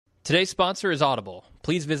Today's sponsor is Audible.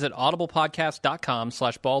 Please visit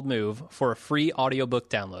audiblepodcast.com/baldmove for a free audiobook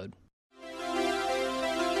download.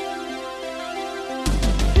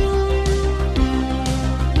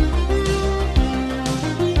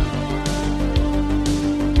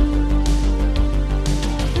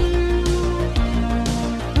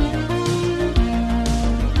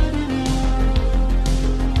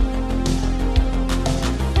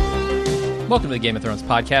 Welcome to the Game of Thrones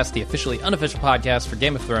podcast, the officially unofficial podcast for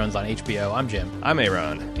Game of Thrones on HBO. I'm Jim. I'm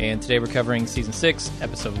Aaron. And today we're covering Season 6,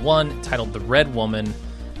 Episode 1, titled The Red Woman.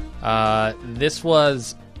 This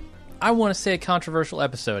was, I want to say, a controversial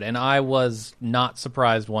episode, and I was not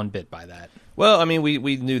surprised one bit by that. Well, I mean,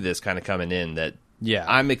 we knew this kind of coming in, that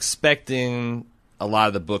I'm expecting a lot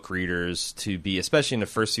of the book readers to be, especially in the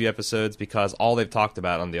first few episodes, because all they've talked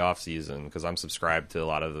about on the off-season, because I'm subscribed to a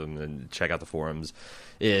lot of them and check out the forums,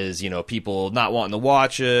 is, you know, people not wanting to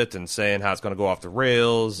watch it and saying how it's going to go off the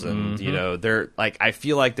rails. And, you know, they're like, I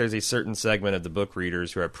feel like there's a certain segment of the book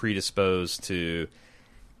readers who are predisposed to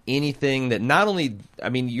anything that not only, I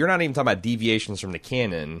mean, you're not even talking about deviations from the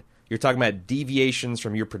canon. You're talking about deviations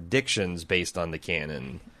from your predictions based on the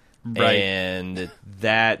canon. Right. And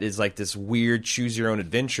that is like this weird choose your own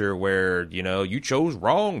adventure where, you know, you chose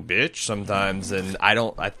wrong, bitch, sometimes. And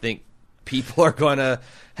I think people are going to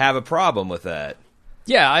have a problem with that.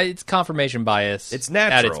 Yeah, it's confirmation bias. It's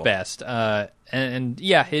natural. At its best. And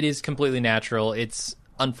yeah, it is completely natural. It's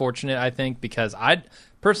unfortunate, I think, because I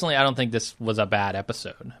don't think this was a bad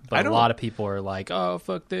episode. But a lot of people are like, oh,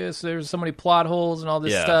 fuck this. There's so many plot holes and all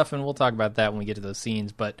this stuff, and we'll talk about that when we get to those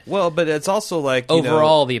scenes. But it's also like,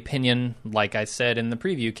 overall, the opinion, like I said in the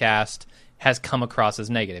preview cast, has come across as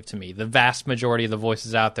negative to me. The vast majority of the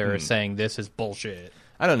voices out there are saying this is bullshit.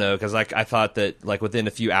 I don't know, because like I thought that like within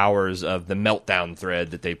a few hours of the meltdown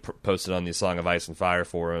thread that they posted on the Song of Ice and Fire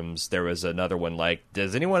forums, there was another one like,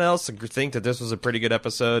 does anyone else think that this was a pretty good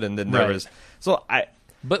episode? And then there was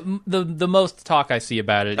But the most talk I see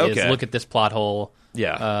about it is look at this plot hole.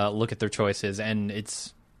 Yeah. Look at their choices, and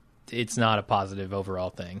it's not a positive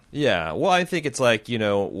overall thing. Yeah. Well, I think it's like, you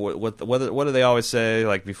know, what do they always say?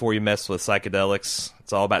 Like, before you mess with psychedelics,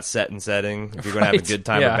 it's all about set and setting. If you're going to have a good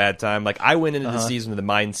time or bad time. Like, I went into the season with the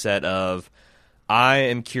mindset of, I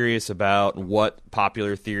am curious about what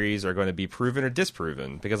popular theories are going to be proven or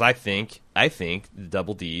disproven, because I think the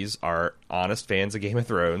Double Ds are honest fans of Game of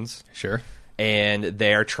Thrones. Sure. And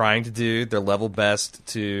they are trying to do their level best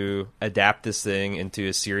to adapt this thing into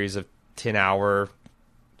a series of 10-hour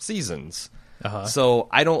seasons. So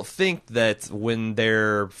I don't think that when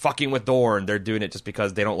they're fucking with Dorne, they're doing it just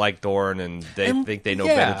because they don't like Dorne and they think they know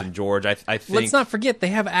better than George. I think, let's not forget, they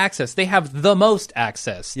have access. They have the most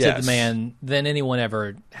access to the man than anyone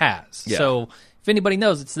ever has. Yeah. So if anybody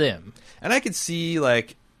knows, it's them. And I could see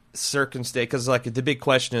like circumstance, because like the big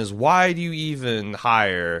question is, why do you even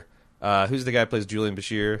hire who's the guy who plays Julian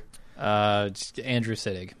Bashir? Andrew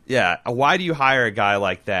Siddig. Yeah. Why do you hire a guy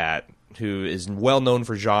like that, who is well known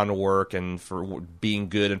for genre work and for being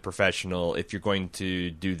good and professional, if you're going to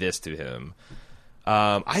do this to him?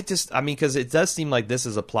 Because it does seem like this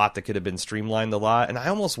is a plot that could have been streamlined a lot, and I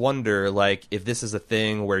almost wonder, like, if this is a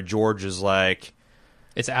thing where George is like...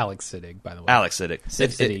 It's Alex Siddig, by the way. Alex Siddig.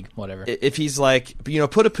 Siddig, whatever. If he's like, you know,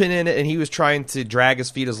 put a pin in it, and he was trying to drag his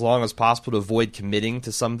feet as long as possible to avoid committing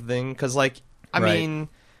to something, because, like, I mean...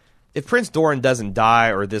 If Prince Doran doesn't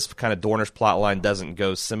die, or this kind of Dornish plotline doesn't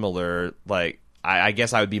go similar, like, I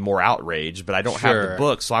guess I would be more outraged, but I don't have the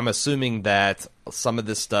book, so I'm assuming that some of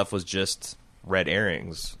this stuff was just red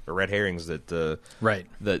herrings that,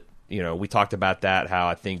 that, you know, we talked about that, how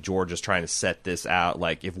I think George is trying to set this out,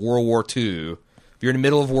 like, if you're in the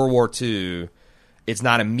middle of World War II, it's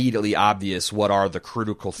not immediately obvious what are the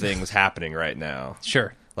critical things happening right now.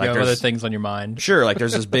 Sure. Like, you have other things on your mind. Sure, like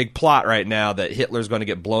there's this big plot right now that Hitler's going to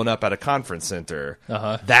get blown up at a conference center.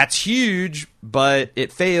 That's huge, but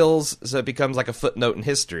it fails, so it becomes like a footnote in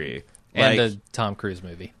history. And a Tom Cruise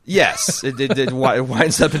movie. Yes, it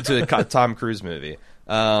winds up into a Tom Cruise movie.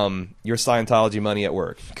 Your Scientology money at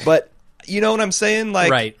work. But you know what I'm saying?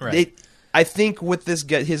 Like, right. I think with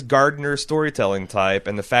his Gardner storytelling type,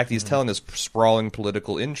 and the fact that he's telling this sprawling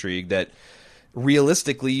political intrigue, that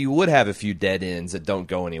realistically, you would have a few dead ends that don't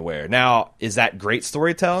go anywhere. Now, is that great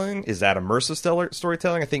storytelling? Is that immersive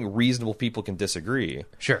storytelling? I think reasonable people can disagree.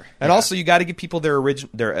 Sure. And also, you got to give people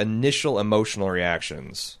their initial emotional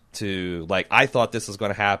reactions to, like, I thought this was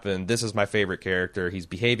going to happen. This is my favorite character. He's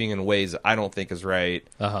behaving in ways that I don't think is right.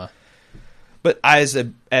 But as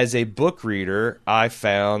a book reader, I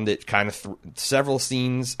found it kind of several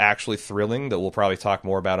scenes actually thrilling that we'll probably talk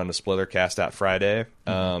more about on the spoiler cast out Friday.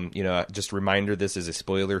 Just a reminder: this is a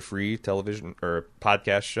spoiler-free television or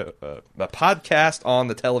podcast show, a podcast on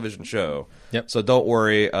the television show. Yep. So don't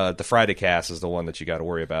worry. The Friday cast is the one that you got to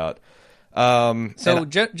worry about.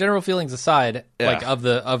 General feelings aside, like of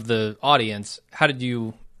the audience, how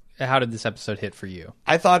did this episode hit for you?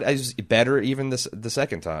 I thought it was better even the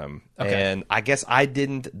second time. Okay. And I guess I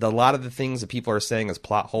didn't... A lot of the things that people are saying as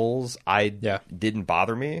plot holes, didn't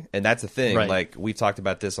bother me. And that's the thing. Right. Like, we've talked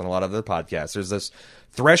about this on a lot of other podcasts. There's this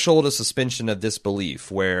threshold of suspension of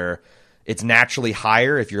disbelief where it's naturally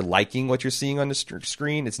higher if you're liking what you're seeing on the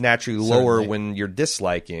screen. It's naturally lower when you're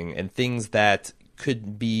disliking. And things that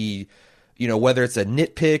could be... whether it's a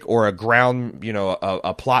nitpick or a ground,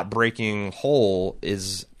 a plot-breaking hole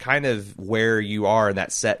is kind of where you are in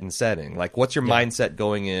that set and setting. Like, what's your mindset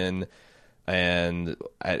going in, and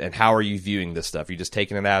how are you viewing this stuff? Are you just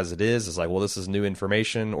taking it as it is? It's like, well, this is new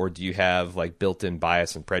information, or do you have, like, built-in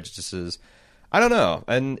bias and prejudices? I don't know.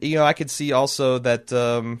 And, I could see also that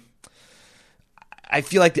I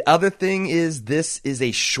feel like the other thing is this is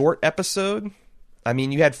a short episode. I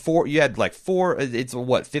mean, you had four, it's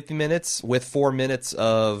 50 minutes with 4 minutes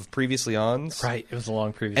of previously ons. Right. It was a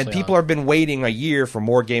long previously on. And people have been waiting a year for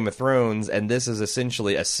more Game of Thrones, and this is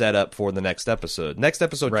essentially a setup for the next episode. Next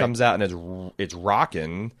episode comes out and it's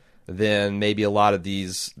rocking, then maybe a lot of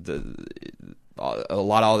this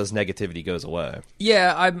negativity goes away.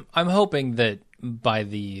 Yeah, I'm hoping that by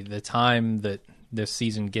the time that this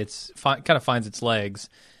season kind of finds its legs,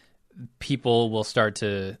 people will start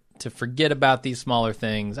to forget about these smaller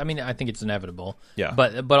things. I mean, I think it's inevitable. Yeah.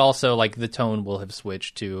 But also, like, the tone will have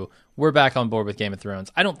switched to, we're back on board with Game of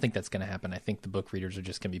Thrones. I don't think that's going to happen. I think the book readers are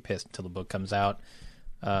just going to be pissed until the book comes out.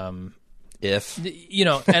 And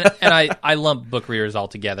I lump book readers all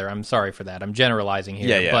together. I'm sorry for that. I'm generalizing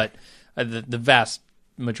here. Yeah. But the vast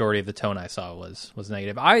majority of the tone I saw was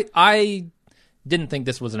negative. I didn't think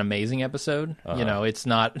this was an amazing episode. Uh-huh. It's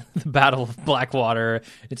not the Battle of Blackwater.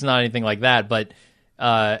 It's not anything like that. But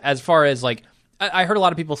as far as, like, I heard a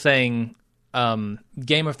lot of people saying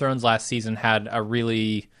Game of Thrones last season had a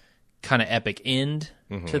really kind of epic end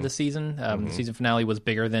to the season. The season finale was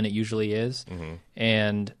bigger than it usually is.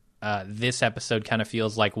 And this episode kind of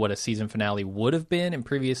feels like what a season finale would have been in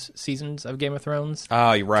previous seasons of Game of Thrones.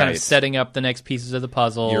 Oh, you're right. Kind of setting up the next pieces of the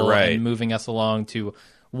puzzle. You're right. And moving us along to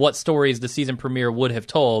what stories the season premiere would have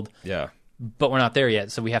told. Yeah. But we're not there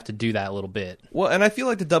yet, so we have to do that a little bit. Well, and I feel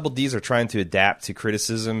like the Double Ds are trying to adapt to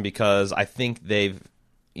criticism because I think they've,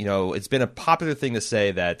 it's been a popular thing to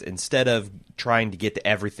say that instead of trying to get to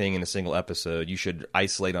everything in a single episode, you should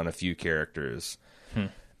isolate on a few characters.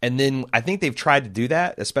 And then I think they've tried to do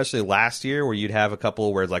that, especially last year, where you'd have a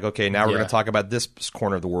couple where it's like, okay, now we're going to talk about this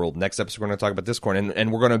corner of the world. Next episode, we're going to talk about this corner.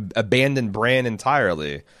 And we're going to abandon Bran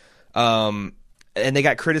entirely. And they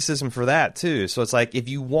got criticism for that too. So it's like, if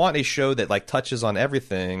you want a show that, like, touches on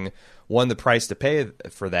everything, the price to pay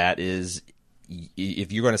for that is,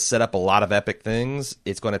 if you're going to set up a lot of epic things,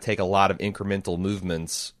 it's going to take a lot of incremental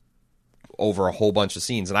movements over a whole bunch of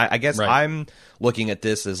scenes. And I guess I'm looking at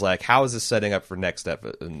this as, like, how is this setting up for next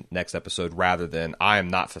episode, rather than I am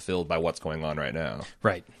not fulfilled by what's going on right now.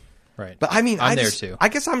 Right. But I mean, I'm there too. I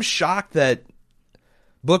guess I'm shocked that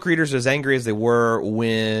book readers are as angry as they were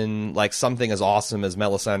when, like, something as awesome as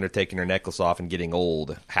Melisandre taking her necklace off and getting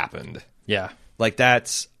old happened. Yeah. Like,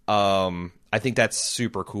 that's, I think that's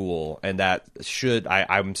super cool. And that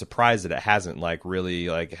I'm surprised that it hasn't, like, really,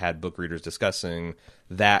 like, had book readers discussing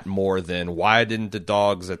that more than why didn't the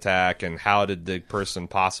dogs attack and how did the person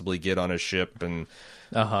possibly get on a ship and,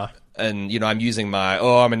 and, I'm using my,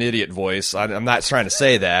 I'm an idiot voice. I'm not trying to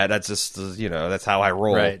say that. That's just, that's how I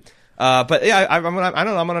roll. Right. But yeah, I don't know.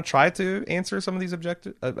 I'm going to try to answer some of these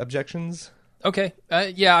objections. Okay.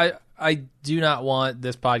 I do not want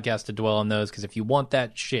this podcast to dwell on those, because if you want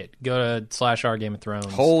that shit, go to /r Game of Thrones.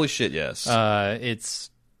 Holy shit, yes. It's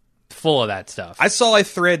full of that stuff. I saw a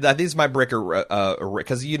thread. I think it's my Bricker,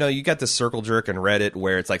 because you got this circle jerk in Reddit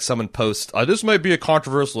where it's like someone posts, this might be a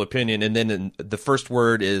controversial opinion, and then the first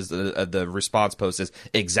word is the response post is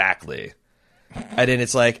exactly. And then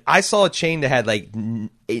it's like, I saw a chain that had like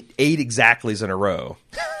eight exactlies in a row.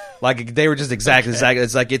 Like, they were just exactly.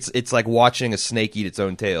 It's like it's like watching a snake eat its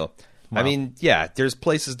own tail. Wow. I mean, yeah, there's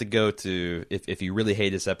places to go to if you really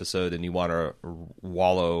hate this episode and you want to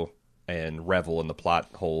wallow and revel in the plot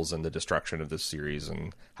holes and the destruction of this series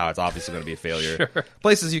and how it's obviously going to be a failure. Sure.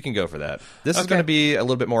 Places you can go for that. This is going to be a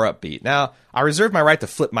little bit more upbeat. Now, I reserve my right to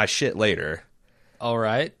flip my shit later. All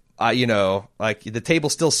right. like the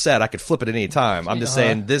table's still set. I could flip it at any time. I'm just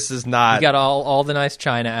saying this is not. You got all the nice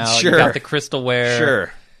china out. Sure. You got the crystalware.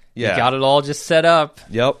 Sure. Yeah. You got it all just set up.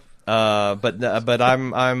 Yep. But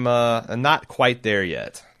I'm not quite there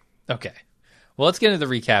yet. Okay. Well, let's get into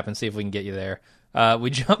the recap and see if we can get you there. We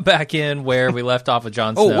jump back in where we left off with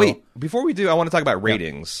Jon Snow. Oh, wait. Before we do, I want to talk about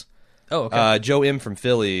ratings. Oh, okay. Joe M. from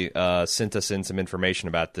Philly sent us in some information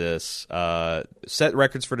about this. Set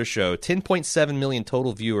records for the show. 10.7 million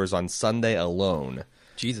total viewers on Sunday alone.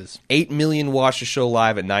 Jesus. 8 million watched the show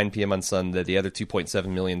live at 9 p.m. on Sunday. The other 2.7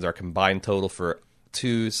 million are combined total for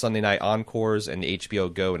 2 Sunday night encores and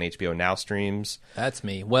HBO Go and HBO Now streams. That's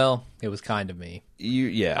me. Well, it was kind of me.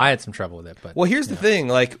 Yeah. I had some trouble with it. But well, here's the thing.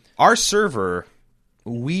 Like, our server...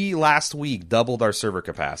 We last week doubled our server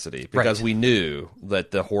capacity because we knew that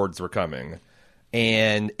the hordes were coming,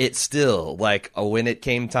 and it still when it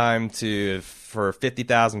came time for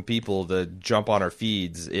 50,000 people to jump on our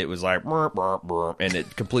feeds, it was like burr, burr, burr, and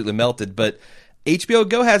it completely melted. But HBO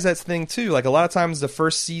Go has that thing too. Like a lot of times, the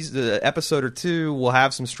first episode or two will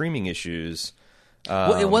have some streaming issues.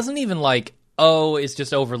 Well, it wasn't even like, oh, it's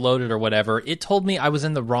just overloaded or whatever. It told me I was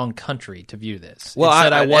in the wrong country to view this. Well, it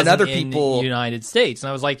said I wasn't other in people... the United States. And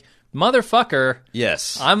I was like, motherfucker.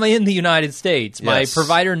 Yes. I'm in the United States. Yes. My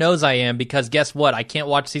provider knows I am because guess what? I can't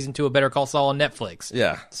watch season 2 of Better Call Saul on Netflix.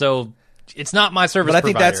 Yeah. So it's not my service provider. But I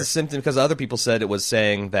think provider. that's a symptom because other people said it was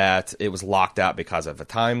saying that it was locked out because of a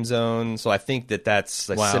time zone. So I think that's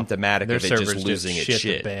symptomatic Their of it just servers losing its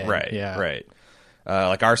shit. Right. Yeah. Right.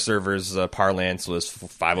 Like our server's parlance was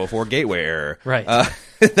 504 gateway error. Right.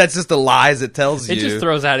 That's just the lies it tells you. It just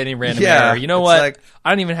throws out any random error. You know what? Like,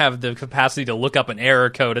 I don't even have the capacity to look up an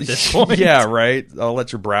error code at this point. Yeah, right. I'll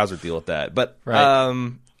let your browser deal with that. But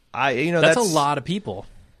right. That's a lot of people.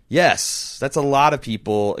 Yes, that's a lot of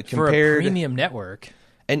people compared for a premium network.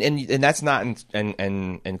 And that's not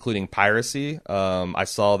including piracy. I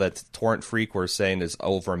saw that Torrent Freak were saying there's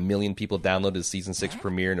over 1 million people downloaded the season 6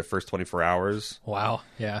 premiere in the first 24 hours. Wow,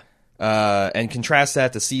 yeah. And contrast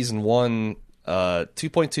that to season 1,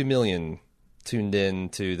 2.2 million tuned in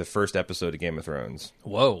to the first episode of Game of Thrones.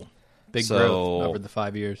 Whoa, big growth over the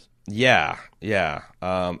 5 years. Yeah.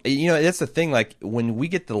 That's the thing. Like when we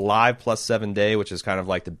get the live plus 7 day, which is kind of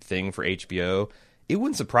like the thing for HBO. It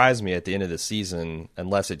wouldn't surprise me at the end of the season,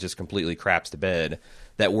 unless it just completely craps to bed,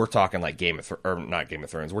 that we're talking like not Game of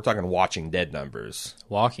Thrones. We're talking Watching Dead numbers.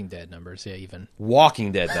 Walking Dead numbers, yeah, even.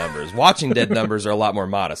 Walking Dead numbers. Watching Dead numbers are a lot more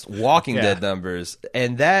modest. Walking Dead numbers.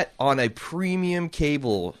 And that on a premium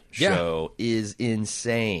cable show is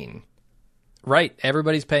insane. Right.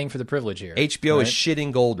 Everybody's paying for the privilege here. HBO is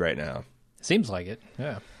shitting gold right now. Seems like it,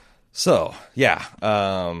 yeah. So, yeah,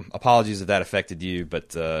 apologies if that affected you,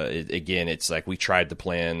 but again, it's like we tried to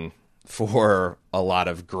plan for a lot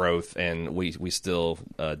of growth, and we still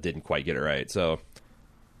didn't quite get it right. So,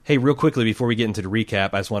 hey, real quickly, before we get into the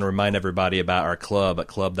recap, I just want to remind everybody about our club at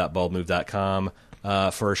club.baldmove.com.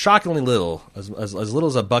 For shockingly little, as little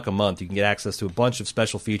as $1 a month, you can get access to a bunch of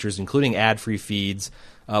special features, including ad-free feeds.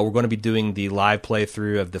 We're going to be doing the live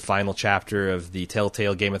playthrough of the final chapter of the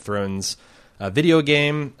Telltale Game of Thrones video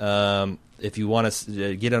game. If you want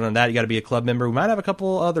to get in on that, you got to be a club member. We might have a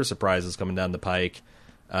couple other surprises coming down the pike.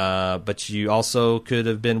 But you also could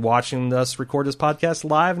have been watching us record this podcast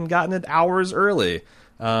live and gotten it hours early.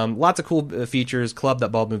 Lots of cool features.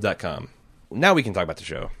 Club.baldmove.com. Now we can talk about the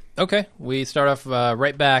show. Okay. We start off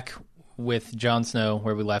right back with Jon Snow,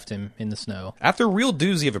 where we left him in the snow. After a real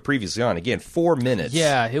doozy of a previously on. Again, 4 minutes.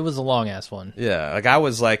 Yeah, it was a long-ass one. Yeah, I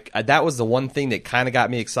was that was the one thing that kind of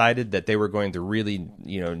got me excited, that they were going to really,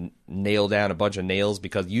 nail down a bunch of nails,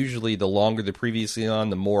 because usually the longer the previously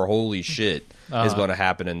on, the more holy shit is going to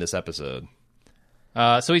happen in this episode.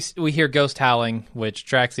 So we hear ghost howling, which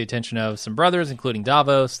attracts the attention of some brothers, including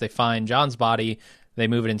Davos. They find Jon's body. They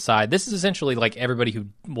move it inside. This is essentially like everybody who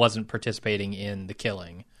wasn't participating in the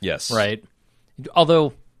killing. Yes. Right?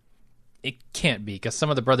 Although it can't be, because some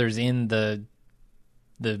of the brothers in the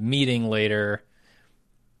meeting later...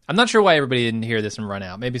 I'm not sure why everybody didn't hear this and run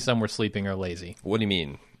out. Maybe some were sleeping or lazy. What do you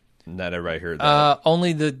mean? Not everybody heard that.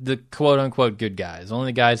 Only the quote-unquote good guys. Only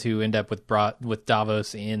the guys who end up with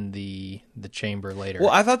Davos in the chamber later.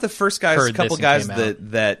 Well, I thought the first couple guys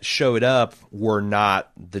that showed up were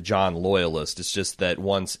not the Jon loyalists. It's just that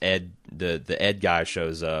once the Ed guy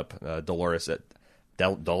shows up, Dolores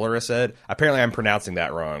Ed. Apparently, I'm pronouncing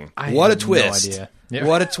that wrong. What a twist! No idea. Yeah.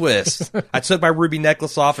 What a twist! I took my ruby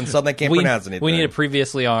necklace off and suddenly I can't pronounce anything. We need a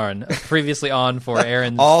previously on for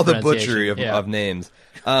Aaron's all the butchery of names.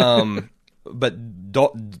 But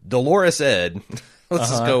Dolores Ed, Let's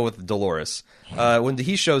just go with Dolores. When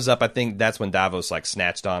he shows up, I think that's when Davos like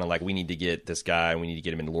snatched on and like, we need to get this guy. We need to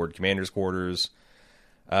get him into Lord Commander's quarters.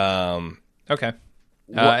 Okay.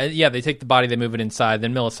 Yeah, they take the body, they move it inside.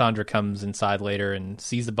 Then Melisandre comes inside later and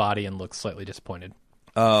sees the body and looks slightly disappointed.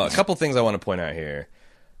 A couple things I want to point out here.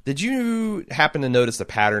 Did you happen to notice the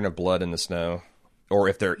pattern of blood in the snow? Or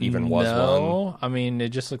if there even was one? No, I mean, it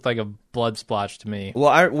just looked like a blood splotch to me.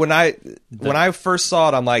 Well, when I first saw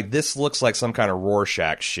it, I'm like, this looks like some kind of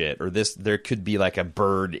Rorschach shit, or there could be like a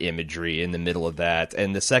bird imagery in the middle of that.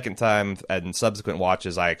 And the second time, and subsequent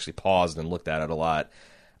watches, I actually paused and looked at it a lot.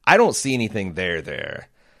 I don't see anything there.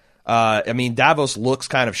 I mean, Davos looks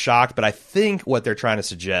kind of shocked, but I think what they're trying to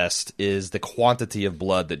suggest is the quantity of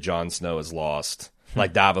blood that Jon Snow has lost.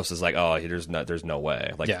 Like, Davos is like, oh, there's no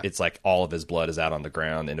way. Like, It's like all of his blood is out on the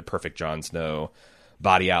ground in a perfect Jon Snow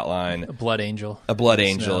body outline. A blood angel. A blood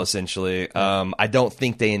angel, essentially. Yeah. I don't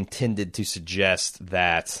think they intended to suggest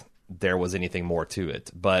that there was anything more to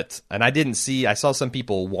it. And I saw some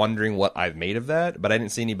people wondering what I've made of that, but I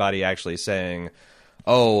didn't see anybody actually saying,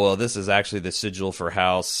 oh, well, this is actually the sigil for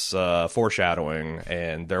House foreshadowing,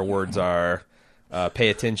 and their words are, pay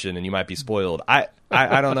attention and you might be spoiled. I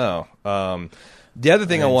don't know. The other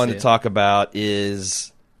thing I wanted to talk about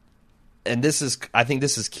is, and I think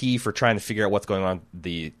this is key for trying to figure out what's going on,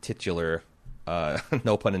 the titular,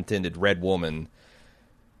 no pun intended, Red Woman.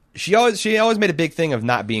 She always made a big thing of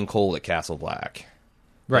not being cold at Castle Black.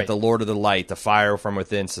 Right. The Lord of the Light, the fire from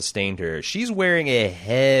within sustained her. She's wearing a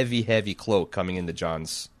heavy, heavy cloak coming into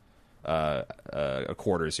Jon's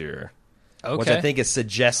quarters here. Okay. Which I think is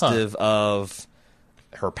suggestive of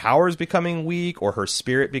her powers becoming weak or her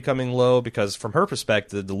spirit becoming low, because from her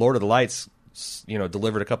perspective, the Lord of the Lights,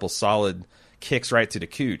 delivered a couple solid kicks right to the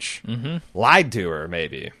cooch. Mm-hmm. Lied to her,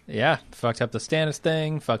 maybe. Yeah, fucked up the Stannis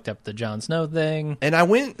thing, fucked up the Jon Snow thing. And I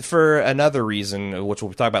went for another reason, which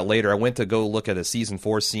we'll talk about later. I went to go look at a season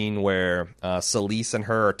 4 scene where Selyse and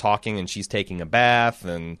her are talking and she's taking a bath,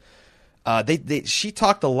 and she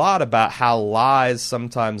talked a lot about how lies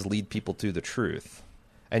sometimes lead people to the truth.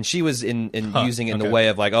 And she was using it in the way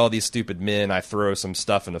of like, oh, these stupid men, I throw some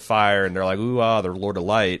stuff in the fire, and they're like, ooh, they're Lord of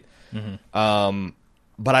Light. Mm-hmm.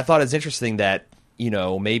 But I thought it's interesting that,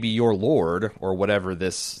 maybe your Lord, or whatever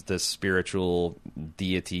this spiritual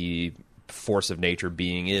deity, force of nature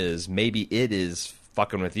being is, maybe it is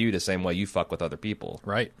fucking with you the same way you fuck with other people.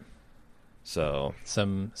 Right. So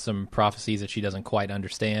some prophecies that she doesn't quite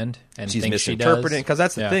understand and she's thinks misinterpreting, she does. Because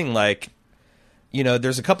that's the thing, like,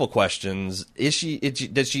 there's a couple questions. Does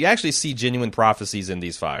she actually see genuine prophecies in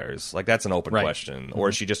these fires? Like, that's an open question. Mm-hmm. Or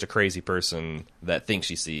is she just a crazy person that thinks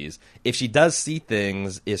she sees? If she does see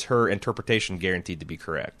things, is her interpretation guaranteed to be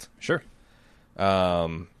correct? Sure.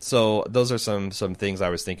 So those are some things I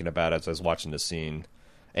was thinking about as I was watching the scene.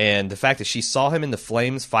 And the fact that she saw him in the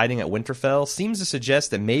flames fighting at Winterfell seems to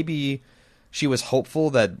suggest that maybe she was hopeful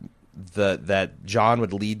that Jon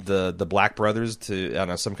would lead the Black Brothers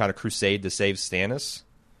to some kind of crusade to save Stannis,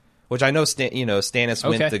 which I know Stannis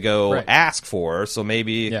went to go ask for. So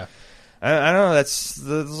maybe I don't know.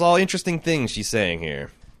 That's all interesting things she's saying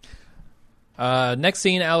here. Next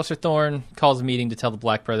scene, Alistair Thorne calls a meeting to tell the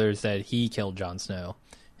Black Brothers that he killed Jon Snow,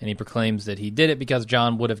 and he proclaims that he did it because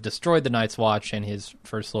Jon would have destroyed the Night's Watch, and his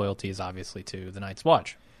first loyalty is obviously to the Night's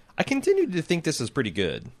Watch. I continue to think this is pretty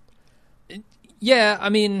good. Yeah, I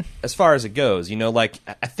mean, as far as it goes, like,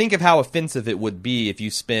 I think of how offensive it would be if you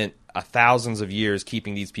spent thousands of years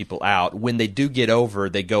keeping these people out. When they do get over,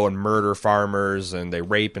 they go and murder farmers, and they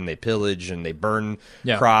rape and they pillage and they burn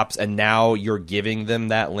crops, and now you're giving them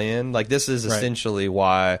that land. Like, this is essentially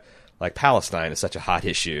why, like, Palestine is such a hot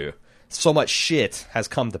issue. So much shit has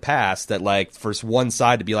come to pass that, like, for one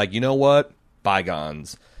side to be like, you know what,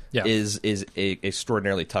 bygones, is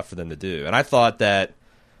extraordinarily tough for them to do. And I thought that,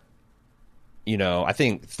 I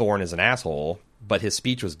think Thorne is an asshole, but his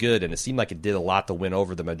speech was good, and it seemed like it did a lot to win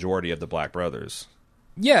over the majority of the Black Brothers.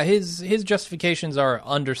 Yeah, his justifications are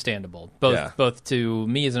understandable, both to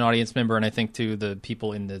me as an audience member, and I think to the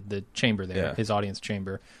people in the chamber there, his audience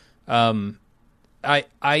chamber. I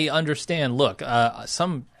understand. Look,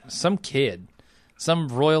 some kid, some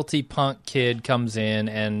royalty punk kid comes in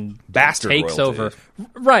and Bastard takes royalty. over.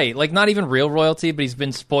 Right, like not even real royalty, but he's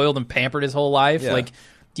been spoiled and pampered his whole life. Yeah. Like,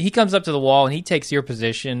 he comes up to the wall and he takes your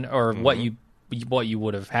position, or what you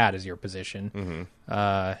would have had as your position,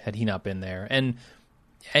 had he not been there,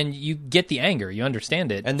 and you get the anger, you understand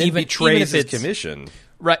it, and then betrays his commission,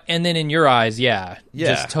 right? And then in your eyes,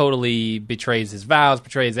 just totally betrays his vows,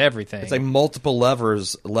 betrays everything. It's like multiple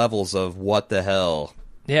levels of what the hell,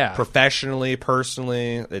 professionally,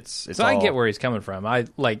 personally. It's so I get where he's coming from. I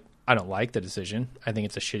don't like the decision. I think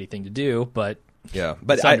it's a shitty thing to do, but Yeah,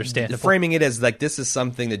 but framing it as like this is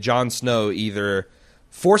something that Jon Snow either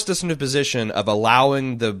forced us into a position of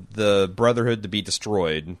allowing the Brotherhood to be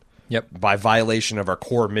destroyed by violation of our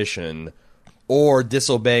core mission, or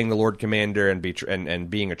disobeying the Lord Commander and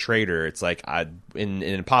being a traitor. It's like in an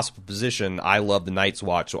impossible position. I love the Night's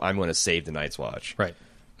Watch, so I'm going to save the Night's Watch. Right.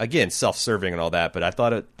 Again, self-serving and all that, but I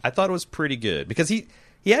thought it was pretty good because he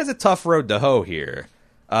has a tough road to hoe here.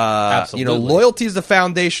 Absolutely. Loyalty is the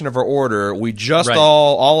foundation of our order. We just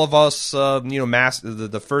all of us,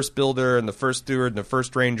 the first builder and the first steward and the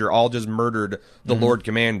first ranger all just murdered the Lord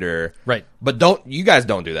Commander. Right. But you guys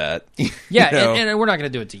don't do that. Yeah, and we're not going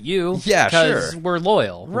to do it to you. Yeah, because sure. We're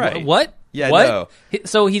loyal. Right. What? Yeah, what? no.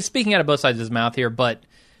 So he's speaking out of both sides of his mouth here, but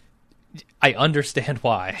I understand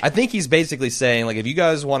why. I think he's basically saying, like, if you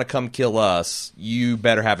guys want to come kill us, you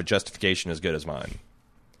better have a justification as good as mine.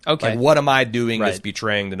 Okay. Like, what am I doing that's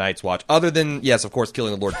betraying the Night's Watch? Other than, yes, of course,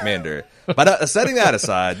 killing the Lord Commander. But setting that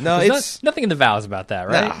aside, no, it's... nothing in the vows about that,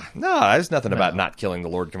 right? No, there's nothing about not killing the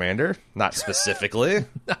Lord Commander. Not specifically.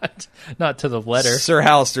 not to the letter. Sir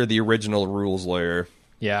Halaster, the original rules lawyer.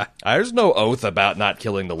 Yeah. There's no oath about not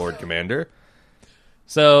killing the Lord Commander.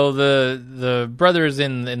 So the brothers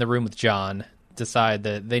in the room with Jon decide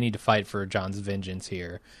that they need to fight for Jon's vengeance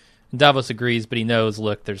here. Davos agrees, but he knows,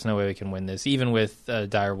 look, there's no way we can win this. Even with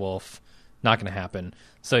Direwolf, not going to happen.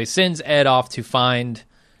 So he sends Ed off to find,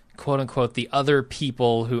 quote-unquote, the other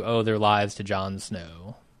people who owe their lives to Jon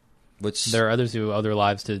Snow. Which there are others who owe their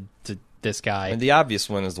lives to this guy. And the obvious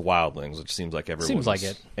one is the Wildlings, which seems like everyone. Seems like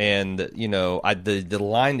it. And, the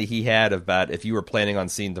line that he had about if you were planning on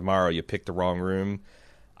seeing tomorrow, you picked the wrong room,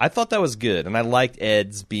 I thought that was good. And I liked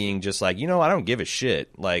Ed's being just like, I don't give a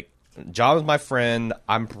shit. Like, Jon is my friend.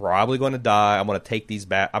 I'm probably going to die. I'm going to take these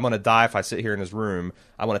back. I'm going to die if I sit here in his room.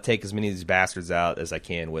 I want to take as many of these bastards out as I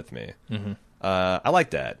can with me. Mm-hmm. I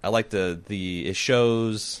like that. I like it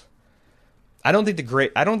shows. I don't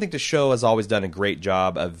think the show has always done a great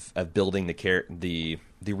job of building the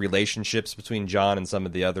relationships between Jon and some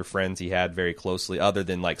of the other friends he had very closely, other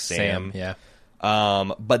than like Sam. Yeah.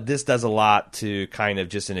 But this does a lot to kind of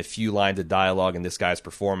just in a few lines of dialogue in this guy's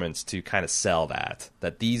performance to kind of sell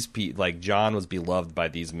that these like Jon was beloved by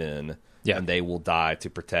these men, and they will die to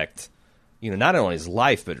protect, not only his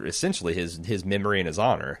life but essentially his memory and his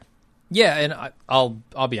honor. Yeah, and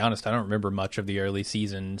I'll be honest, I don't remember much of the early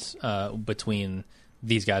seasons between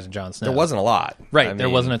these guys and Jon Snow. There wasn't a lot, right? There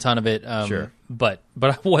wasn't a ton of it. Sure, but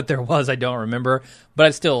what there was, I don't remember.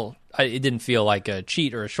 But it didn't feel like a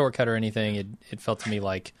cheat or a shortcut or anything. It felt to me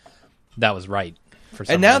like that was right. For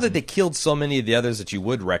some and now reason. that they killed so many of the others that you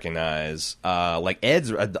would recognize, like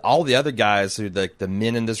Ed's, all the other guys who the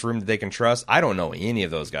men in this room that they can trust, I don't know any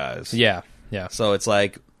of those guys. Yeah. So it's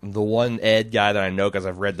like the one Ed guy that I know because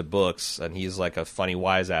I've read the books, and he's like a funny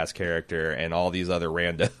wise ass character, and all these other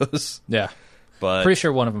randos. Yeah, but pretty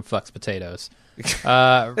sure one of them fucks potatoes.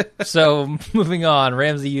 So moving on,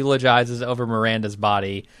 Ramsay eulogizes over Miranda's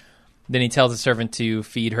body. Then he tells the servant to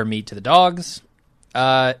feed her meat to the dogs.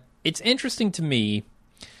 It's interesting to me.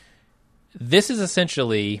 This is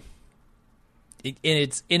essentially, in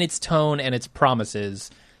its tone and its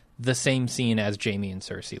promises, the same scene as Jaime and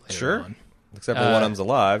Cersei later on. Except for one of them's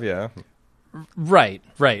alive, yeah. Right.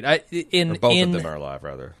 Or both of them are alive,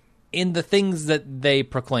 rather. In the things that they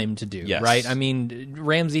proclaim to do, yes. Right? I mean,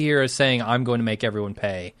 Ramsay here is saying, I'm going to make everyone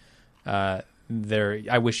pay. I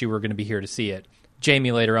wish you were going to be here to see it.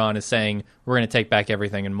 Jaime later on is saying, we're going to take back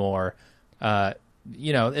everything and more.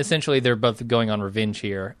 Essentially they're both going on revenge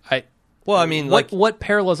here. What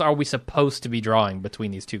parallels are we supposed to be drawing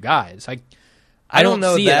between these two guys? I don't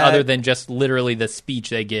see it other than just literally the speech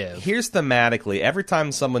they give. Here's thematically, every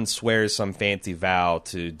time someone swears some fancy vow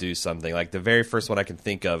to do something, like the very first one I can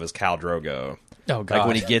think of is Khal Drogo. Oh, God. Like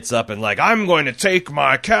when he gets up and like, I'm going to take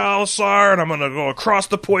my Khal, sire, and I'm going to go across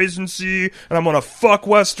the Poison Sea, and I'm going to fuck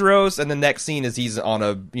Westeros, and the next scene is he's on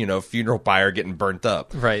a funeral pyre getting burnt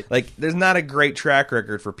up. Right. Like, there's not a great track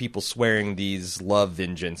record for people swearing these love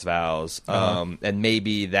vengeance vows, and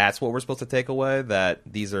maybe that's what we're supposed to take away, that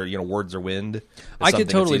these are, words are wind. I could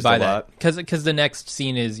totally buy that, because the next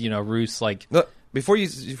scene is, Roose, like... Look, before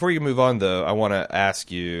you move on, though, I want to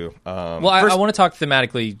ask you... I want to talk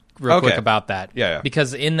thematically real quick about that. Yeah.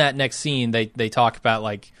 Because in that next scene, they talk about,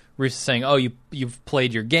 like, Roose saying, oh, you've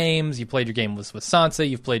played your games, you played your game with Sansa,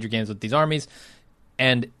 you've played your games with these armies,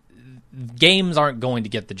 and games aren't going to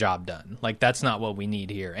get the job done. Like, that's not what we need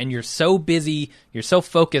here. And you're so busy, you're so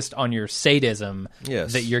focused on your sadism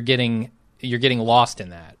that you're getting lost in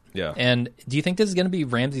that. Yeah. And do you think this is going to be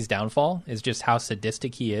Ramsay's downfall, is just how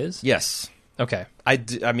sadistic he is? Yes. Okay. I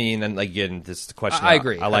mean, and again, this is the question I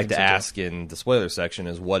agree. I like to ask in the spoiler section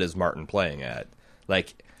is, what is Martin playing at?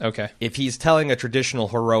 Like, okay, if he's telling a traditional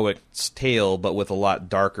heroic tale, but with a lot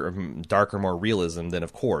darker, more realism, then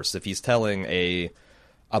of course. If he's telling a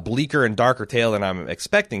bleaker and darker tale than I'm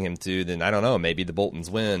expecting him to, then I don't know. Maybe the Boltons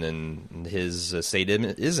win, and his sadism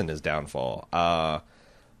isn't his downfall.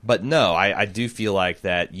 But no, I do feel like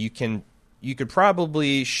that you could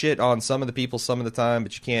probably shit on some of the people some of the time,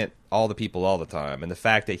 but you can't all the people all the time. And the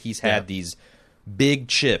fact that he's had these big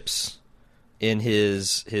chips in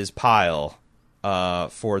his pile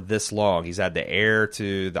for this long. He's had the heir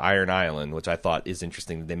to the Iron Island, which I thought is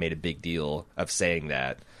interesting that they made a big deal of saying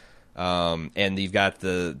that. And you've got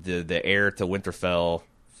the heir to Winterfell,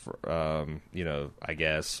 I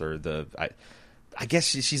guess, or I guess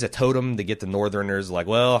she's a totem to get the Northerners. Like,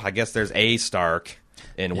 well, I guess there's a Stark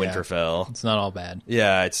in Winterfell. It's not all bad.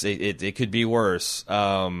 Yeah, it could be worse.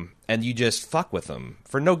 And you just fuck with them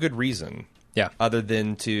for no good reason. Yeah. Other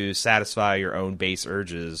than to satisfy your own base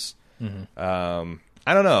urges. Mm-hmm.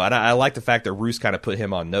 I don't know. I like the fact that Roose kind of put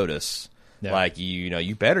him on notice. Yeah. Like,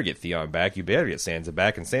 you better get Theon back. You better get Sansa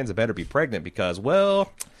back. And Sansa better be pregnant because,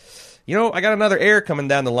 well, I got another heir coming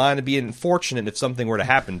down the line to be unfortunate if something were to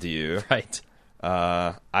happen to you. Right.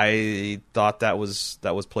 I thought that was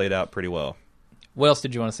played out pretty well. What else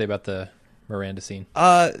did you want to say about the Miranda scene?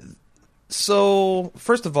 So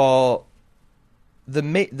first of all, the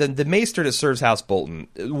maester that serves House Bolton,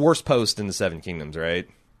 worst post in the Seven Kingdoms, right?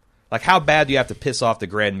 Like, how bad do you have to piss off the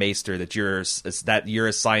Grand Maester that your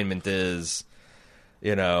assignment is,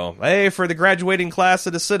 hey, for the graduating class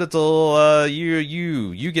of the Citadel,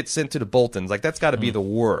 you get sent to the Boltons. Like, that's got to be the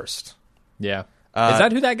worst. Yeah. Is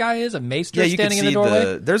that who that guy is? A maester standing in the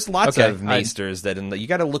doorway? There's lots of maesters you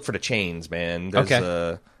got to look for the chains, man. There's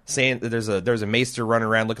a maester running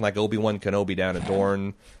around looking like Obi-Wan Kenobi down at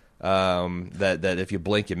Dorne. That if you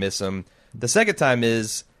blink, you miss him. The second time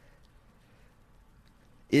is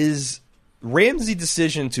Ramsay's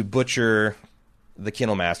decision to butcher the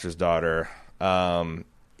Kennelmaster's daughter.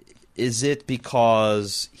 Is it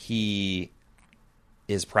because he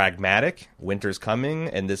is pragmatic? Winter's coming,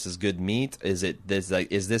 and this is good meat. Is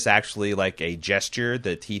this actually like a gesture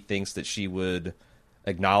that he thinks that she would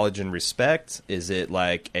acknowledge and respect? Is it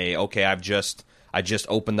like I just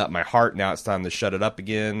opened up my heart, now it's time to shut it up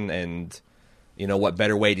again? And what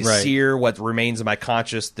better way to sear what remains of my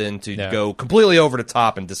conscience than to go completely over the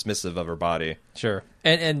top and dismissive of her body? Sure.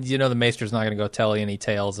 And the maester's not going to go tell any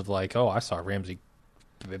tales of like, oh, I saw Ramsay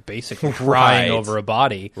basically crying over a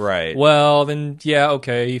body. Right. Well, then,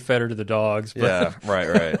 okay, he fed her to the dogs. But yeah,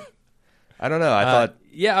 right. I don't know. I thought...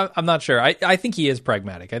 Yeah, I'm not sure. I think he is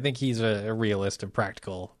pragmatic. I think he's a realist and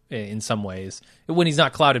practical in some ways when he's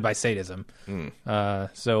not clouded by sadism.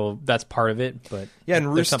 So that's part of it. But yeah,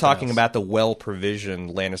 and Roose talking about the well-provisioned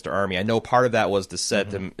Lannister army. I know part of that was to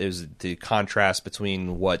set them, is the contrast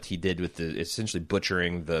between what he did with the essentially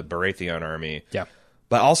butchering the Baratheon army. Yeah,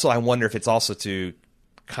 but also I wonder if it's also to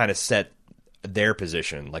kind of set their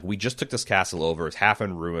position. Like, we just took this castle over. It's half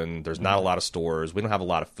in ruin. There's not a lot of stores. We don't have a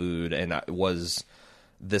lot of food, and it was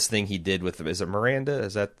this thing he did with, is it Miranda?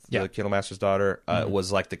 Is that the Kennelmaster's daughter? It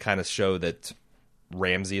was like to kind of show that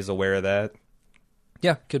Ramsay is aware of that.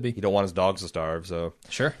 Yeah, could be. He don't want his dogs to starve, so.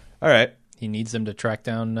 Sure. All right. He needs them to track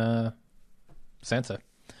down Sansa.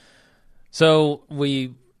 So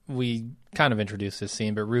we kind of introduced this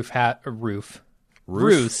scene, but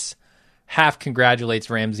Roose half congratulates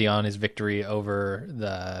Ramsay on his victory over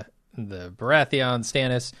the Baratheon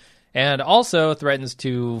Stannis, and also threatens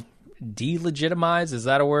to delegitimize, is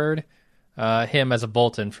that a word? Him as a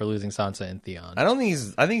Bolton for losing Sansa and Theon. I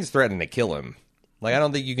think he's threatening to kill him. Like, I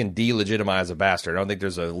don't think you can delegitimize a bastard. I don't think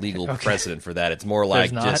there's a legal precedent for that. It's more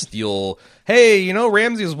like Ramsay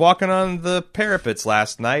was walking on the parapets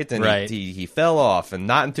last night and he fell off and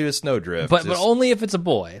not into a snowdrift. But only if it's a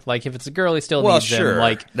boy. Like, if it's a girl, he still needs him.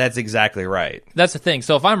 Like, that's exactly right. That's the thing.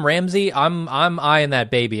 So if I'm Ramsay, I'm eyeing that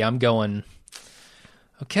baby. I'm going,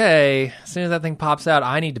 okay, as soon as that thing pops out,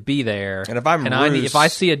 I need to be there. And if I'm Roose, if I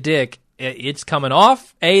see a dick, it's coming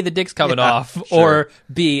off. A, the dick's coming off, or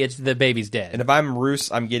B, it's the baby's dead. And if I'm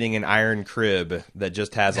Roose, I'm getting an iron crib that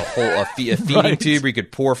just has a feeding tube where you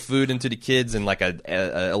could pour food into the kids, and like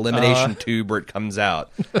a elimination tube where it comes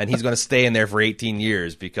out. And he's going to stay in there for 18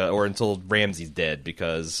 years or until Ramsay's dead.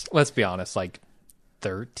 Because let's be honest, like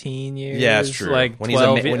 13 years. Yeah, it's true. Like when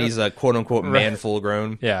 12, he's a quote unquote man full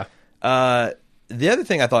grown. Yeah. The other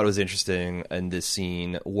thing I thought was interesting in this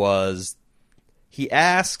scene was he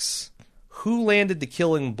asks, who landed the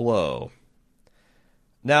killing blow?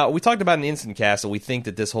 Now, we talked about an instant cast, and we think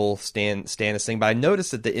that this whole Stannis thing, but I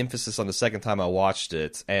noticed that the emphasis on the second time I watched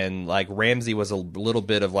it, and like Ramsay was a little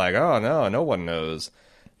bit of like, oh no, no one knows.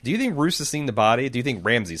 Do you think Roose has seen the body? Do you think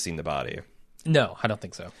Ramsay's seen the body? No, I don't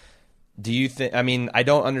think so. Do you think? I mean, I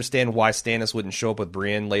don't understand why Stannis wouldn't show up with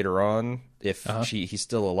Brienne later on if he's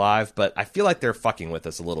still alive, but I feel like they're fucking with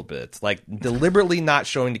us a little bit, like deliberately not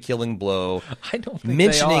showing the killing blow. I don't think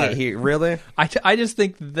mentioning they are. it here. Really? I just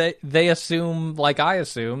think that they assume, like I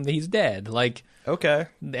assume, he's dead. Like. Okay,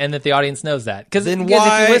 and that the audience knows that. Because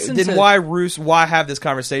why Roose? Why have this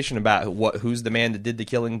conversation about who's the man that did the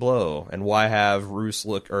killing blow, and why have Roose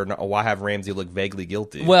why have Ramsay look vaguely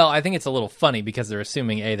guilty? Well, I think it's a little funny because they're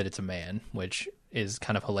assuming that it's a man, which is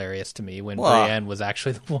kind of hilarious to me when Brienne was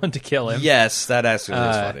actually the one to kill him. Yes, that actually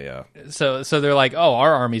is funny. Yeah. So they're like, oh,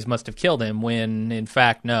 our armies must have killed him, when in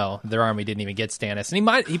fact no, their army didn't even get Stannis,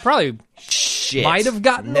 and he probably. Might have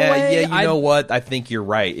gotten away. Yeah, you know what? I think you're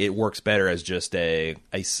right. It works better as just a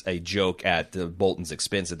joke at the Bolton's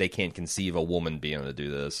expense that they can't conceive a woman being able to do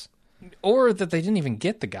this, or that they didn't even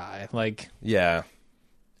get the guy. Like, yeah.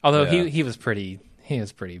 Although he was pretty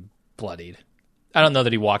bloodied. I don't know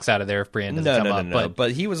that he walks out of there if Brienne doesn't come up.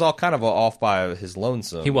 But he was all kind of off by his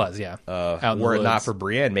lonesome. He was, yeah. Were it not for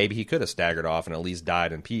Brienne, maybe he could have staggered off and at least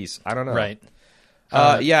died in peace. I don't know. Right.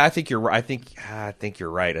 Yeah, I think you're right. I think you're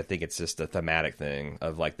right. I think it's just a thematic thing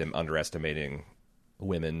of like them underestimating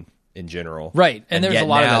women in general. Right, and there's a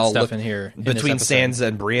lot of that stuff in here. Between Sansa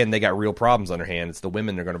and Brienne, they got real problems on their hands. It's the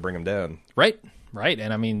women that are going to bring them down. Right.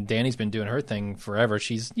 And I mean, Dany's been doing her thing forever.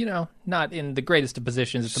 She's, not in the greatest of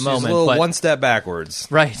positions at the moment. She's a little one step backwards.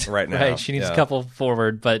 Right now. Right. She needs a couple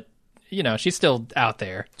forward, but, she's still out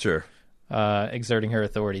there. Sure. Exerting her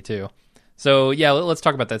authority, too. So, yeah, let's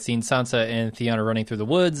talk about that scene. Sansa and Theon are running through the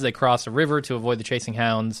woods. They cross a river to avoid the chasing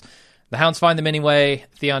hounds. The hounds find them anyway.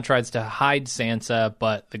 Theon tries to hide Sansa,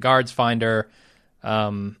 but the guards find her.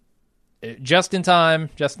 Just in time,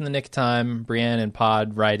 just in the nick of time, Brienne and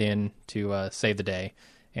Pod ride in to save the day.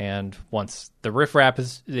 And once the riffraff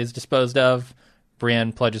is disposed of,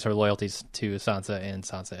 Brienne pledges her loyalties to Sansa, and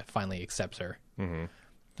Sansa finally accepts her. Mm-hmm.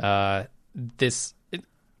 Well,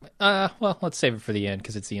 let's save it for the end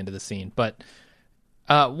because it's the end of the scene. But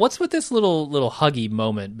what's with this little huggy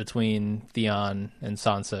moment between Theon and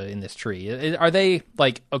Sansa in this tree? Are they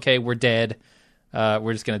like, okay, we're dead,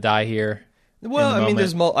 we're just gonna die here? Well, I mean, I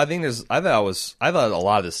thought a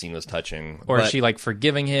lot of this scene was touching. Or is she like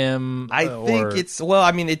forgiving him? I think it's. Well,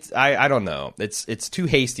 I mean, I don't know. It's too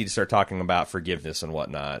hasty to start talking about forgiveness and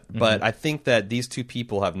whatnot. Mm-hmm. But I think that these two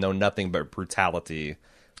people have known nothing but brutality.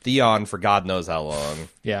 Theon for God knows how long.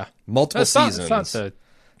 Yeah. Multiple seasons.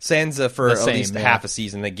 Sansa for at least half a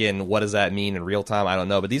season. Again, what does that mean in real time? I don't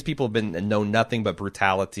know. But these people have known nothing but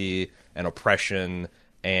brutality and oppression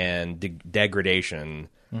and degradation.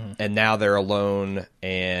 Mm-hmm. And now they're alone,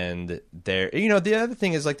 and they're... the other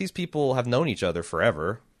thing is, like, these people have known each other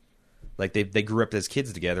forever. Like, they grew up as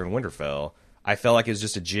kids together in Winterfell. I felt like it was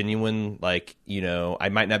just a genuine, like, I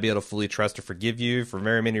might not be able to fully trust or forgive you for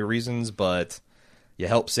very many reasons, but... you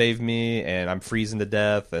helped save me, and I'm freezing to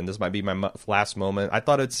death, and this might be my last moment. I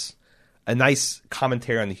thought it's a nice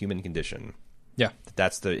commentary on the human condition. Yeah.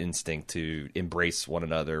 That's the instinct to embrace one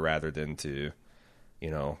another rather than to,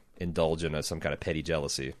 indulge in some kind of petty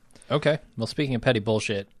jealousy. Okay. Well, speaking of petty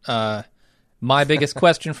bullshit, my biggest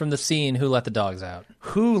question from the scene, who let the dogs out?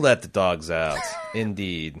 Who let the dogs out?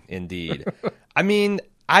 Indeed. I mean...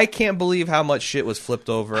 I can't believe how much shit was flipped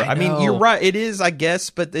over. I mean, you're right. It is, I guess,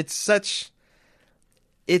 but it's such...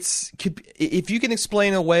 if you can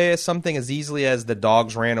explain away something as easily as the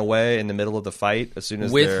dogs ran away in the middle of the fight as soon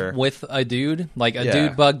as with a dude, like a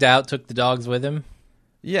dude bugged out, took the dogs with him.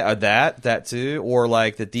 Yeah, that too, or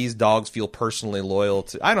like that these dogs feel personally loyal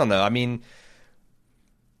to. I don't know. I mean,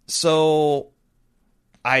 so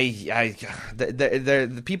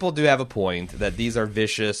the people do have a point that these are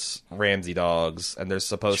vicious Ramsay dogs, and they're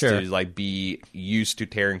supposed to like be used to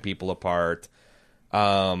tearing people apart.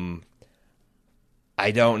 I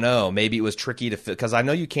don't know. Maybe it was tricky to fit because I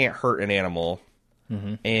know you can't hurt an animal,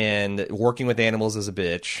 and working with animals is a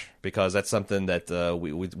bitch because that's something that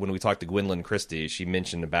when we talked to Gwendolyn Christie, she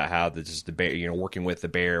mentioned about how the bear, working with the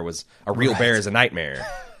bear was a real bear is a nightmare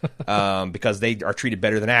because they are treated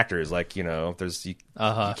better than actors. Like you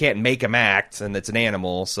can't make them act, and it's an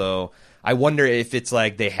animal. So I wonder if it's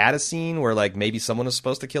like they had a scene where like maybe someone was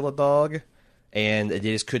supposed to kill a dog. And they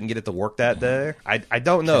just couldn't get it to work that day. I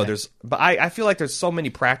don't know. But I feel like there's so many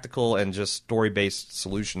practical and just story-based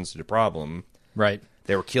solutions to the problem. Right.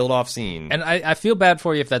 They were killed off scene. And I feel bad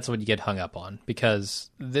for you if that's what you get hung up on, because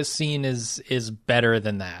this scene is better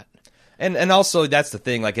than that. And also that's the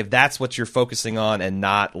thing. Like, if that's what you're focusing on, and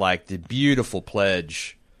not like the beautiful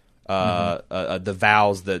pledge, the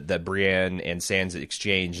vows that Brienne and Sansa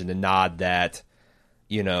exchange, and the nod that,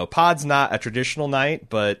 you know, Pod's not a traditional knight,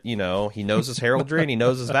 but you know, he knows his heraldry and he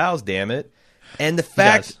knows his vows. Damn it! And the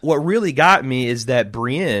fact, what really got me is that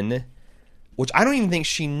Brienne, which I don't even think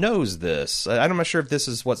she knows this. I'm not sure if this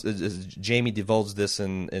is what Jaime divulged this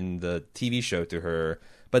in the TV show to her.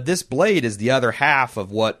 But this blade is the other half of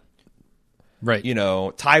what, you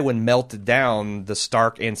know, Tywin melted down the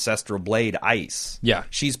Stark ancestral blade ice. Yeah.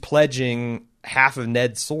 She's pledging half of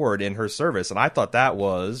Ned's sword in her service. And I thought that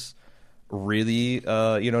was really, you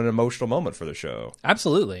know, an emotional moment for the show.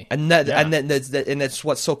 Absolutely. And that's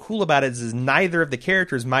what's so cool about it is neither of the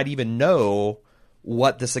characters might even know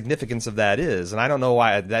what the significance of that is. And I don't know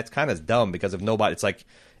why. That's kind of dumb, because if nobody, it's like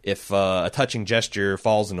if a touching gesture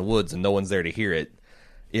falls in the woods and no one's there to hear it.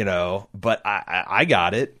 You know, but I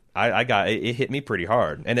got it. I got it. It hit me pretty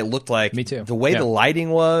hard, and it looked like me too. The way the lighting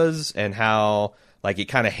was, and how like it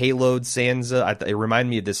kind of haloed Sansa. It reminded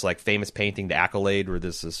me of this like famous painting, The Accolade, where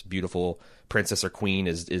this beautiful princess or queen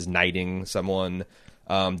is knighting someone.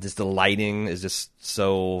 Just the lighting is just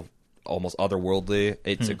so almost otherworldly.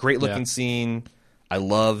 It's a great looking scene. I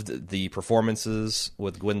loved the performances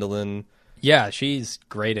with Gwendolyn. Yeah, she's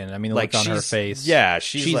great in it. I mean, the look on her face. Yeah,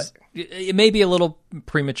 she's like, it may be a little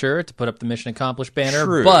premature to put up the mission accomplished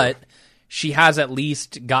banner, but she has at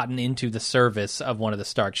least gotten into the service of one of the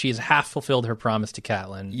Starks. She has half fulfilled her promise to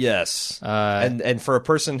Catelyn. Yes, and for a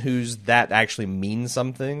person who's that actually means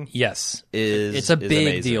something. Yes, it's a big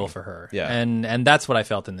amazing. deal for her. Yeah, and that's what I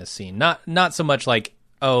felt in this scene. Not so much like,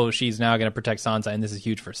 oh, she's now going to protect Sansa, and this is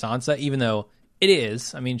huge for Sansa, even though it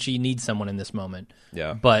is. I mean, she needs someone in this moment.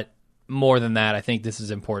 Yeah, but more than that, I think this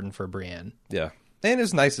is important for Brienne. Yeah. And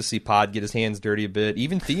it's nice to see Pod get his hands dirty a bit.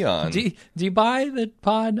 Even Theon. Do you buy that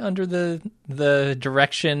Pod, under the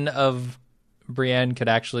direction of Brienne, could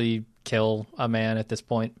actually kill a man at this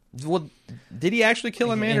point? Well, did he actually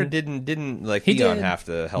kill a man, or didn't like Theon have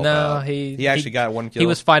to help out? No, he actually got one kill. He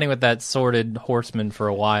was fighting with that sworded horseman for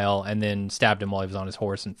a while, and then stabbed him while he was on his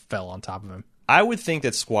horse and fell on top of him. I would think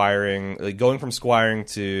that squiring, like going from squiring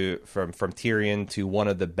from Tyrion to one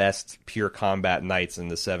of the best pure combat knights in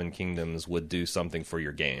the Seven Kingdoms, would do something for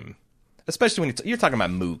your game. Especially when you're talking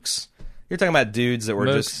about mooks. You're talking about dudes that were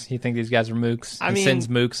mooks? You think these guys are mooks? I mean, sends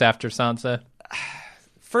mooks after Sansa.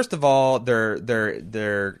 First of all,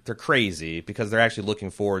 they're crazy because they're actually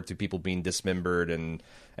looking forward to people being dismembered, and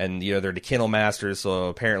you know, they're the kennel masters, so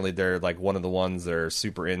apparently they're like one of the ones that are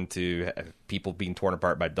super into people being torn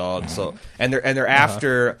apart by dogs. So and they're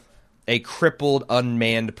after a crippled,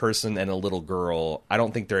 unmanned person and a little girl. I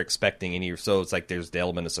don't think they're expecting any. So it's like there's the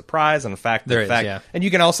element of surprise, and the fact, and you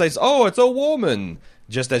can also say, oh, it's a woman,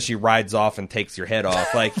 just as she rides off and takes your head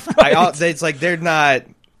off. Like it's like they're not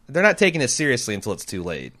taking it seriously until it's too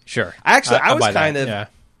late. Sure. Actually, I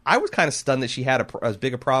was kind of stunned that she had as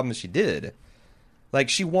big a problem as she did. Like,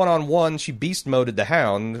 she one-on-one, she beast moded the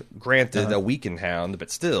Hound, granted a weakened Hound, but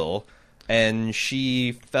still, and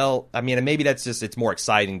she felt, I mean, maybe that's just, it's more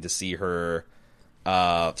exciting to see her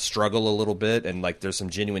struggle a little bit, and like there's some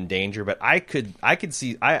genuine danger, but I could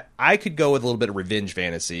see, I could go with a little bit of revenge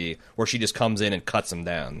fantasy where she just comes in and cuts him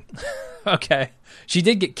down. Okay. She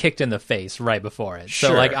did get kicked in the face right before it.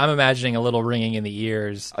 So, like, I'm imagining a little ringing in the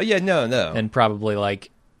ears. Oh, yeah, no. And probably,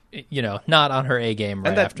 like, you know, not on her A game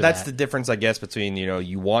right after that. That's the difference, I guess, between, you know,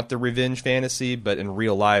 you want the revenge fantasy, but in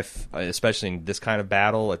real life, especially in this kind of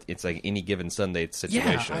battle, it's like any given Sunday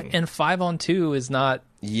situation. Yeah, and 5-on-2 is not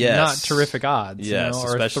terrific odds. Yes, you know,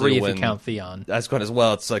 or especially 3 if you count Theon. That's going as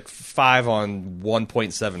well. It's like 5 on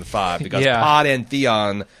 1.75 because Pod and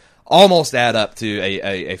Theon almost add up to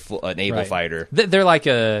an able fighter. They're like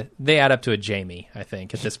they add up to a Jaime, I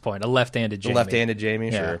think, at this point. A left-handed Jaime. A left-handed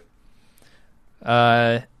Jaime, sure.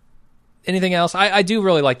 Anything else? I do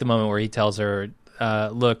really like the moment where he tells her,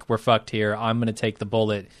 look, we're fucked here. I'm going to take the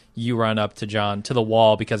bullet. You run up to Jon, to the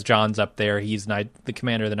wall, because Jon's up there. He's the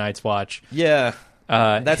commander of the Night's Watch. Yeah.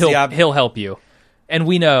 He'll help you. And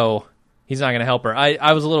we know he's not going to help her.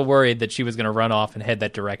 I was a little worried that she was going to run off and head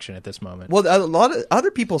that direction at this moment. Well, a lot of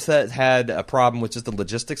other people had a problem with just the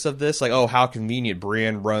logistics of this. Like, oh, how convenient.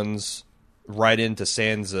 Brienne runs right into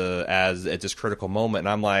Sansa at this critical moment. And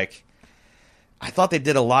I'm like, I thought they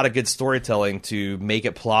did a lot of good storytelling to make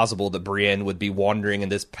it plausible that Brienne would be wandering in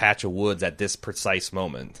this patch of woods at this precise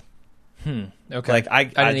moment. Okay. Like, I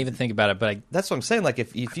didn't even think about it, but that's what I'm saying. Like,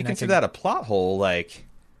 if you consider that a plot hole, like,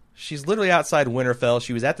 she's literally outside Winterfell.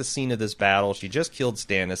 She was at the scene of this battle. She just killed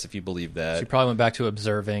Stannis, if you believe that. She probably went back to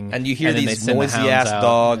observing. And you hear these noisy-ass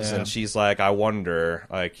dogs, and she's like, I wonder,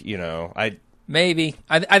 like, you know, Maybe.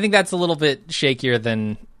 I think that's a little bit shakier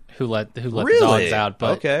than who let the dogs out.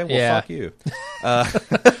 But okay, well, fuck you.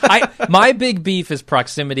 My big beef is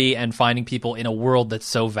proximity and finding people in a world that's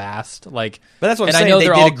so vast. But that's what I'm saying. They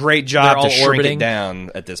did a great job to shrink it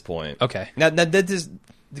down at this point. Okay. Now to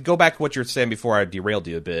go back to what you were saying before I derailed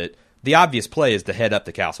you a bit. The obvious play is to head up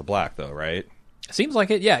to Castle Black, though, right? Seems like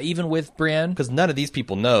it, yeah, even with Brienne. Because none of these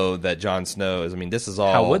people know that Jon Snow is... I mean, this is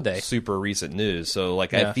all How would they? Super recent news. So,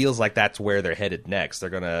 it feels like that's where they're headed next. They're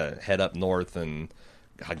going to head up north, and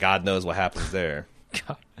God knows what happens there.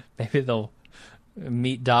 God, maybe they'll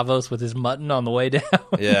meet Davos with his mutton on the way down.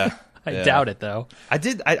 Yeah. I doubt it, though. I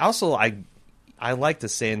like the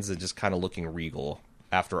Sansa just kind of looking regal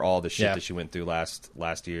after all the shit that she went through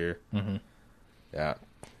last year. Mm-hmm. Yeah.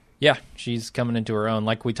 Yeah, she's coming into her own.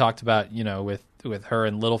 Like we talked about, with her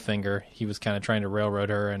and Littlefinger, he was kind of trying to railroad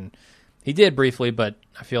her, and he did briefly, but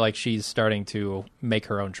I feel like she's starting to make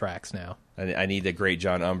her own tracks now. I need the great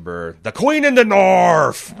John Umber, the Queen in the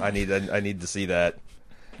North. I need to see that.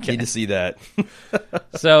 Okay. Need to see that.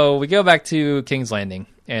 So we go back to King's Landing,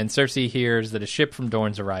 and Cersei hears that a ship from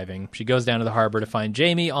Dorne's arriving. She goes down to the harbor to find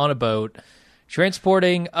Jaime on a boat,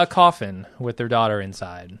 transporting a coffin with their daughter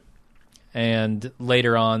inside. And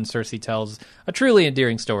later on, Cersei tells a truly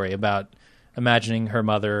endearing story about imagining her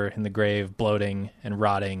mother in the grave, bloating and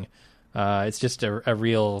rotting. It's just a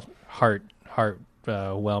real heart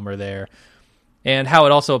whelmer there. And how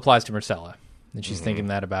it also applies to Myrcella. And she's thinking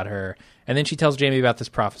that about her. And then she tells Jaime about this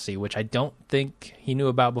prophecy, which I don't think he knew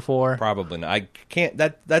about before. Probably not. I can't...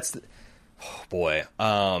 That's... Oh, boy.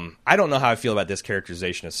 I don't know how I feel about this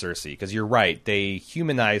characterization of Cersei, because you're right. They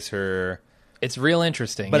humanize her... It's real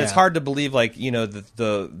interesting, but it's hard to believe,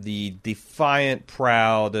 the defiant,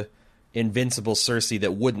 proud, invincible Cersei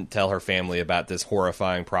that wouldn't tell her family about this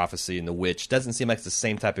horrifying prophecy and the witch doesn't seem like it's the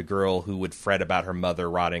same type of girl who would fret about her mother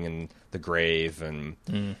rotting in the grave, and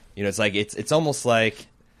it's almost like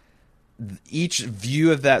each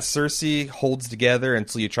view of that Cersei holds together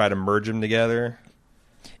until you try to merge them together.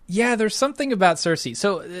 Yeah, there's something about Cersei.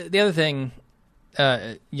 So the other thing.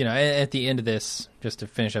 At the end of this, just to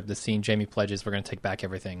finish up the scene, Jaime pledges we're going to take back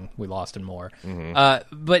everything we lost and more. Mm-hmm.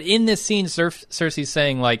 But in this scene, Cersei's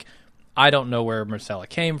saying, I don't know where Myrcella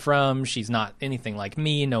came from. She's not anything like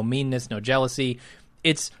me. No meanness, no jealousy.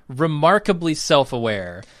 It's remarkably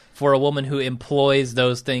self-aware for a woman who employs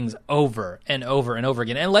those things over and over and over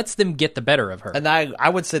again and lets them get the better of her. And I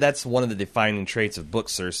would say that's one of the defining traits of book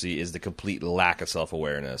Cersei is the complete lack of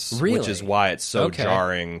self-awareness. Really? Which is why it's so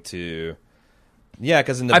jarring to... Yeah,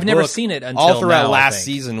 because in the I've book, never seen it until all throughout now, last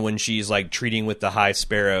season when she's treating with the High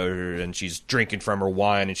Sparrow and she's drinking from her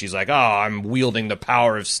wine and she's like, "Oh, I'm wielding the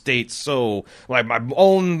power of state, so like my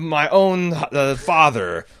own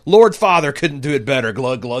father, Lord Father, couldn't do it better."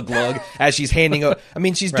 Glug glug glug. As she's handing,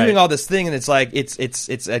 she's doing all this thing, and it's like it's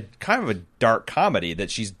a kind of a dark comedy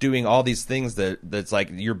that she's doing all these things that's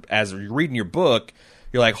like as you're reading your book.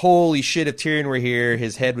 You're like, holy shit, if Tyrion were here,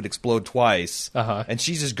 his head would explode twice. Uh-huh. And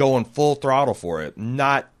she's just going full throttle for it,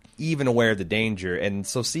 not even aware of the danger. And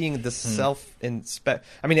so seeing this self-inspect...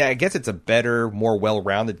 I guess it's a better, more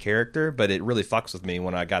well-rounded character, but it really fucks with me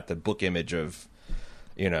when I got the book image of,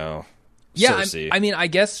 Cersei. I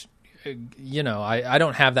guess... I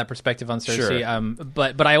don't have that perspective on Cersei, sure.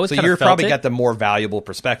 But I always so kind of you're felt probably it. got the more valuable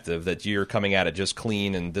perspective that you're coming at it just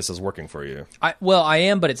clean and this is working for you. I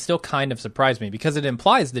am, but it still kind of surprised me because it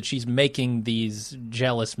implies that she's making these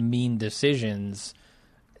jealous, mean decisions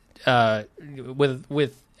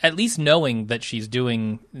with at least knowing that she's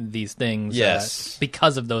doing these things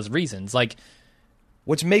because of those reasons.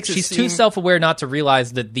 Which makes she's too self-aware not to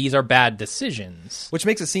realize that these are bad decisions. Which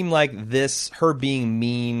makes it seem like her being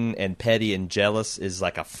mean and petty and jealous is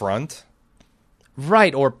like a front.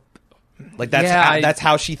 Right, or... that's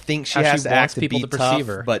how she thinks she has to act to be tough,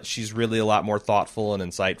 her. But she's really a lot more thoughtful and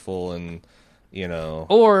insightful and,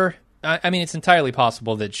 Or, it's entirely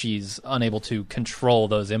possible that she's unable to control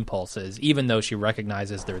those impulses, even though she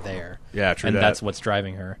recognizes they're there. Yeah, true. And that's what's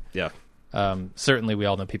driving her. Yeah. Certainly we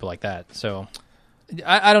all know people like that, so...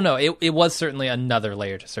 I don't know. It was certainly another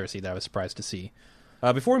layer to Cersei that I was surprised to see.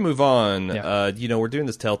 Before we move on, we're doing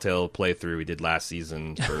this Telltale playthrough we did last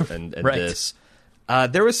season and right. this.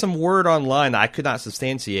 There was some word online that I could not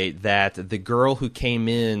substantiate that the girl who came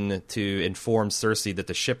in to inform Cersei that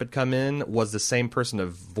the ship had come in was the same person who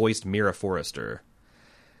voiced Mira Forrester.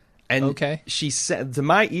 And she said, to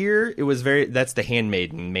my ear, it was that's the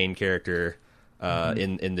handmaiden main character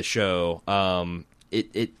in the show.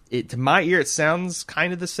 It to my ear, it sounds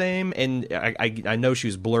kind of the same, and I know she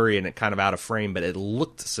was blurry and it kind of out of frame, but it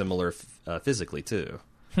looked similar physically too.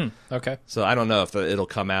 Okay. So I don't know if it'll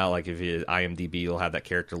come out, like if IMDb will have that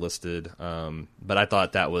character listed. But I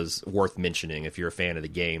thought that was worth mentioning if you're a fan of the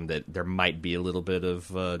game, that there might be a little bit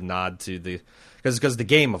of nod to the... Because the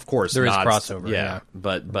game, of course, there nods, is crossover, yeah.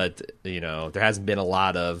 But there hasn't been a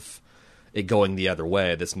lot of it going the other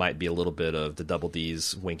way. This might be a little bit of the Double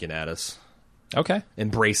D's winking at us. Okay.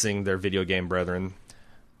 Embracing their video game brethren.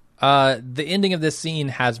 The ending of this scene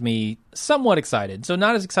has me somewhat excited. So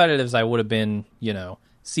not as excited as I would have been,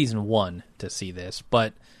 season 1 to see this.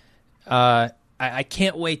 But I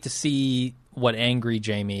can't wait to see what angry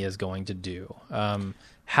Jamie is going to do.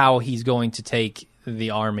 How he's going to take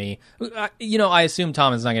the army. I assume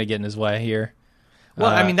Tom is not going to get in his way here.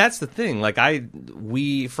 Well, that's the thing. Like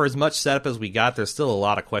we for as much setup as we got, there's still a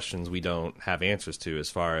lot of questions we don't have answers to. As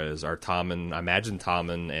far as I imagine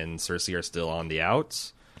Tommen and Cersei are still on the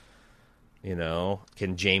outs.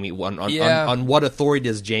 Can Jamie on what authority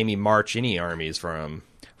does Jamie march any armies from?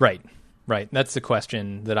 Right. That's the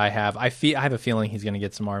question that I have. I have a feeling he's going to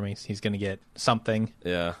get some armies. He's going to get something.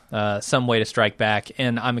 Yeah. Some way to strike back,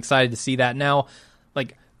 and I'm excited to see that now.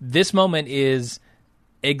 Like, this moment is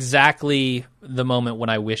exactly the moment when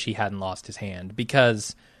I wish he hadn't lost his hand,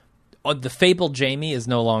 because the fabled Jamie is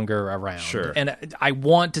no longer around. Sure. And I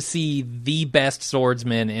want to see the best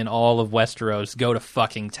swordsman in all of Westeros go to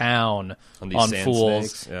fucking town on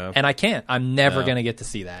fools. Snakes, yeah. And I can't. I'm never going to get to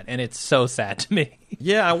see that. And it's so sad to me.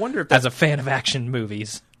 Yeah, I wonder if that's... As a fan of action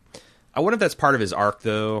movies. I wonder if that's part of his arc,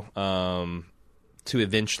 though, to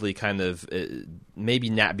eventually kind of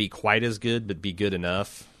maybe not be quite as good, but be good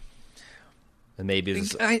enough. And maybe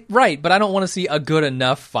right, but I don't want to see a good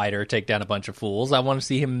enough fighter take down a bunch of fools. I want to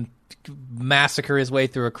see him massacre his way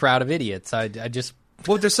through a crowd of idiots. I just...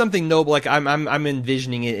 Well, there's something noble. Like I'm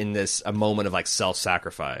envisioning it in a moment of like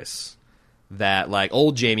self-sacrifice, that like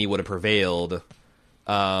old Jamie would have prevailed.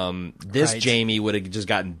 This right. Jamie would have just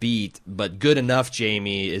gotten beat, but good enough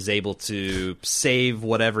Jamie is able to save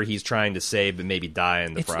whatever he's trying to save, but maybe die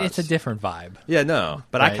in the process. It's a different vibe. Yeah, no,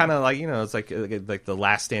 but right. I kind of like it's like the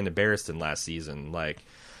Last Stand of Barristan last season. Like,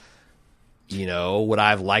 would I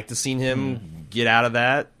have liked to seen him get out of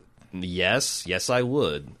that? Yes, I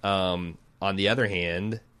would. On the other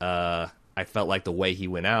hand, I felt like the way he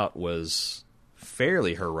went out was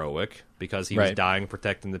fairly heroic, because he was dying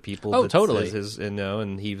protecting the people. Oh, totally.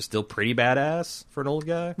 And he was still pretty badass for an old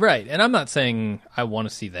guy. Right, and I'm not saying I want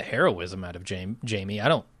to see the heroism out of Jamie. I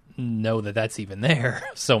don't know that that's even there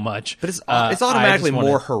so much. But it's automatically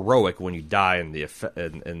more heroic when you die in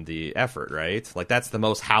the effort, right? Like, that's the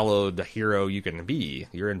most hallowed hero you can be.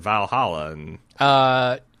 You're in Valhalla. And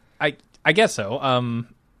I guess so.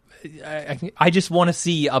 I just want to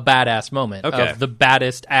see a badass moment of the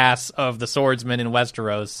baddest ass of the swordsman in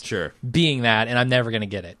Westeros being that, and I'm never going to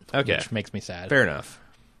get it, which makes me sad. Fair enough.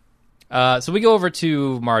 So we go over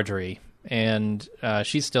to Marjorie, and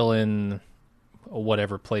she's still in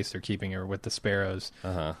whatever place they're keeping her with the sparrows.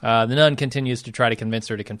 The nun continues to try to convince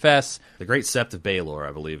her to confess. The Great Sept of Baelor,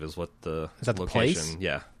 I believe, is what the location. The place?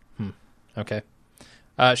 Yeah. Okay.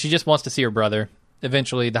 She just wants to see her brother.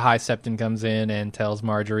 Eventually, the High Septon comes in and tells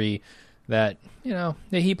Marjorie that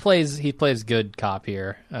he plays good cop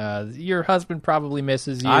here. Your husband probably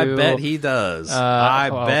misses you. I bet he does.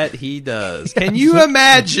 Bet he does. Can you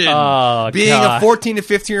imagine being a 14 to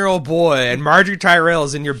 15-year-old boy and Marjorie Tyrell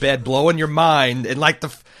is in your bed blowing your mind, and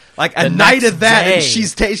a night of that, and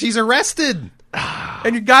she's arrested.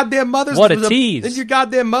 And your goddamn mother's tease. And your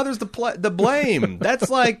goddamn mother's the blame.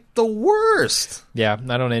 That's like the worst. Yeah,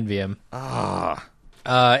 I don't envy him.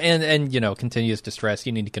 And continues to stress,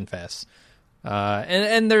 you need to confess.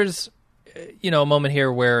 And there's a moment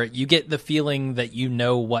here where you get the feeling that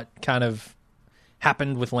what kind of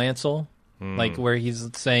happened with Lancel. Like, where he's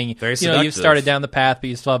saying, very seductive. You've started down the path, but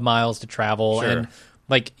you still have miles to travel. Sure. And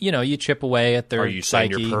you chip away at their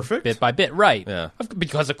psyche bit by bit. Right. Yeah.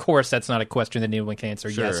 Because, of course, that's not a question that anyone can answer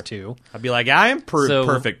yes to. I'd be like, I am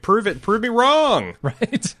perfect. Prove it. Prove me wrong.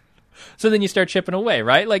 Right. So then you start chipping away,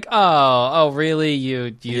 right? Like, oh, really?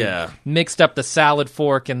 You mixed up the salad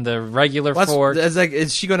fork and the regular fork. It's like,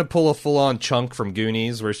 is she going to pull a full-on chunk from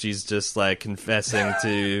Goonies, where she's just like confessing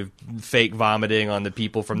to fake vomiting on the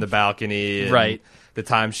people from the balcony? And right. The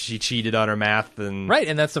time she cheated on her math, and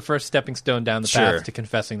that's the first stepping stone down the path to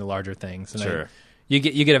confessing the larger things. And you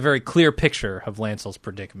get a very clear picture of Lancel's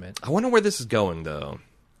predicament. I wonder where this is going, though.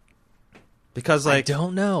 Because, I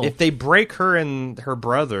don't know. If they break her and her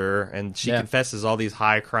brother, and she confesses all these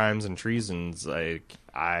high crimes and treasons, I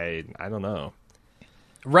don't know.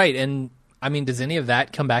 Right, and does any of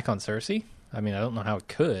that come back on Cersei? I don't know how it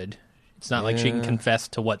could. It's not like she can confess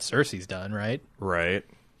to what Cersei's done, right? Right.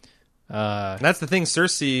 That's the thing.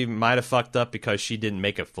 Cersei might have fucked up because she didn't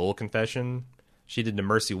make a full confession. She did the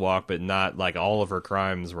mercy walk, but not like all of her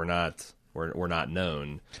crimes were not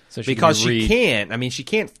known. So because she can't. I mean, she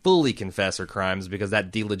can't fully confess her crimes because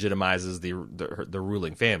that delegitimizes the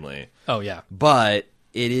ruling family. Oh yeah, but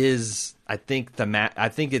it is. I think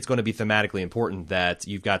it's going to be thematically important that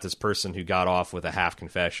you've got this person who got off with a half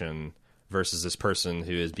confession versus this person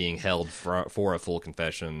who is being held for a full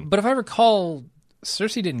confession. But if I recall,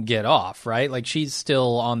 Cersei didn't get off, right? Like, she's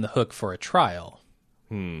still on the hook for a trial.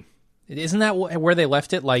 Isn't that where they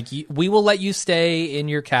left it? Like, we will let you stay in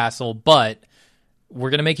your castle, but we're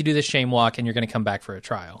going to make you do this shame walk, and you're going to come back for a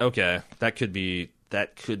trial. Okay, that could be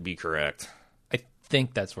correct. I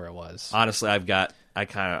think that's where it was. Honestly,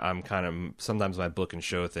 sometimes my book and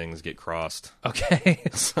show things get crossed. Okay.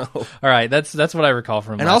 So, all right, that's what I recall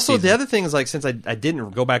from. And also season. The other thing is, like, since I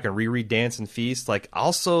didn't go back and reread Dance and Feast, like,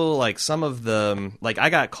 also, like, some of the, like, I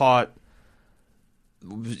got caught,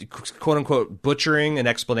 quote unquote, butchering an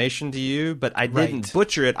explanation to you, but I didn't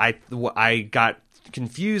butcher it. I got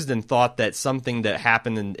confused and thought that something that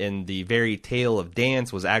happened in the very tale of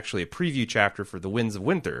Dance was actually a preview chapter for the Winds of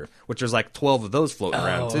Winter, which there's like 12 of those floating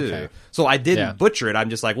around too. Okay. So I didn't butcher it. I'm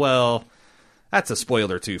just like, well, that's a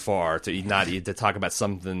spoiler too far to talk about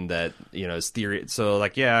something that, you know, is theory. So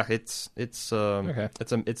like, yeah, it's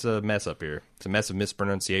a mess up here. It's a mess of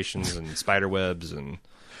mispronunciations and spider webs and.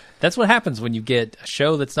 That's what happens when you get a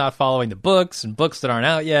show that's not following the books and books that aren't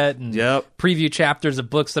out yet and preview chapters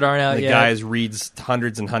of books that aren't out yet. The guys reads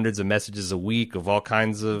hundreds and hundreds of messages a week of all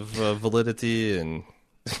kinds of validity, and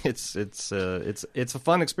it's a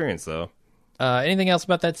fun experience, though. Anything else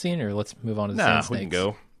about that scene, or let's move on to the Sand Snakes? We can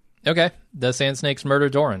go. Okay. The Sand Snakes murder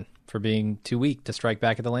Doran for being too weak to strike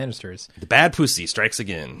back at the Lannisters. The bad pussy strikes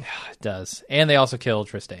again. It does. And they also kill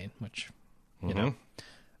Trystane, which, you know.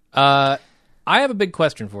 I have a big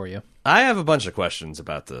question for you. I have a bunch of questions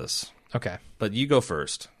about this. Okay. But you go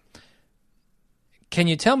first. Can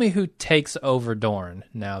you tell me who takes over Dorne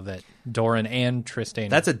now that Doran and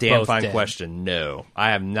Trystane That's a damn fine dead? question. No.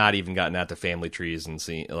 I have not even gotten out to family trees and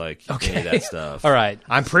seen any of that stuff. All right.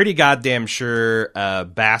 I'm pretty goddamn sure a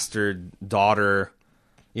bastard daughter,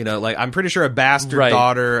 you know, like I'm pretty sure a bastard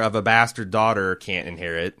daughter of a bastard daughter can't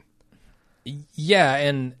inherit. Yeah,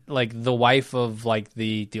 and like the wife of like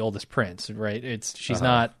the oldest prince, right? She's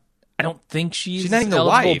not. I don't think she's not even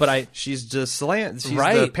eligible, the wife. but she's just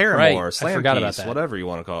the paramour, slam I forgot piece, about that. Whatever you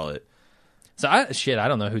want to call it. So I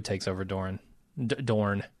don't know who takes over Dorne.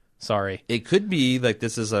 Dorne, sorry. It could be like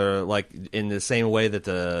this is like in the same way that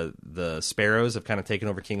the Sparrows have kind of taken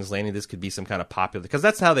over King's Landing. This could be some kind of popular because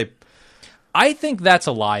that's how they. I think that's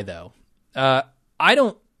a lie, though. I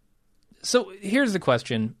don't. So here's the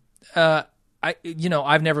question.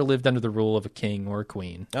 I've never lived under the rule of a king or a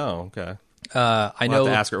queen. Oh, okay. I know.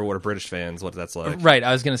 Have to ask her what are British fans, what that's like. Right.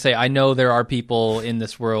 I was going to say, I know there are people in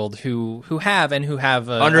this world who have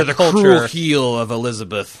under the culture. Cruel heel of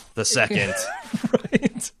Elizabeth II.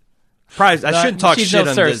 Right. Probably, I shouldn't talk shit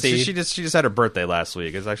on this. Cersei. She just had her birthday last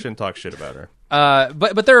week. I shouldn't talk shit about her.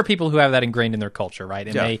 But there are people who have that ingrained in their culture, right?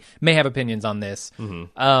 And they may have opinions on this.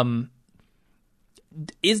 Mm-hmm.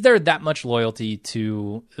 Is there that much loyalty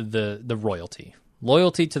to the royalty?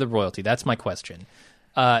 Loyalty to the royalty. That's my question.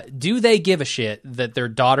 Do they give a shit that their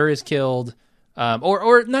daughter is killed,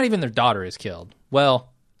 or not even their daughter is killed? Well,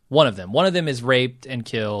 one of them is raped and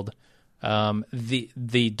killed.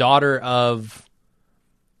 The daughter of,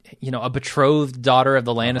 a betrothed daughter of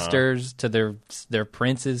the Lannisters to their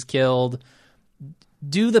prince is killed.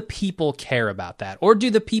 Do the people care about that? Or do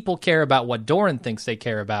the people care about what Doran thinks they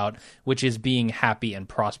care about, which is being happy and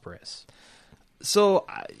prosperous? So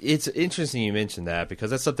it's interesting you mentioned that because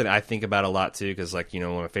that's something I think about a lot too because, one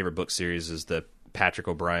of my favorite book series is the Patrick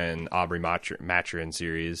O'Brian, Aubrey Maturin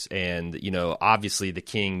series. And, obviously the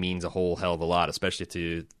king means a whole hell of a lot, especially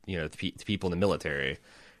to, to people in the military.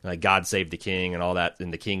 Like God save the king and all that in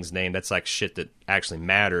the king's name. That's like shit that actually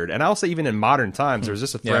mattered. And I'll say even in modern times, there's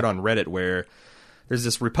just a thread on Reddit where there's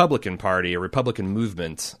this Republican Party, a Republican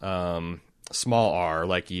movement, small r,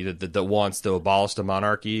 that wants to abolish the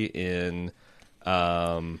monarchy in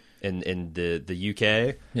the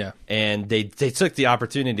UK. Yeah, and they took the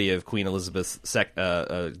opportunity of Queen Elizabeth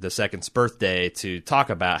II's birthday to talk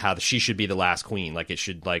about how she should be the last queen. Like it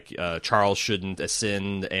should, Charles shouldn't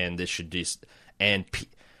ascend, and this should just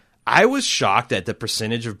I was shocked at the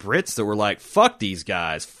percentage of Brits that were like, "Fuck these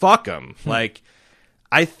guys, fuck them."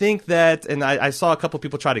 I think that, and I saw a couple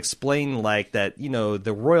people try to explain that,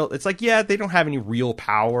 the royal, it's like, yeah, they don't have any real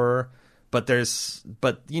power, but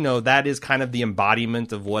that is kind of the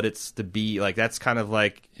embodiment of what it's to be. Like, that's kind of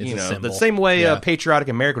like, the same way a patriotic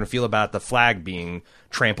American would feel about the flag being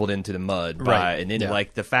trampled into the mud.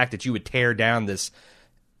 Like the fact that you would tear down this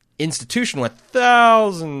institution with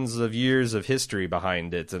thousands of years of history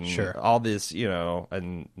behind it and all this,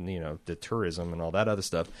 the tourism and all that other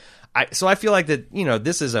stuff. So I feel like that,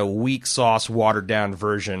 this is a weak sauce, watered down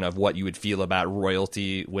version of what you would feel about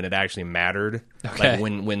royalty when it actually mattered. Okay. Like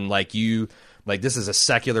when this is a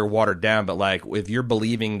secular watered down, but like if you're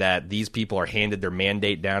believing that these people are handed their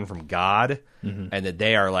mandate down from God and that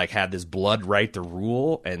they are like have this blood right to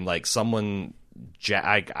rule, and like someone,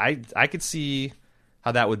 I could see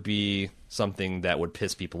how that would be something that would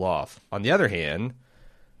piss people off. On the other hand,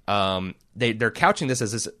 they're couching this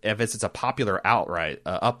as if it's a popular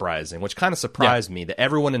uprising, which kind of surprised me that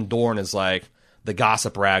everyone in Dorne is like, the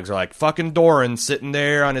gossip rags are like, fucking Doran sitting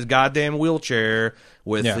there on his goddamn wheelchair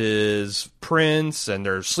with his prince, and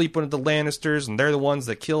they're sleeping with the Lannisters, and they're the ones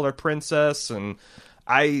that killed our princess. And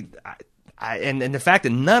and the fact that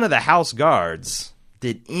none of the house guards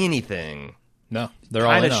did anything. No, they're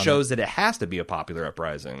all in on it. Kind of shows that it has to be a popular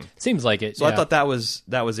uprising. Seems like it. So I thought that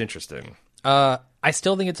was interesting. I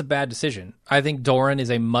still think it's a bad decision. I think Doran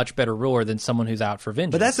is a much better ruler than someone who's out for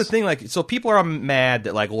vengeance. But that's the thing, like, so people are mad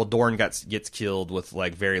that, like, well, Doran gets killed with,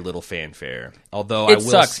 like, very little fanfare. Although it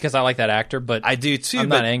sucks because I like that actor, but I do too. I'm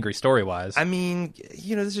not angry story-wise. I mean,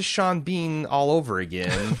 this is Sean Bean all over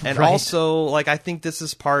again. And also, like, I think this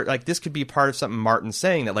is this could be part of something Martin's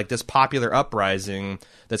saying, that, like, this popular uprising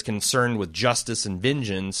that's concerned with justice and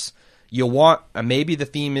vengeance, you want, maybe the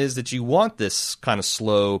theme is that you want this kind of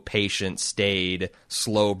slow, patient, staid,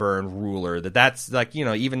 slow burn ruler. That's like,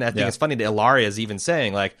 even I think it's funny that Ilaria is even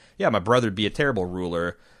saying, like, yeah, my brother would be a terrible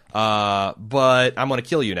ruler, but I'm going to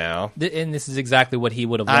kill you now. And this is exactly what he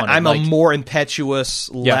would have wanted. I'm a more impetuous,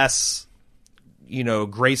 less,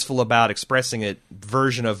 graceful about expressing it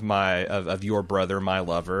version of of your brother, my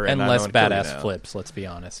lover. And less badass flips, let's be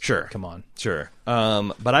honest. Sure. Come on. Sure.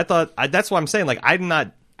 But I thought, that's what I'm saying. Like, I'm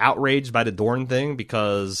not outraged by the Dorne thing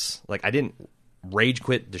because, like, I didn't rage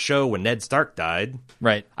quit the show when Ned Stark died.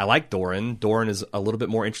 Right. I like Doran. Doran is a little bit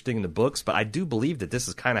more interesting in the books, but I do believe that this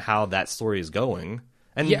is kind of how that story is going.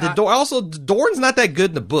 And also, Doran's not that good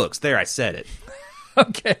in the books. There, I said it.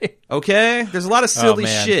 Okay? There's a lot of silly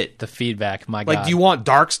shit. The feedback, my God. Like, do you want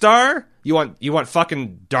Darkstar? You want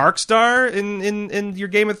fucking Darkstar in your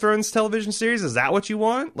Game of Thrones television series? Is that what you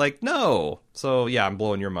want? Like, no. So yeah, I'm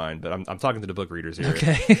blowing your mind, but I'm talking to the book readers here.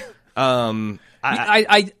 Okay. I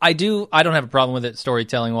don't have a problem with it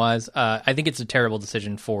storytelling wise. I think it's a terrible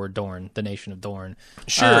decision for Dorne, the nation of Dorne.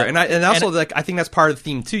 Sure, and I think that's part of the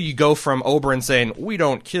theme too. You go from Oberyn saying we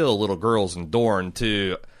don't kill little girls in Dorne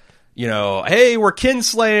to, hey, we're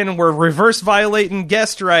kinslaying and we're reverse violating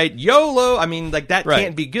guest right, YOLO. I mean, like, that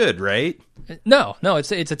can't be good, right? No,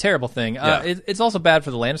 it's a terrible thing. It's also bad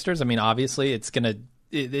for the Lannisters. I mean, obviously, it's gonna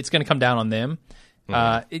come down on them.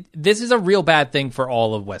 This is a real bad thing for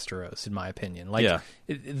all of Westeros, in my opinion. Like,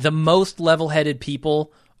 the most level-headed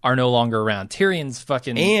people are no longer around. Tyrion's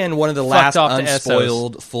fucking and one of the last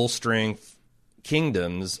unspoiled full-strength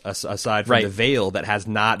kingdoms aside from the Vale that has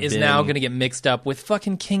not is now going to get mixed up with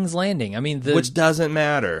fucking King's Landing. I mean, which doesn't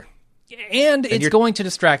matter. And it's going to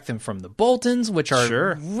distract them from the Boltons, which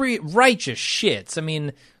are righteous shits. I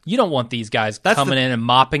mean, you don't want these guys coming in and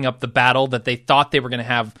mopping up the battle that they thought they were going to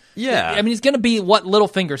have. Yeah. I mean, it's going to be what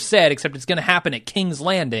Littlefinger said, except it's going to happen at King's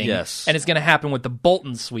Landing. Yes. And it's going to happen with the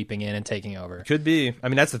Boltons sweeping in and taking over. Could be. I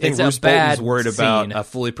mean, that's the thing. Roose Bolton's worried about a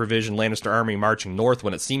fully provisioned Lannister army marching north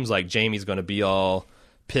when it seems like Jaime's going to be all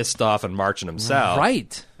pissed off and marching himself.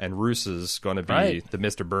 Right. And Roose is going to be the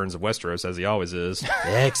Mr. Burns of Westeros, as he always is.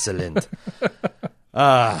 Excellent.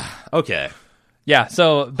 Okay. Yeah,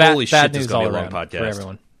 so Holy shit, bad this news is going all to be a around long podcast. for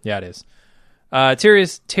everyone. Yeah, it is.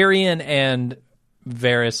 Tyrion and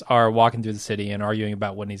Varys are walking through the city and arguing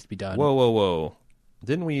about what needs to be done. Whoa.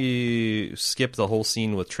 Didn't we skip the whole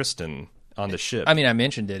scene with Tristan on the ship? I mean, I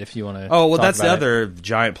mentioned it if you want to that's the other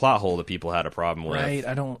giant plot hole that people had a problem with. Right,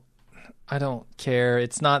 I don't care.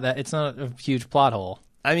 It's not a huge plot hole.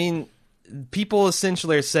 I mean, people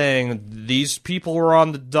essentially are saying these people were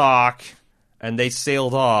on the dock and they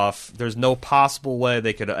sailed off. There's no possible way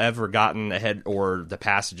they could have ever gotten ahead, or the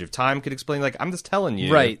passage of time could explain. Like, I'm just telling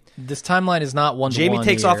you. Right. This timeline is not one-to-one. Jaime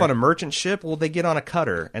takes off on a merchant ship. Well, they get on a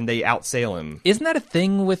cutter and they outsail him. Isn't that a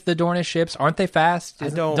thing with the Dornish ships? Aren't they fast?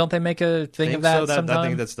 Don't they make a thing of that sometime? I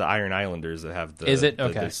think that's the Iron Islanders that have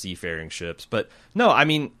the seafaring ships. But no, I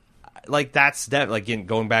mean, like, that's that. Like,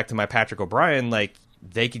 going back to my Patrick O'Brien, like,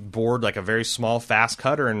 they could board like a very small, fast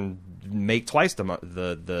cutter and make twice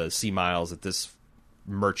the sea miles that this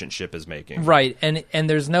merchant ship is making. Right, and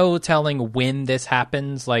there's no telling when this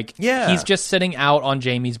happens. Like, he's just sitting out on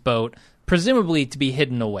Jaime's boat, presumably to be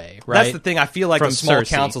hidden away, right? That's the thing. I feel like the small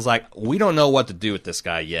council's like, we don't know what to do with this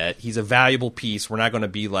guy yet. He's a valuable piece. We're not going to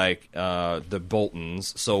be like the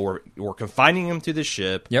Boltons, so we're confining him to the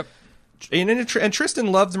ship. Yep. And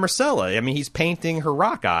Tristan loves Myrcella. I mean, he's painting her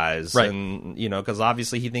rock eyes, right? And because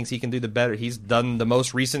obviously he thinks he can do the better. He's done the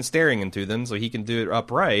most recent staring into them, so he can do it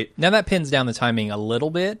upright. Now that pins down the timing a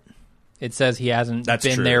little bit. It says he hasn't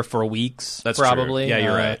been there for weeks. That's probably. True. Yeah,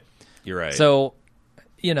 you're right. You're right. So,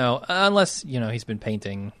 unless he's been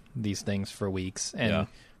painting these things for weeks, and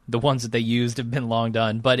the ones that they used have been long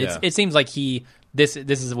done. But it seems like this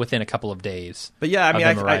is within a couple of days. But yeah, I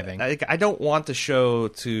mean, I don't want the show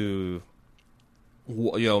to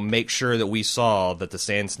make sure that we saw that the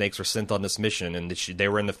Sand Snakes were sent on this mission and that they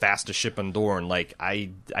were in the fastest ship on Dorne. Like,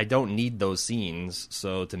 I don't need those scenes.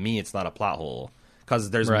 So to me, it's not a plot hole.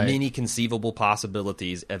 Because there's many conceivable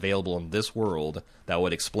possibilities available in this world that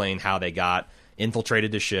would explain how they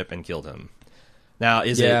infiltrated the ship and killed him. Now,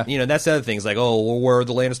 is it, that's the other thing. It's like, where are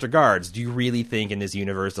the Lannister guards? Do you really think in this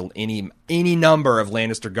universe any number of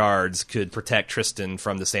Lannister guards could protect Tristan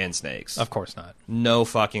from the Sand Snakes? Of course not. No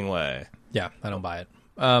fucking way. Yeah, I don't buy it.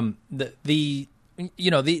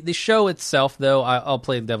 The show itself, though, I'll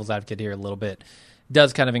play the devil's advocate here a little bit,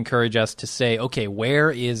 does kind of encourage us to say, okay, where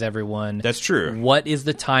is everyone? That's true. What is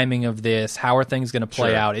the timing of this? How are things going to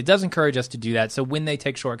play out? It does encourage us to do that. So when they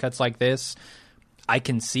take shortcuts like this, I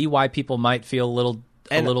can see why people might feel a little.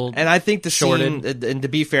 And I think the shorted. scene, and to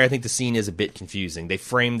be fair, I think the scene is a bit confusing. They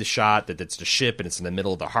framed the shot that it's the ship and it's in the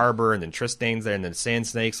middle of the harbor, and then Tristan's there, and then Sand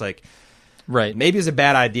Snakes. Like, right? Maybe it's a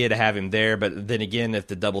bad idea to have him there, but then again, if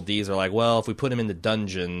the Double Ds are like, well, if we put him in the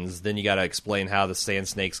dungeons, then you got to explain how the Sand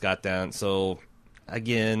Snakes got down. So,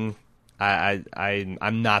 again,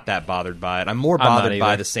 I'm not that bothered by it. I'm more bothered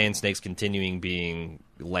by the Sand Snakes continuing being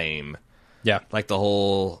lame. Yeah. Like the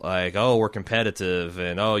whole, we're competitive,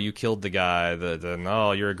 and, you killed the guy,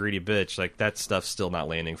 you're a greedy bitch. Like, that stuff's still not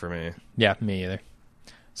landing for me. Yeah, me either.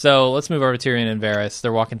 So, let's move over to Tyrion and Varys.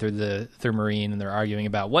 They're walking through Meereen, and they're arguing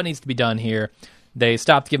about what needs to be done here. They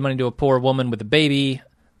stop to give money to a poor woman with a baby.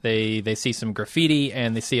 They see some graffiti,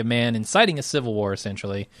 and they see a man inciting a civil war,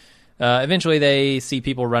 essentially. Eventually, they see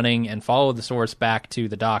people running and follow the source back to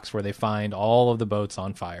the docks, where they find all of the boats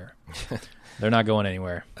on fire. They're not going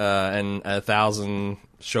anywhere. And 1,000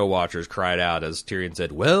 show watchers cried out as Tyrion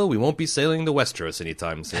said, well, we won't be sailing to Westeros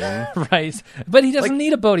anytime soon. Right. But he doesn't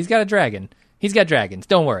need a boat. He's got a dragon. He's got dragons.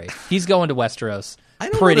 Don't worry. He's going to Westeros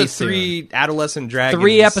pretty soon. 3 adolescent dragons.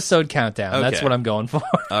 3-episode countdown. Okay. That's what I'm going for.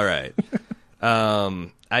 All right. I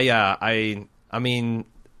mean,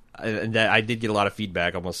 I did get a lot of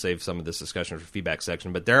feedback. I'm going to save some of this discussion for feedback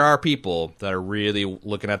section, but there are people that are really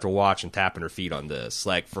looking at their watch and tapping their feet on this.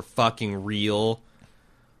 Like, for fucking real.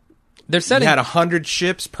 They're setting. You had 100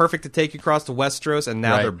 ships perfect to take you across to Westeros, and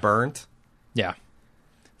now they're burnt. Yeah.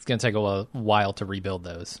 It's going to take a while to rebuild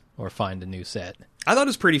those or find a new set. I thought it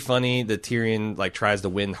was pretty funny that Tyrion tries to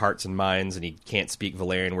win hearts and minds, and he can't speak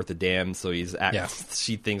Valyrian worth a damn, so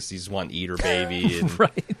she thinks he's wanting to eat her baby. And,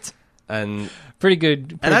 right. And pretty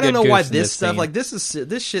good. And I don't know why this stuff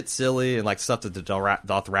this shit's silly, and stuff that the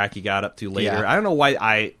Dothraki got up to later. Yeah. I don't know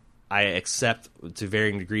why I accept to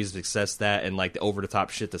varying degrees of success that, and the over the top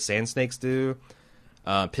shit the Sand Snakes do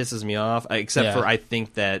pisses me off. Except for I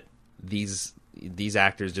think that these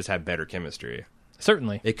actors just have better chemistry.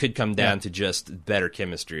 Certainly, it could come down to just better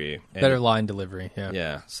chemistry, better line delivery. Yeah,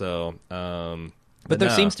 yeah. So, but there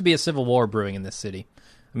seems to be a civil war brewing in this city.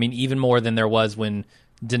 I mean, even more than there was when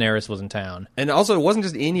Daenerys was in town. And also, it wasn't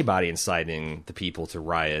just anybody inciting the people to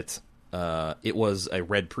riot. It was a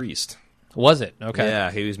red priest. Was it? Okay.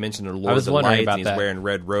 Yeah, he was mentioned in Lord of the Light, and he's wearing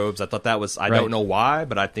red robes. I thought that was... I don't know why,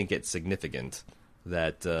 but I think it's significant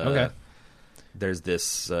that there's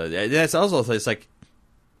this... it's also... It's like...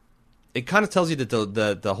 It kind of tells you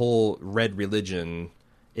that the whole red religion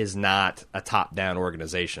is not a top-down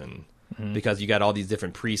organization. Mm-hmm. Because you got all these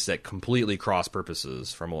different priests that completely cross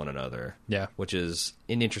purposes from one another. Yeah. Which is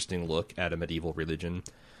an interesting look at a medieval religion.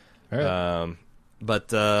 All right.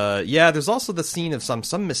 There's also the scene of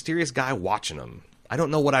some mysterious guy watching them. I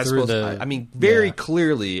don't know what I was supposed to... I mean, very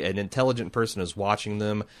clearly an intelligent person is watching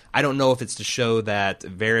them. I don't know if it's to show that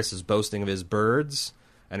Varys is boasting of his birds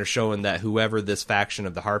and are showing that whoever this faction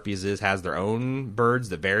of the Harpies is has their own birds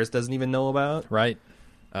that Varys doesn't even know about. Right.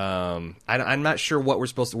 I'm not sure what we're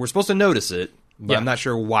supposed to... We're supposed to notice it, but I'm not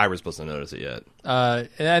sure why we're supposed to notice it yet. I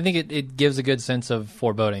think it gives a good sense of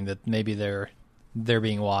foreboding that maybe they're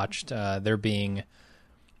being watched. They're being...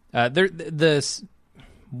 what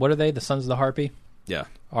are they? The Sons of the Harpy? Yeah.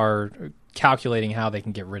 Are calculating how they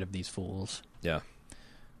can get rid of these fools. Yeah.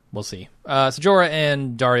 We'll see. So Jorah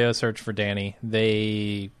and Daario search for Dany.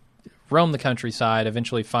 They roam the countryside,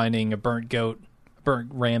 eventually finding a burnt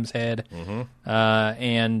ram's head,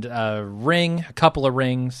 and a ring, a couple of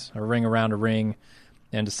rings, a ring around a ring,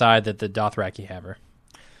 and decide that the Dothraki have her.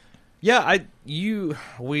 Yeah,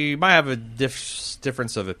 we might have a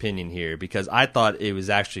difference of opinion here, because I thought it was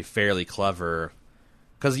actually fairly clever.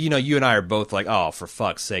 Because, you and I are both like, oh, for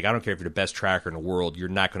fuck's sake, I don't care if you're the best tracker in the world, you're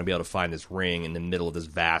not going to be able to find this ring in the middle of this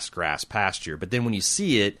vast grass pasture. But then when you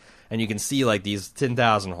see it, and you can see like these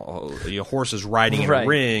 10,000 horses riding in a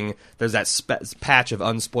ring, there's that patch of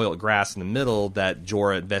unspoiled grass in the middle that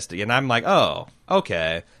Jorah investigated. And I'm like, oh,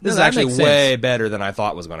 okay. This is actually way better than I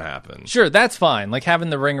thought was going to happen. Sure, that's fine. Like,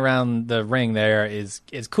 having the ring around the ring there is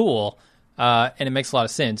cool, and it makes a lot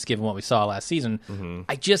of sense given what we saw last season. Mm-hmm.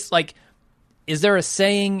 I just, like... Is there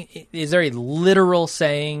a literal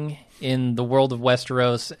saying in the world of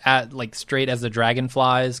Westeros straight as the dragon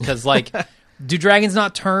flies? Because, like, do dragons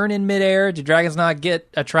not turn in midair? Do dragons not get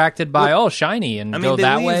attracted by, shiny and go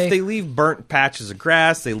that way? They leave burnt patches of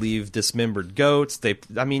grass. They leave dismembered goats.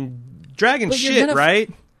 Dragon shit, right?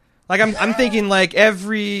 Like, I'm thinking, like,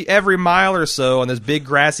 every mile or so on this big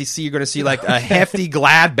grassy sea, you're going to see, like, a hefty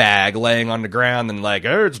glad bag laying on the ground and, like,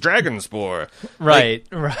 oh, it's dragon spore. Right.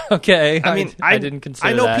 Okay. I didn't consider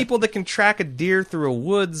I know that. people that can track a deer through a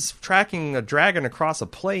woods. Tracking a dragon across a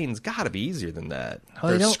plain's got to be easier than that.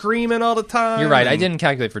 They're screaming all the time. You're right. I didn't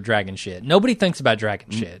calculate for dragon shit. Nobody thinks about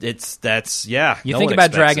dragon shit. You think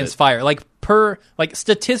about dragon's fire.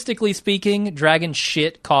 Statistically speaking, dragon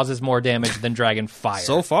shit causes more damage than dragon fire.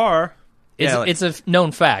 So far. It's a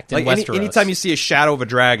known fact in Westeros. Anytime you see a shadow of a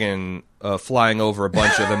dragon flying over a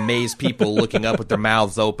bunch of amazed people looking up with their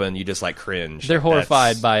mouths open, you just, like, cringe. They're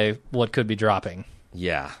horrified by what could be dropping.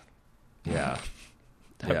 Yeah. Yeah.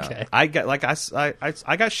 Okay. I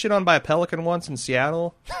got shit on by a pelican once in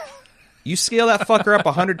Seattle. You scale that fucker up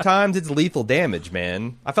 100 times, it's lethal damage,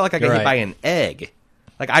 man. I felt like I got hit by an egg.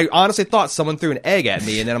 Like, I honestly thought someone threw an egg at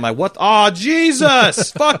me, and then I'm like, what? Oh,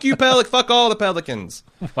 Jesus! Fuck you, fuck all the pelicans.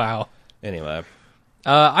 Wow. Anyway.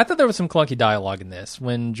 I thought there was some clunky dialogue in this.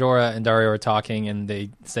 When Jorah and Daario are talking, and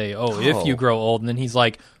they say, if you grow old, and then he's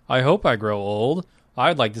like, I hope I grow old.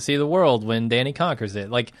 I'd like to see the world when Dany conquers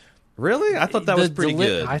it. Like, really? I thought that was pretty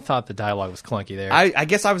good. I thought the dialogue was clunky there. I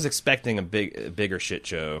guess I was expecting a bigger shit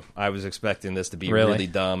show. I was expecting this to be really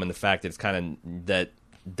dumb, and the fact that it's kind of that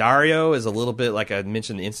Daario is a little bit, like I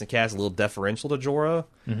mentioned in the instant cast, a little deferential to Jorah.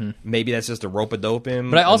 Mm-hmm. Maybe that's just a rope-a-dope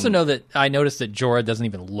him. But I also know that I noticed that Jorah doesn't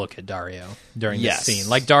even look at Daario during this scene.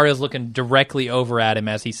 Like, Daario's looking directly over at him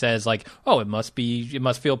as he says, like, it must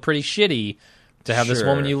feel pretty shitty to have this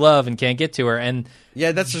woman you love and can't get to her. And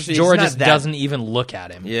that's just, Jorah just doesn't even look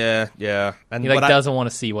at him. Yeah. And he doesn't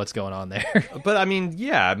want to see what's going on there. But I mean,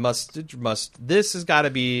 it must. This has got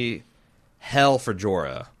to be hell for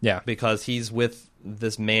Jorah. Yeah, because he's with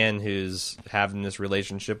this man who's having this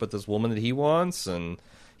relationship with this woman that he wants, and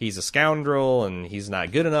he's a scoundrel, and he's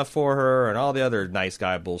not good enough for her, and all the other nice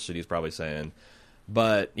guy bullshit he's probably saying.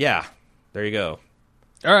 But yeah, there you go.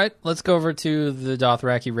 All right, let's go over to the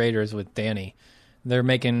Dothraki Raiders with Dany. They're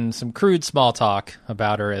making some crude small talk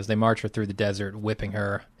about her as they march her through the desert, whipping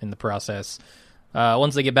her in the process.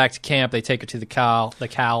 Once they get back to camp, they take her to the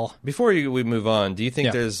Khal. Before we move on, do you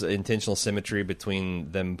think there's intentional symmetry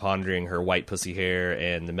between them pondering her white pussy hair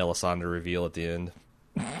and the Melisandre reveal at the end?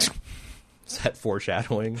 Is that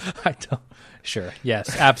foreshadowing? I don't. Sure.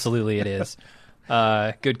 Yes, absolutely it is.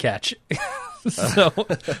 Good catch. So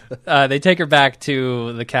they take her back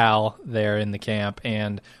to the Khal there in the camp,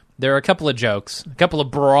 and there are a couple of jokes, a couple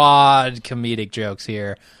of broad comedic jokes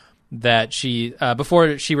here. That she,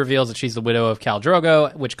 before she reveals that she's the widow of Khal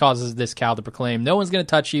Drogo, which causes this Khal to proclaim, no one's going to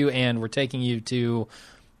touch you, and we're taking you to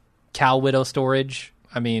Khal Widow Storage.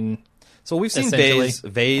 I mean, so we've seen Vaz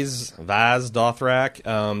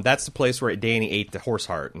Dothrak. That's the place where Dany ate the horse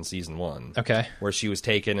heart in season 1. Okay. Where she was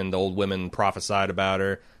taken and the old women prophesied about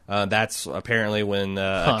her. That's apparently when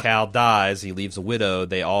a Khal dies, he leaves a widow.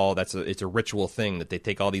 It's a ritual thing that they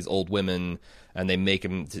take all these old women and they make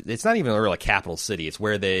them. It's not even really a capital city. It's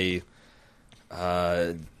where they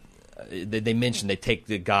mention they take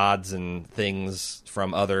the gods and things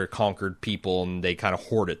from other conquered people and they kind of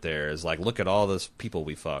hoard it there. It's like, look at all those people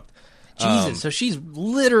we fucked. Jesus, so she's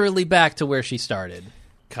literally back to where she started.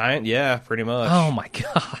 Yeah, pretty much. Oh my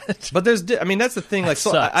god! But that's the thing. Like,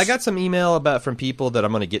 so I got some email from people that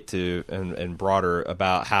I'm going to get to and broader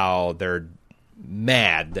about how they're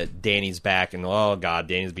mad that Dany's back and oh god,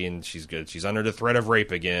 she's good. She's under the threat of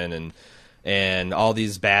rape again and all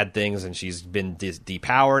these bad things and she's been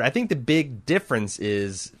depowered. I think the big difference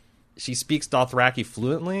is she speaks Dothraki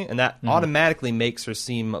fluently, and that automatically makes her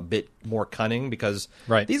seem a bit more cunning because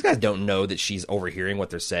these guys don't know that she's overhearing what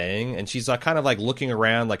they're saying, and she's kind of like looking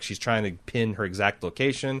around like she's trying to pin her exact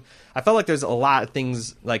location. I felt like there's a lot of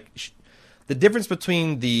things like the difference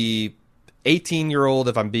between the 18-year-old,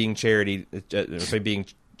 if I'm being charitable,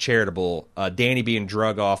 Dany being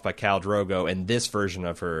drug off by Khal Drogo, and this version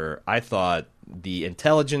of her. I thought the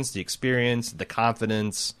intelligence, the experience, the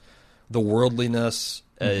confidence, the worldliness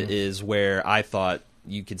is where I thought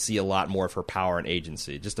you could see a lot more of her power and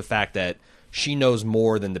agency. Just the fact that she knows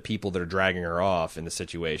more than the people that are dragging her off in the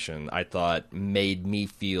situation, I thought made me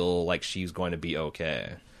feel like she's going to be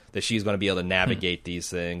okay, that she's going to be able to navigate these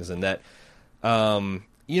things, and that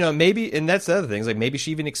maybe, and that's the other thing, is like maybe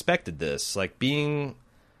she even expected this, like being.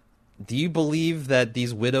 Do you believe that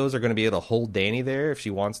these widows are going to be able to hold Dany there if she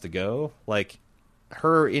wants to go? Like,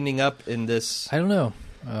 her ending up in this... I don't know.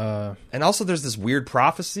 And also there's this weird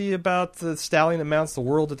prophecy about the stallion that mounts the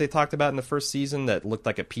world that they talked about in the first season that looked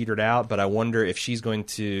like it petered out, but I wonder if she's going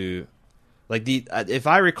to... Like, if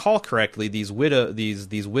I recall correctly, these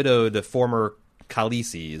widowed former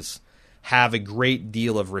Khaleesi's have a great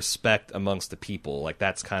deal of respect amongst the people. Like,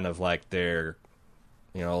 that's kind of like their...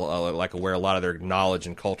 like where a lot of their knowledge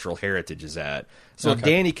and cultural heritage is at. So if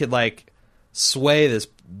Dany could like sway this,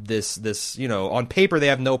 on paper they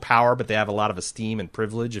have no power, but they have a lot of esteem and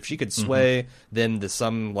privilege. If she could sway them to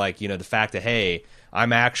some the fact that, hey,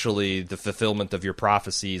 I'm actually the fulfillment of your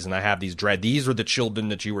prophecies, and I have these these are the children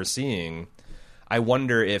that you were seeing. I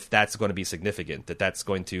wonder if that's going to be significant. That's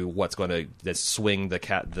going to swing the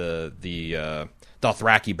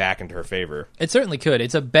Dothraki back into her favor. It certainly could.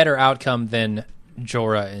 It's a better outcome than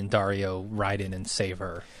Jorah and Daario ride in and save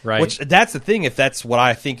her, right? Which, that's the thing. If that's what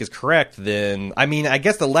I think is correct, then I mean, I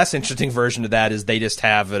guess the less interesting version of that is they just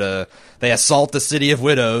have they assault the city of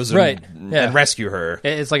widows, and rescue her.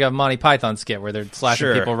 It's like a Monty Python skit where they're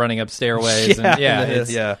slashing people running up stairways.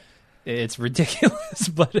 It's ridiculous.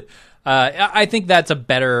 But I think that's a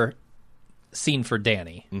better scene for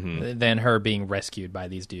Dany than her being rescued by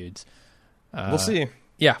these dudes. We'll see.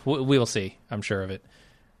 Yeah, we will see. I'm sure of it.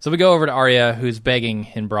 So we go over to Arya, who's begging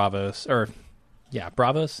in Braavos.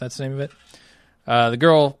 Braavos, that's the name of it. The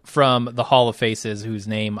girl from the Hall of Faces, whose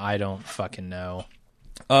name I don't fucking know.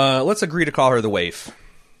 Let's agree to call her the Waif.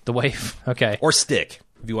 The Waif, okay. Or Stick,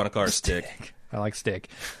 if you want to call her Stick. I like Stick.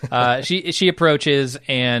 She approaches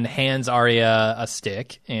and hands Arya a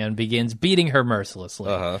stick and begins beating her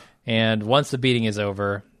mercilessly. And once the beating is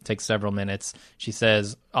over, it takes several minutes, she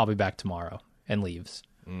says, "I'll be back tomorrow," and leaves.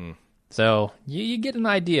 So you get an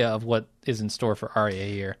idea of what is in store for Arya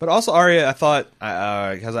here. But also Arya, I thought,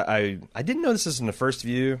 because I didn't know this in the first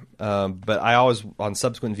view, but I always, on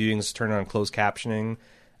subsequent viewings, turn on closed captioning,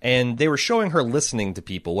 and they were showing her listening to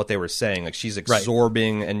people, what they were saying. Like, she's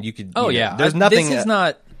absorbing, and you could... There's nothing... This is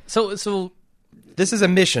not... So this is a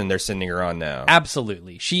mission they're sending her on now.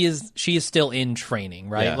 Absolutely. She is still in training,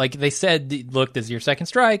 right? Yeah. Like, they said, look, this is your second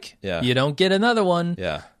strike. Yeah. You don't get another one.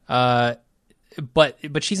 Yeah. But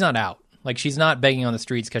she's not out. Like, she's not begging on the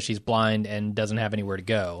streets because she's blind and doesn't have anywhere to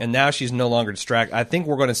go. And now she's no longer distracted. I think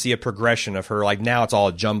we're going to see a progression of her. Like, now it's all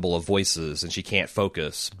a jumble of voices and she can't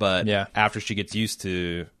focus. But after she gets used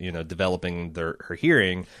to, developing her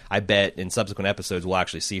hearing, I bet in subsequent episodes we'll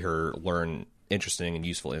actually see her learn interesting and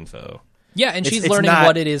useful info. Yeah, and she's learning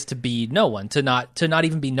what it is to be no one, to not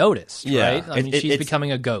even be noticed, right? I mean, she's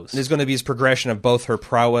becoming a ghost. There's going to be this progression of both her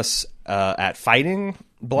prowess at fighting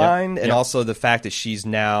blind and also the fact that she's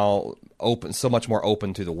now so much more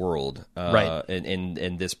open to the world, right?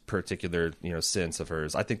 In this particular sense of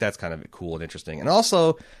hers. I think that's kind of cool and interesting. And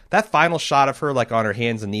also that final shot of her like on her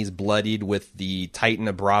hands and knees, bloodied, with the Titan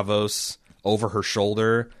of Braavos over her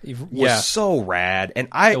shoulder was so rad. And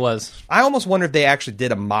I almost wonder if they actually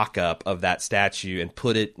did a mock-up of that statue and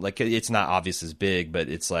put it, like, it's not obvious as big, but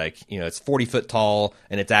it's like, it's 40 foot tall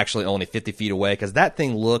and it's actually only 50 feet away, because that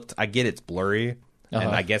thing looked, I get it's blurry, and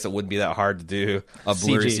I guess it wouldn't be that hard to do a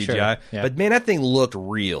blurry CGI. Sure. Yeah. But man, that thing looked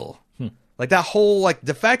real. Like, that whole, like,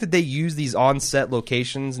 the fact that they use these on-set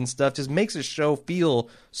locations and stuff just makes the show feel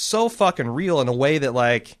so fucking real in a way that,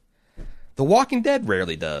 like, The Walking Dead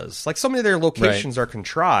rarely does. Like, some of their locations are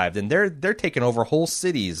contrived, and they're taking over whole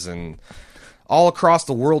cities and all across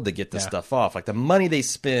the world to get this stuff off. Like, the money they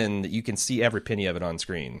spend, you can see every penny of it on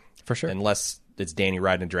screen. For sure. Unless it's Dany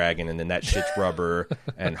riding a dragon, and then that shit's rubber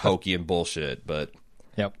and hokey and bullshit. But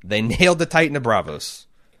they nailed the Titan of Braavos.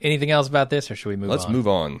 Anything else about this, or should we move on? Let's move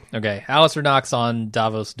on. Okay. Alistair knocks on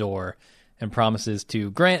Davos' door and promises to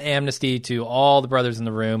grant amnesty to all the brothers in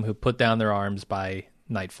the room who put down their arms by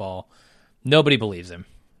nightfall. Nobody believes him.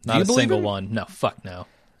 Not a single one. No, fuck no.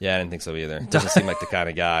 Yeah, I didn't think so either. Doesn't seem like the kind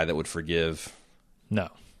of guy that would forgive. No.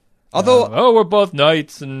 Although, we're both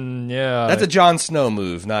knights, and yeah, that's a Jon Snow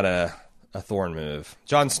move, not a Thorne move.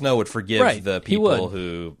 Jon Snow would forgive the people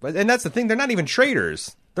who, and that's the thing. They're not even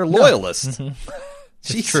traitors; they're loyalists. No.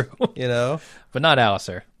 It's true, but not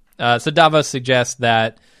Alliser. So Davos suggests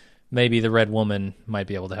that maybe the Red Woman might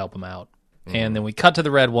be able to help him out, and then we cut to the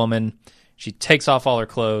Red Woman. She takes off all her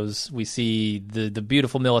clothes. We see the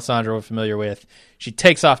beautiful Melisandre we're familiar with. She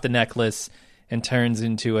takes off the necklace and turns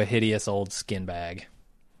into a hideous old skin bag.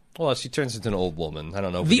 Well, she turns into an old woman. I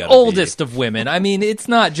don't know. If the oldest of women. I mean, it's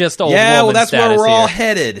not just old woman. Yeah, well, that's where we're all here.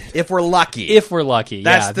 headed, if we're lucky. If we're lucky,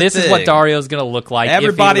 that's this is what Daario's going to look like.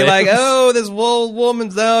 Everybody like, oh, this old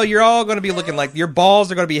woman's, you're all going to be looking like, your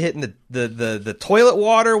balls are going to be hitting the toilet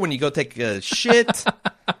water when you go take a shit.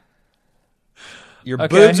 Your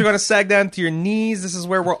boobs are going to sag down to your knees. This is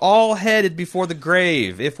where we're all headed before the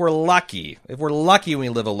grave, if we're lucky. If we're lucky when we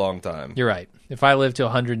live a long time. You're right. If I live to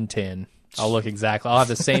 110... I'll look exactly. I'll have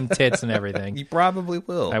the same tits and everything. You probably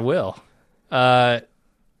will. I will.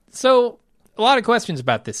 So, a lot of questions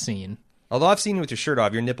about this scene. Although I've seen you with your shirt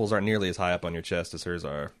off, your nipples aren't nearly as high up on your chest as hers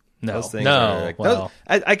are. No. Those things are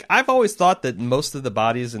like, I've always thought that most of the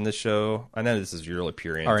bodies in this show, I know this is really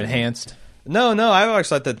pure, are enhanced. No, I've always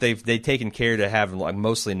thought that they've taken care to have like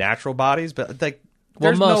mostly natural bodies, but like,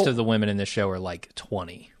 most of the women in this show are like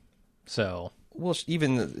 20, so. Well,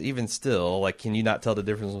 even still, like, can you not tell the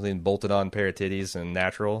difference between bolted-on pair of titties and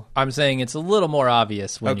natural? I'm saying it's a little more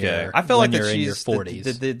obvious when you're I feel like you're that in your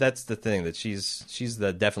 40s. That's the thing, that she's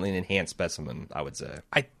definitely an enhanced specimen, I would say.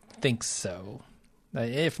 I think so.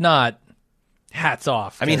 If not, hats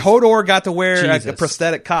off. I mean, Hodor got to wear a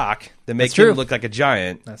prosthetic cock to make him look like a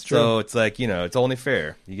giant. That's true. So it's like, it's only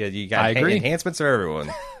fair. You got enhancements for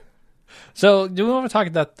everyone. So, do we want to talk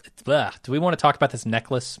about this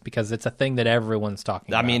necklace, because it's a thing that everyone's talking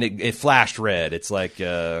about? I mean, it flashed red. It's like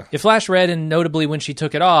it flashed red, and notably, when she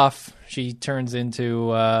took it off, she turns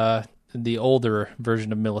into the older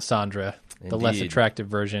version of Melisandre, the less attractive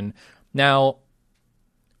version. Now,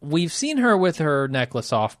 we've seen her with her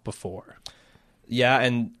necklace off before. Yeah,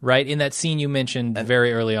 and right in that scene you mentioned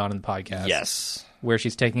very early on in the podcast. Yes. Where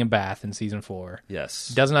she's taking a bath in season 4. Yes.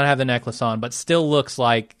 Does not have the necklace on, but still looks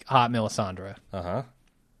like hot Melisandre. Uh-huh.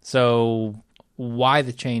 So, why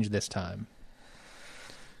the change this time?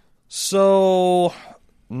 So,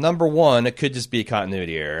 number one, it could just be a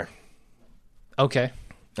continuity error. Okay.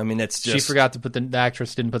 I mean, it's just... She forgot to put the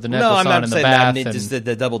actress didn't put the necklace on in the bath. No, just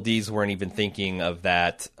the double Ds weren't even thinking of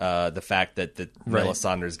that. The fact that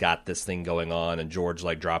Melisandre's got this thing going on and George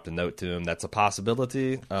dropped a note to him. That's a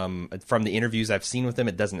possibility. From the interviews I've seen with him,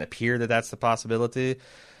 it doesn't appear that that's the possibility.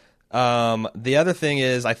 The other thing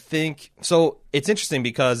is, I think... So, it's interesting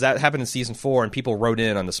because that happened in season 4 and people wrote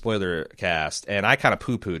in on the spoiler cast and I kind of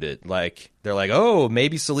poo-pooed it. Like, they're like, oh,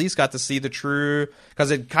 maybe Selyse got to see the true...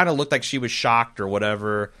 Because it kind of looked like she was shocked or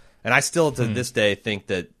whatever. And I still, to this day, think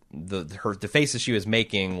that the faces she was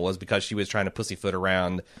making was because she was trying to pussyfoot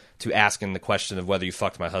around to asking the question of whether you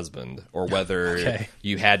fucked my husband or whether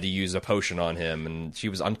you had to use a potion on him. And she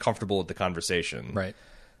was uncomfortable with the conversation. Right.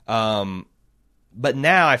 But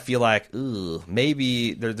now I feel like,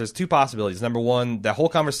 maybe there's two possibilities. Number one, the whole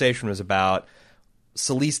conversation was about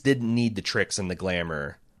Selyse didn't need the tricks and the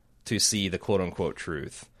glamour to see the quote-unquote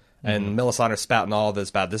truth. And Melisandre spouting all this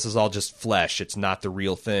about this is all just flesh. It's not the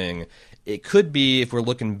real thing. It could be, if we're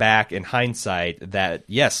looking back in hindsight, that,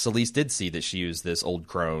 yes, Selyse did see that she used this old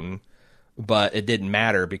crone, but it didn't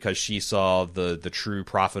matter because she saw the true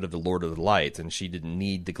prophet of the Lord of the Light, and she didn't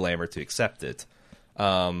need the glamour to accept it.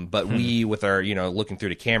 But we, with our, looking through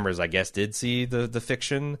the cameras, I guess, did see the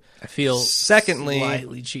fiction. I feel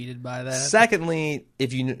slightly cheated by that. Secondly,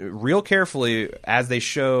 if you real carefully, as they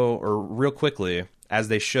show, or real quickly, as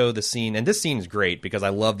they show the scene, and this scene is great because I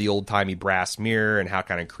love the old-timey brass mirror and how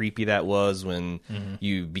kind of creepy that was when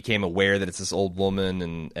you became aware that it's this old woman,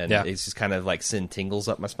 and it's just kind of like send tingles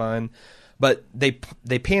up my spine. But they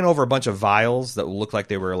pan over a bunch of vials that look like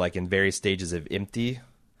they were like in various stages of empty.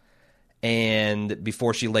 And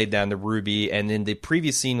before she laid down the ruby, and in the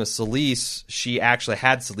previous scene with Selyse, she actually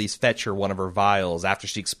had Selyse fetch her one of her vials after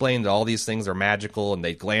she explained that all these things are magical and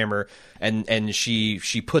they glamour, and she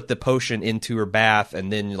put the potion into her bath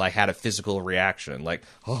and then had a physical reaction, like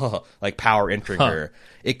power entering her.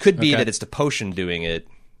 It could be that it's the potion doing it.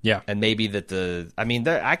 Yeah. And maybe that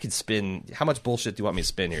I could spin. How much bullshit do you want me to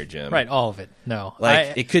spin here, Jim? Right, all of it. No.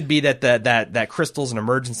 It could be that crystal's an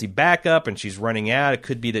emergency backup and she's running out. It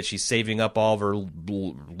could be that she's saving up all of her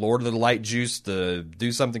Lord of the Light juice to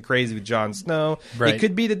do something crazy with Jon Snow. Right. It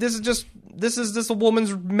could be that this is just this is a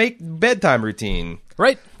woman's bedtime routine.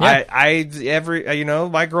 Right. Yeah.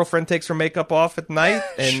 My girlfriend takes her makeup off at night,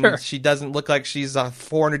 and she doesn't look like she's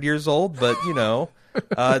 400 years old, but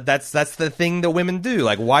that's the thing that women do.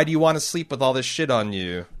 Like, why do you want to sleep with all this shit on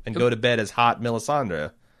you and go to bed as hot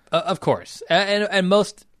Melisandre? Of course. And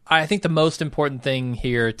I think the most important thing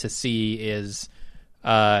here to see is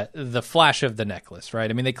the flash of the necklace, right?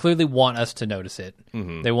 I mean, they clearly want us to notice it.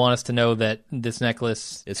 Mm-hmm. They want us to know that this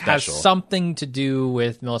necklace has something to do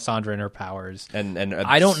with Melisandre and her powers. And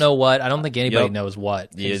I don't know what. I don't think anybody knows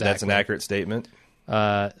what. Yeah, exactly. That's an accurate statement.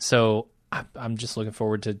 So I'm just looking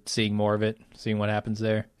forward to seeing more of it, seeing what happens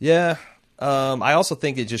there. Yeah. I also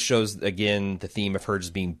think it just shows, again, the theme of her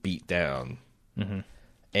just being beat down. Mm-hmm.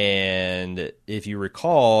 And if you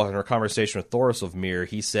recall, in our conversation with Thoros of Myr,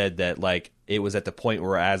 he said that like it was at the point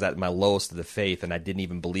where I was at my lowest of the faith and I didn't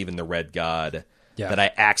even believe in the Red God, that I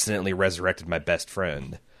accidentally resurrected my best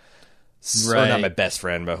friend. So not my best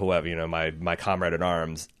friend, but whoever, my comrade in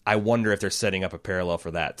arms. I wonder if they're setting up a parallel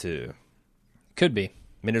for that too. Could be. I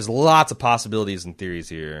mean, there's lots of possibilities and theories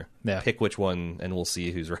here. Yeah. Pick which one, and we'll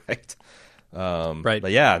see who's right. Right.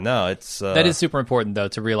 But yeah, no, it's that is super important though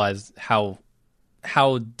to realize how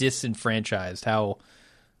disenfranchised, how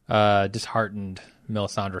disheartened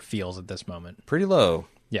Melisandre feels at this moment. Pretty low.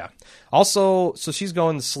 Yeah. Also, so she's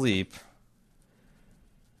going to sleep.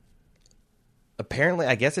 Apparently,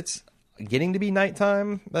 I guess it's getting to be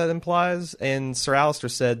nighttime, that implies. And Sir Alistair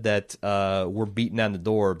said that we're beating down the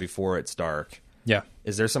door before it's dark. Yeah.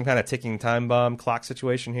 Is there some kind of ticking time bomb clock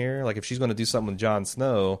situation here? Like, if she's going to do something with Jon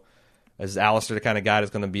Snow, is Alistair the kind of guy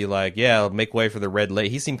that's going to be like, yeah, make way for the Red Lady?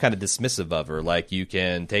 He seemed kind of dismissive of her. Like, you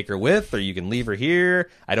can take her with, or you can leave her here.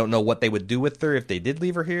 I don't know what they would do with her if they did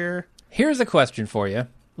leave her here. Here's a question for you.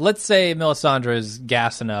 Let's say Melisandre is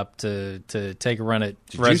gassing up to take a run at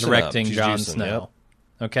resurrecting Jon Snow.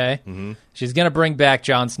 Yep. Okay? Mm-hmm. She's going to bring back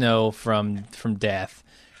Jon Snow from death.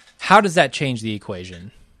 How does that change the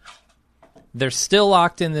equation? They're still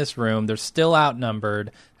locked in this room. They're still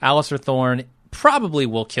outnumbered. Alistair Thorne probably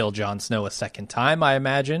will kill Jon Snow a second time, I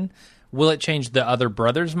imagine. Will it change the other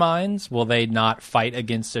brothers' minds? Will they not fight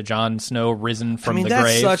against a Jon Snow risen from the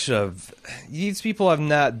grave? These people have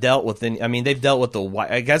not dealt with any. I mean, they've dealt with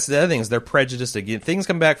I guess the other thing is they're prejudiced against. Things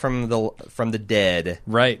come back from the dead.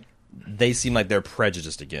 Right. They seem like they're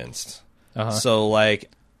prejudiced against. Uh-huh. So,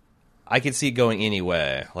 like, I could see it going any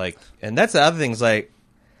way. Like, and that's the other thing is, like,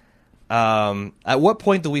 at what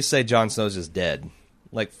point do we say Jon Snow's just dead?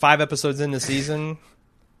 Like 5 episodes in the season?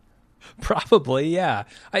 Probably, yeah.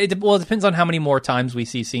 It depends on how many more times we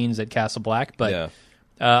see scenes at Castle Black, but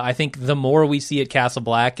I think the more we see at Castle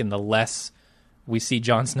Black and the less we see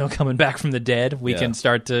Jon Snow coming back from the dead, we can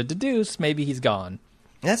start to deduce maybe he's gone.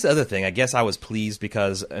 That's the other thing. I guess I was pleased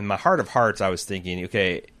because in my heart of hearts I was thinking,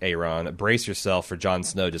 okay, Aaron, brace yourself for Jon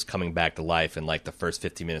Snow just coming back to life in like the first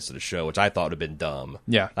 15 minutes of the show, which I thought would have been dumb.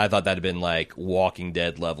 Yeah. I thought that would have been like Walking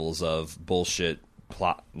Dead levels of bullshit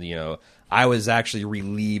plot. I was actually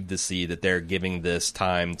relieved to see that they're giving this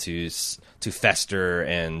time to fester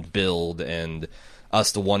and build and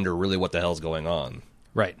us to wonder really what the hell's going on.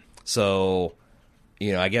 Right. So,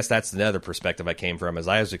 I guess that's the other perspective I came from, is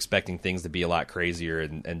I was expecting things to be a lot crazier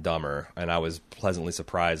and dumber, and I was pleasantly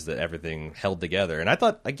surprised that everything held together. And I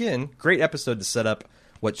thought, again, great episode to set up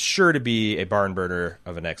what's sure to be a barn burner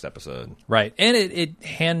of a next episode. Right. And it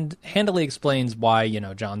handily explains why,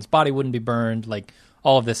 Jon's body wouldn't be burned, like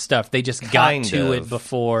all of this stuff. They just got to it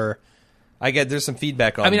before. There's some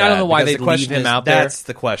feedback on that. I don't know why they leave him out there. That's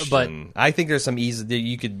the question. But I think there's some easy,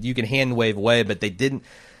 you can hand wave away, but they didn't.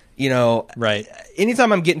 Right.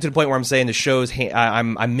 Anytime I'm getting to the point where I'm saying the show's,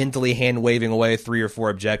 I'm mentally hand waving away 3 or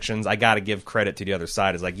 4 objections, I got to give credit to the other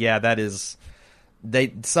side. It's like, yeah, that is,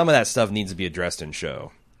 some of that stuff needs to be addressed in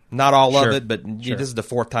show. Not all of it, but this is the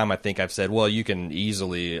 4th time I think I've said, well, you can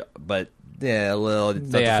easily, but yeah, well,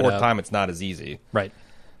 it's not the 4th time it's not as easy. Right.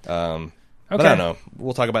 But I don't know.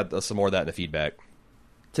 We'll talk about some more of that in the feedback.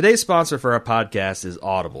 Today's sponsor for our podcast is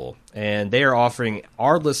Audible, and they are offering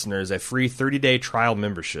our listeners a free 30-day trial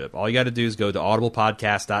membership. All you got to do is go to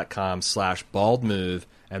audiblepodcast.com/baldmove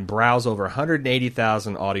and browse over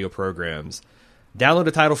 180,000 audio programs. Download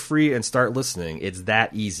the title free and start listening. It's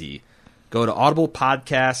that easy. Go to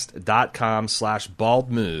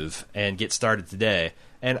audiblepodcast.com/baldmove and get started today.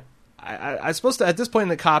 And I'm supposed to, at this point in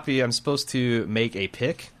the copy, I'm supposed to make a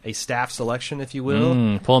pick, a staff selection, if you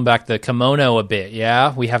will. Pulling back the kimono a bit,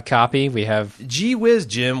 yeah. We have copy, we have... Gee whiz,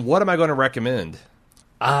 Jim, what am I going to recommend?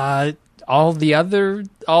 All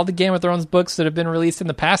the Game of Thrones books that have been released in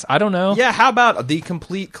the past, I don't know. Yeah, how about the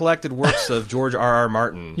complete collected works of George R.R.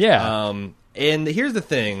 Martin? Yeah. And here's the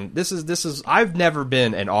thing. This is I've never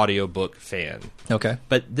been an audiobook fan. Okay.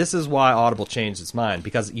 But this is why Audible changed its mind,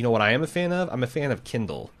 because you know what I am a fan of? I'm a fan of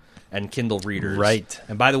Kindle and Kindle readers. Right.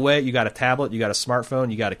 And by the way, you got a tablet, you got a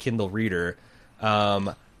smartphone, you got a Kindle reader.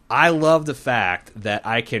 I love the fact that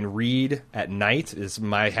I can read at night. It's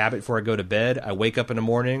my habit before I go to bed. I wake up in the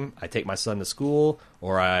morning, I take my son to school,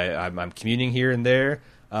 or I'm commuting here and there.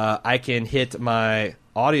 I can hit my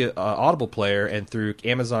Audible player, and through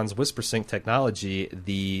Amazon's WhisperSync technology,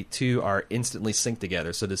 the two are instantly synced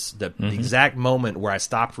together. So the exact moment where I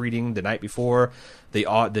stopped reading the night before,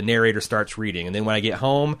 the narrator starts reading, and then when I get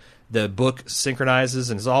home, the book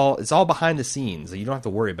synchronizes, and it's all behind the scenes. You don't have to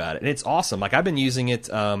worry about it, and it's awesome. Like, I've been using it.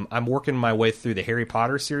 I'm working my way through the Harry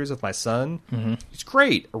Potter series with my son. It's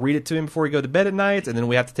great. I read it to him before we go to bed at night, and then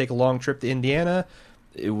we have to take a long trip to Indiana.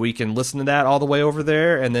 We can listen to that all the way over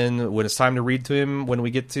there, and then when it's time to read to him when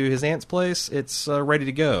we get to his aunt's place, it's ready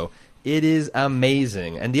to go. It is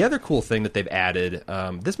amazing. And the other cool thing that they've added,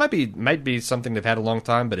 this might be something they've had a long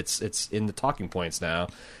time, but it's in the talking points now,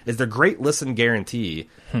 is their Great Listen Guarantee.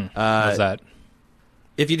 How's that?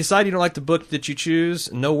 If you decide you don't like the book that you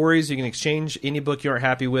choose, no worries. You can exchange any book you aren't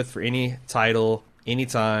happy with for any title,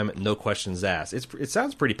 anytime, no questions asked. It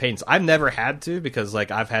sounds pretty painful. I've never had to, because like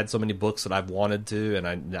I've had so many books that I've wanted to,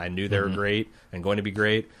 and I knew they were great and going to be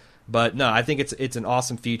great. But no, I think it's an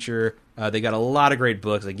awesome feature. They got a lot of great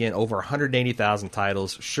books. Again, over 180,000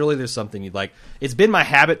 titles. Surely there's something you'd like. It's been my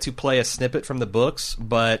habit to play a snippet from the books,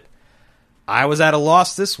 but I was at a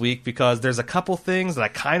loss this week because there's a couple things that I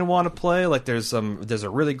kind of want to play. Like there's a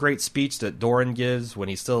really great speech that Doran gives when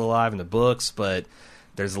he's still alive in the books, but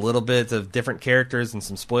there's a little bit of different characters and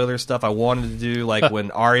some spoiler stuff I wanted to do, like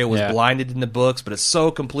when Arya was blinded in the books, but it's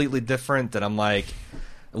so completely different that I'm like,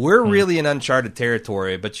 we're really in uncharted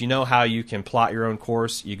territory. But you know how you can plot your own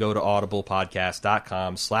course? You go to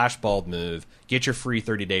audiblepodcast.com/baldmove, get your free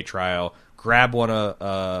 30-day trial, grab one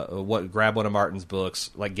of Martin's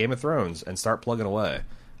books, like Game of Thrones, and start plugging away.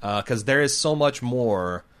 Because there is so much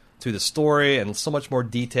more to the story, and so much more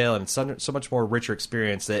detail, and so much more richer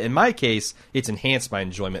experience that, in my case, it's enhanced my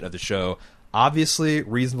enjoyment of the show. Obviously,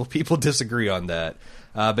 reasonable people disagree on that.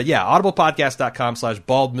 But yeah,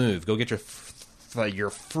 audiblepodcast.com/baldmove. Go get your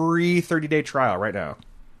free 30-day trial right now.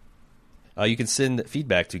 You can send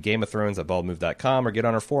feedback to gameofthrones@baldmove.com or get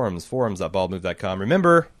on our forums.baldmove.com.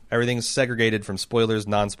 Remember, everything's segregated from spoilers,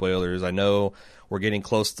 non-spoilers. I know we're getting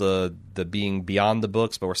close to the being beyond the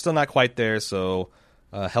books, but we're still not quite there, so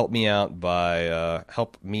help me and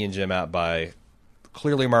Jim out by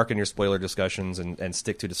clearly marking your spoiler discussions and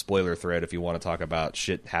stick to the spoiler thread if you want to talk about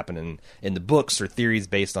shit happening in the books or theories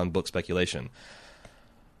based on book speculation.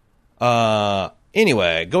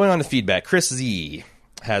 Anyway, going on to feedback, Chris Z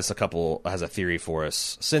has a theory for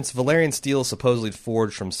us. Since Valyrian steel is supposedly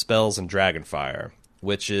forged from spells and dragonfire,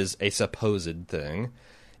 which is a supposed thing,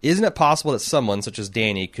 isn't it possible that someone such as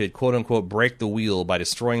Dany could quote-unquote break the wheel by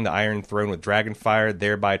destroying the Iron Throne with dragonfire,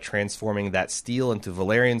 thereby transforming that steel into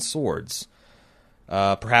Valyrian swords?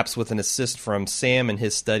 Perhaps with an assist from Sam in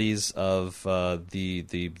his studies of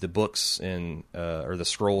the books or the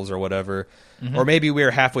scrolls or whatever. Or maybe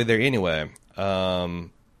we're halfway there anyway.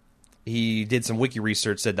 He did some wiki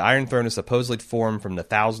research, said the Iron Throne is supposedly formed from the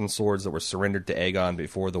 1,000 swords that were surrendered to Aegon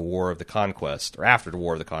before the War of the Conquest, or after the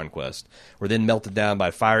War of the Conquest, were then melted down by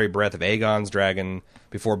fiery breath of Aegon's dragon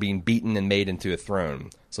before being beaten and made into a throne.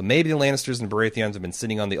 So maybe the Lannisters and Baratheons have been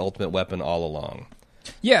sitting on the ultimate weapon all along.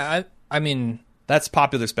 Yeah, I mean, that's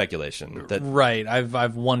popular speculation. Right.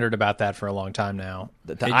 I've wondered about that for a long time now.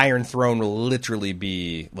 The Iron Throne will literally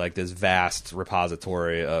be like this vast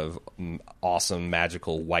repository of awesome,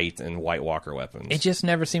 magical white and White Walker weapons. It just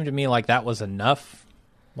never seemed to me like that was enough.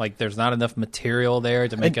 Like, there's not enough material there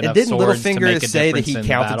to make enough didn't swords Littlefinger to make a say that difference he in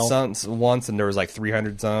counted battle. some once and there was like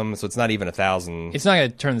 300 some, so it's not even 1,000. It's not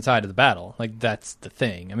going to turn the tide of the battle. Like, that's the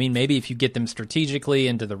thing. I mean, maybe if you get them strategically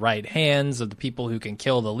into the right hands of the people who can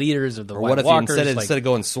kill the leaders of the White Walkers. What if instead of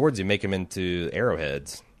going swords, you make them into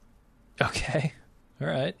arrowheads? Okay. All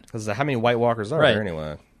right. Because how many White Walkers are there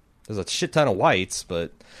anyway? There's a shit ton of whites,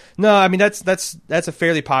 but no, I mean that's a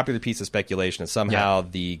fairly popular piece of speculation. That somehow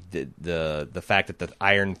the fact that the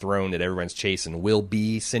Iron Throne that everyone's chasing will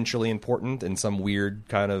be centrally important in some weird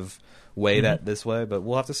kind of way this way, but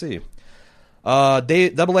we'll have to see.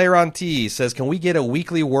 Double Aaron T says, "Can we get a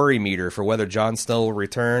weekly worry meter for whether Jon Snow will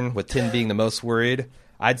return? With Tim being the most worried."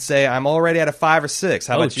 I'd say I'm already at a 5 or 6.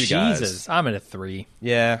 How about you guys? Jesus, I'm at a 3.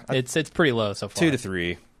 Yeah, it's pretty low so far. 2 to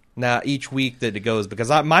 3. Now, each week that it goes, because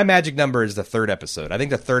my magic number is the 3rd episode. I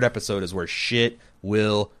think the 3rd episode is where shit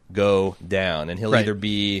will go down, and he'll either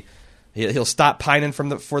be He'll stop pining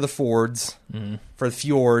for the fjords,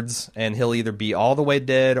 and he'll either be all the way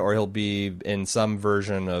dead or he'll be in some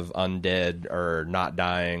version of undead or not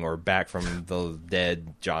dying or back from the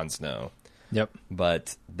dead Jon Snow. Yep.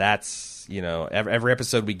 But that's, every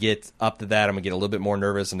episode we get up to that, I'm going to get a little bit more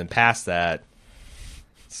nervous, and then past that,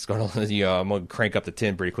 it's going to, I'm going to crank up the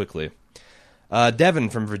 10 pretty quickly. Devin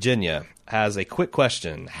from Virginia has a quick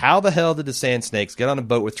question. How the hell did the Sand Snakes get on a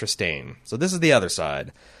boat with Trystane? So this is the other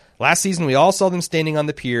side. Last season, we all saw them standing on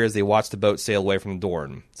the pier as they watched the boat sail away from the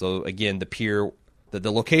Dorne. So again, the pier,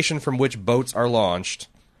 the location from which boats are launched,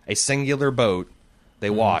 a singular boat,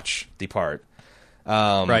 they watch depart.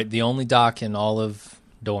 Right, the only dock in all of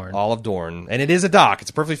Dorne. All of Dorne. And it is a dock.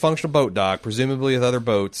 It's a perfectly functional boat dock, presumably with other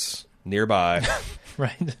boats nearby.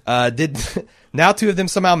 Right. Now two of them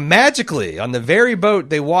somehow magically, on the very boat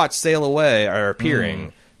they watched sail away, are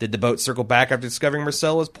appearing. Did the boat circle back after discovering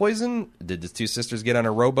Marcel was poisoned? Did the two sisters get on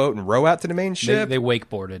a rowboat and row out to the main ship? They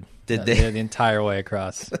wakeboarded. Did they? The entire way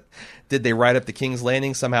across. Did they ride up the King's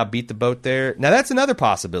Landing, somehow beat the boat there? Now that's another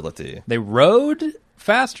possibility. They rowed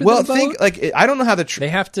faster than the boat? I don't know how they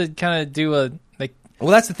have to kind of do a... Well,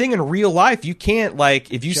 that's the thing. In real life, you can't,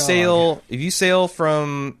 if you sail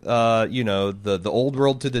from, the old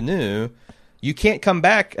world to the new, you can't come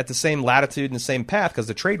back at the same latitude and the same path because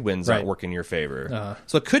the trade winds aren't working in your favor.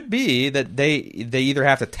 So it could be that they either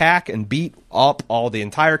have to tack and beat up all the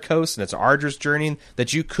entire coast, and it's an arduous journey,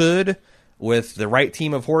 that you could, with the right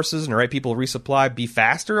team of horses and the right people to resupply, be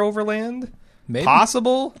faster overland. Maybe.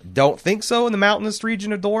 Possible. Don't think so in the mountainous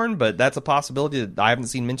region of Dorne, but that's a possibility that I haven't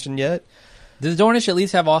seen mentioned yet. Does Dornish at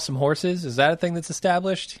least have awesome horses? Is that a thing that's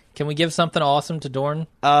established? Can we give something awesome to Dorne?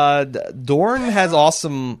 Dorne has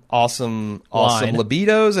awesome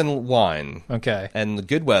libidos and wine. Okay. And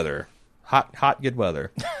good weather. Hot, good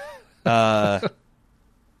weather.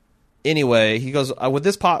 Anyway, he goes, with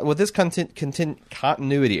this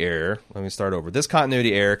continuity error, let me start over. This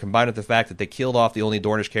continuity error, combined with the fact that they killed off the only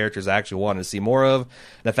Dornish characters I actually wanted to see more of, and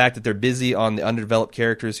the fact that they're busy on the underdeveloped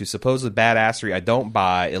characters who supposedly badassery I don't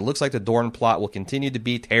buy, it looks like the Dorne plot will continue to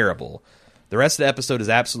be terrible. The rest of the episode is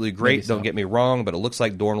absolutely great, don't get me wrong, but it looks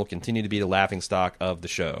like Dorne will continue to be the laughingstock of the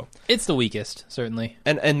show. It's the weakest, certainly.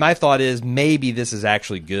 And my thought is maybe this is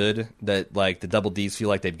actually good, that the Double Ds feel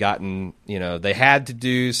like they've gotten, they had to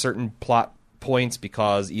do certain plot points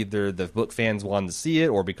because either the book fans wanted to see it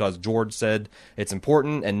or because George said it's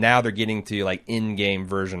important, and now they're getting to in-game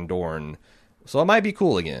version Dorne. So it might be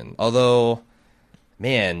cool again. Although,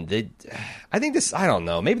 man, I don't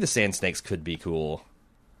know, maybe the Sand Snakes could be cool.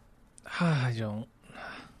 I'm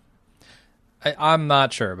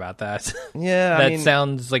not sure about that. Yeah, that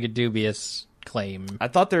sounds like a dubious claim. I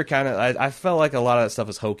thought they were kind of... I felt like a lot of that stuff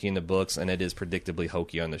was hokey in the books, and it is predictably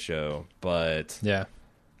hokey on the show. But yeah,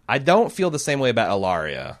 I don't feel the same way about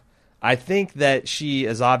Ellaria. I think that she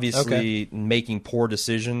is obviously making poor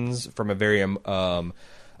decisions from a very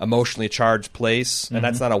emotionally charged place, and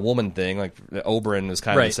that's not a woman thing. Oberyn is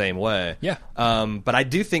kind of the same way. Yeah. But I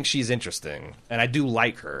do think she's interesting, and I do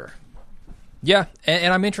like her. Yeah,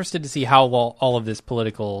 and I'm interested to see how all of this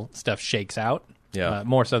political stuff shakes out. Yeah.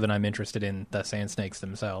 More so than I'm interested in the Sand Snakes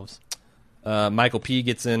themselves. Michael P.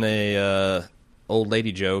 gets in a old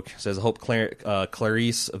lady joke. Says, I hope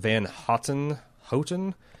Clarice Van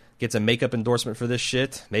Houten gets a makeup endorsement for this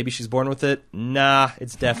shit. Maybe she's born with it. Nah,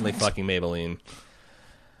 it's definitely fucking Maybelline.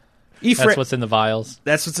 That's what's in the vials?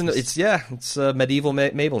 That's what's in the... It's medieval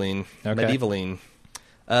Maybelline. Okay. Medievaline.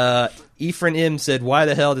 Ephraim M. said, why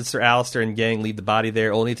the hell did Sir Alistair and gang leave the body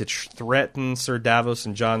there only to threaten Sir Davos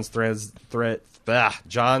and Jon's friends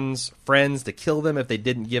to kill them if they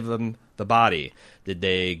didn't give them the body? Did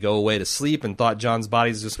they go away to sleep and thought Jon's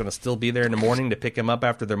body is just going to still be there in the morning to pick him up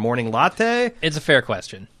after their morning latte? It's a fair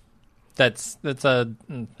question. That's a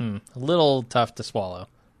little tough to swallow.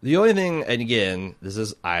 The only thing, and again,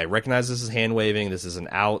 I recognize this is hand waving. This is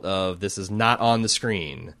this is not on the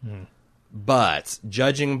screen. But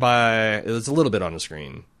judging by, it was a little bit on the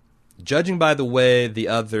screen, judging by the way the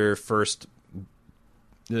other first,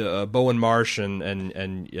 Bowen Marsh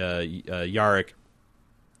and Yarrick,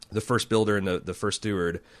 the first builder and the first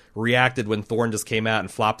steward, reacted when Thorne just came out and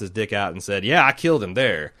flopped his dick out and said, yeah, I killed him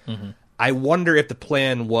there. I wonder if the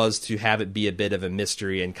plan was to have it be a bit of a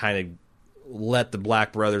mystery and kind of let the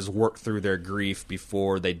Black brothers work through their grief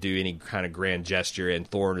before they do any kind of grand gesture, and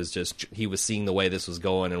Thorne is he was seeing the way this was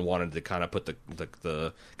going and wanted to kind of put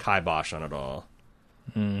the kibosh on it all.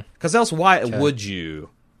 Because else why would you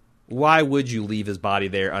leave his body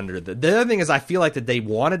there under the other thing is I feel like that they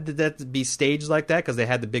wanted that to be staged like that because they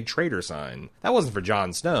had the big traitor sign. That wasn't for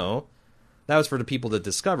Jon Snow. That was for the people that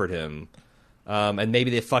discovered him. And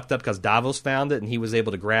maybe they fucked up because Davos found it and he was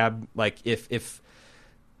able to grab, like, if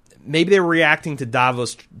maybe they were reacting to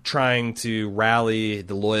Davos trying to rally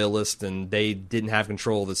the loyalists and they didn't have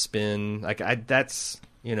control of the spin. Like, that's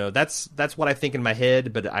what I think in my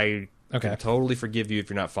head, but I can totally forgive you if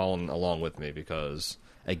you're not following along with me because,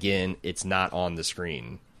 again, it's not on the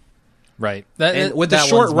screen. Right. And with the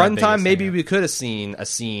short runtime, maybe we could have seen a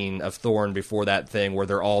scene of Thorne before that thing where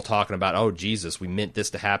they're all talking about, oh, Jesus, we meant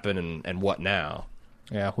this to happen, and what now?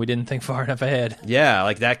 Yeah, we didn't think far enough ahead. Yeah,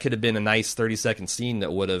 like that could have been a nice 30-second scene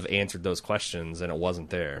that would have answered those questions, and it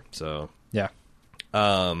wasn't there. So yeah.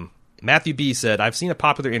 Matthew B. said, I've seen a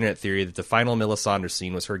popular internet theory that the final Melisandre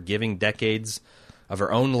scene was her giving decades of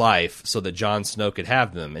her own life so that Jon Snow could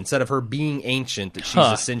have them. Instead of her being ancient, that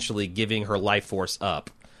she's essentially giving her life force up.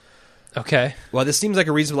 Okay. Well, this seems like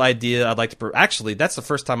a reasonable idea. I'd like to... Actually, that's the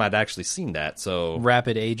first time I'd actually seen that, so...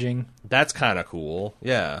 Rapid aging. That's kind of cool,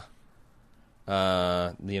 yeah.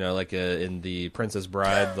 Like in the Princess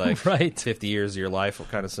Bride, like right. 50 years of your life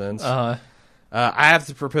kind of sense. I have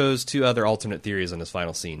to propose 2 other alternate theories on this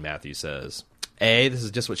final scene, Matthew says. A, this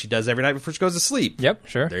is just what she does every night before she goes to sleep. Yep,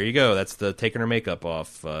 sure. There you go. That's the taking her makeup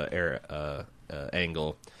off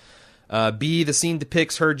angle. B, the scene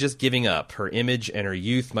depicts her just giving up. Her image and her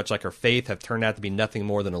youth, much like her faith, have turned out to be nothing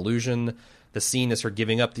more than illusion. The scene is her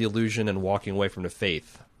giving up the illusion and walking away from the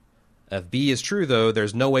faith. If B is true, though,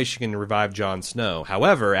 there's no way she can revive Jon Snow.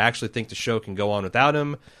 However, I actually think the show can go on without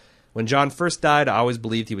him. When Jon first died, I always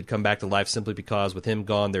believed he would come back to life simply because with him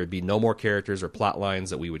gone, there would be no more characters or plot lines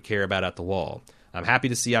that we would care about at the Wall. I'm happy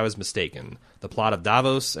to see I was mistaken. The plot of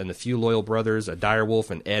Davos and the few loyal brothers, a direwolf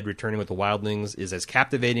and Ed returning with the wildlings, is as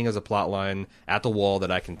captivating as a plot line at the Wall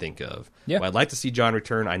that I can think of. Yeah. While I'd like to see Jon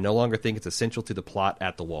return, I no longer think it's essential to the plot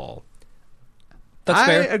at the Wall. That's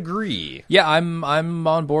fair. I agree. Yeah, I'm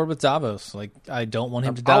on board with Davos. Like, I don't want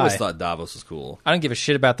him to die. I always thought Davos was cool. I don't give a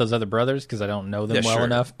shit about those other brothers because I don't know them well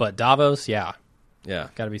enough. But Davos, yeah,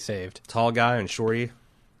 got to be saved. Tall guy and shorty.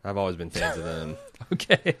 I've always been fans of them.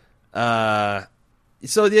 Okay.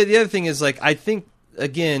 So the other thing is, like, I think,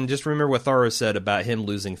 again, just remember what Thoros said about him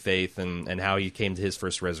losing faith and how he came to his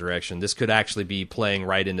first resurrection. This could actually be playing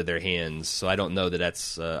right into their hands. So I don't know that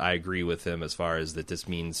that's... I agree with him as far as that this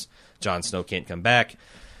means Jon Snow can't come back.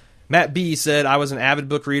 Matt B. said, I was an avid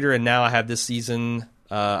book reader, and now I have this season...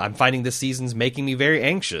 I'm finding this season's making me very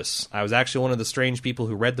anxious. I was actually one of the strange people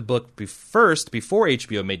who read the book first before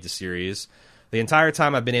HBO made the series. The entire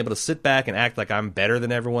time I've been able to sit back and act like I'm better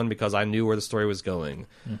than everyone because I knew where the story was going.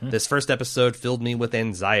 Mm-hmm. This first episode filled me with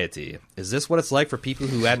anxiety. Is this what it's like for people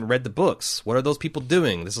who hadn't read the books? What are those people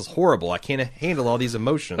doing? This is horrible. I can't handle all these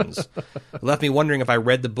emotions. It left me wondering if I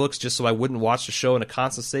read the books just so I wouldn't watch the show in a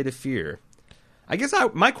constant state of fear. I guess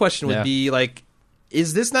my question would be, like,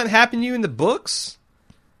 is this not happening to you in the books?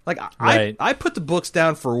 Like, right. I put the books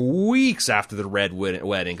down for weeks after the Red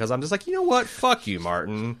Wedding because I'm just like, you know what? Fuck you,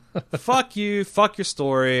 Martin. Fuck you. Fuck your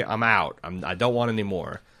story. I'm out. I don't want any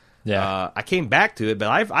more. Yeah. I came back to it, but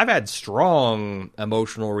I've had strong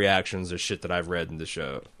emotional reactions to shit that I've read in the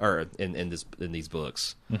show or in these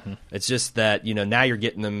books. Mm-hmm. It's just that, now you're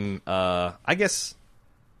getting them. I guess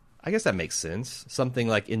that makes sense. Something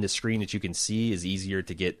like in the screen that you can see is easier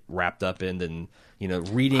to get wrapped up in than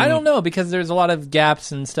reading. I don't know, because there's a lot of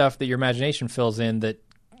gaps and stuff that your imagination fills in that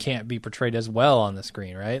can't be portrayed as well on the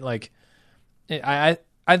screen, right? Like, I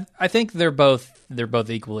think they're both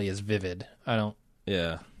equally as vivid. I don't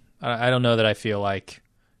know that I feel like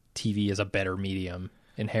TV is a better medium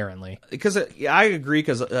inherently. Because I agree,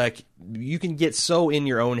 because like you can get so in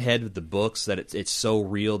your own head with the books that it's so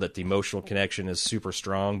real that the emotional connection is super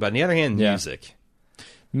strong. But on the other hand,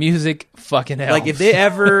 music fucking helps. Like if they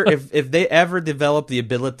ever if they ever develop the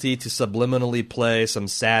ability to subliminally play some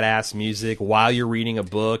sad ass music while you're reading a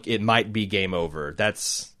book, it might be game over.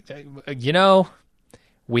 That's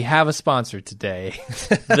we have a sponsor today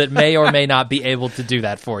that may or may not be able to do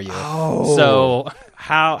that for you. Oh. So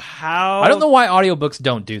how I don't know why audiobooks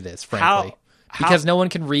don't do this, frankly. Because no one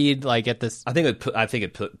can read like at this. I think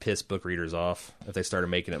it pissed book readers off if they started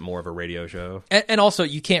making it more of a radio show. And also,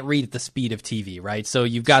 you can't read at the speed of TV, right? So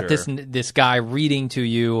you've got this guy reading to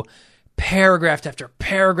you paragraph after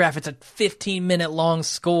paragraph. It's a 15-minute long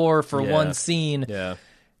score for one scene. Yeah,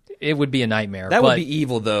 it would be a nightmare. That would be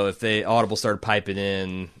evil though if Audible started piping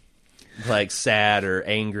in like sad or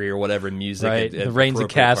angry or whatever music. Right, the Reigns of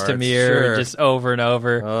Castamere just over and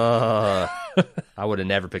over. I would have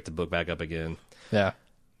never picked the book back up again. Yeah.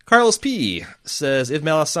 Carlos P. says, if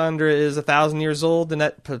Melisandre is 1,000 years old, then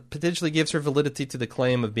that potentially gives her validity to the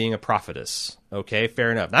claim of being a prophetess. Okay,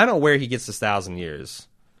 fair enough. Now, I don't know where he gets this 1,000 years.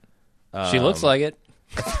 She looks like it.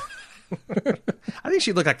 I think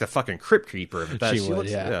she looked like the fucking Crypt Keeper. She would,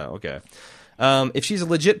 yeah. Okay. If she's a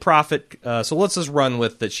legit prophet, so let's just run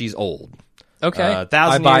with that she's old. Okay.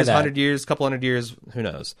 1,000 years, 100 years, couple hundred years, who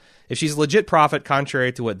knows? If she's a legit prophet,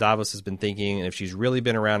 contrary to what Davos has been thinking, and if she's really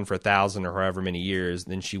been around for 1,000 or however many years,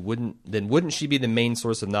 then wouldn't she be the main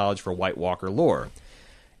source of knowledge for White Walker lore?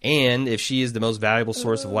 And if she is the most valuable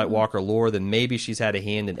source of White Walker lore, then maybe she's had a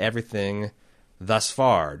hand in everything thus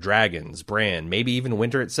far. Dragons, Bran, maybe even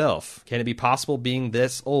winter itself. Can it be possible, being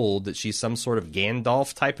this old, that she's some sort of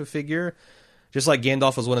Gandalf type of figure? Just like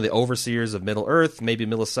Gandalf was one of the overseers of Middle-earth, maybe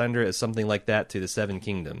Melisandre is something like that to the Seven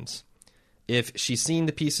Kingdoms. If she's seen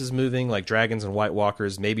the pieces moving like dragons and White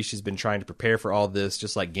Walkers, maybe she's been trying to prepare for all this,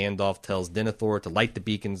 just like Gandalf tells Denethor to light the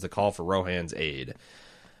beacons to call for Rohan's aid.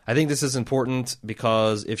 I think this is important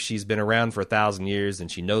because if she's been around for 1,000 years, then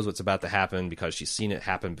she knows what's about to happen because she's seen it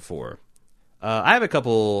happen before. I have a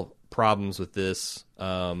couple problems with this,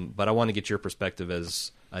 but I want to get your perspective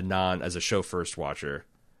as a show first watcher.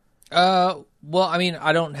 Well, I mean,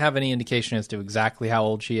 I don't have any indication as to exactly how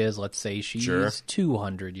old she is. Let's say she's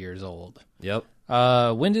 200 years old. Yep.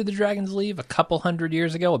 When did the dragons leave? A couple hundred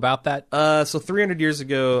years ago, about that? So 300 years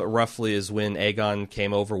ago, roughly, is when Aegon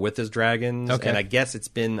came over with his dragons. Okay. And I guess it's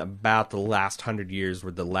been about the last 100 years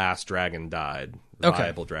where the last dragon died. The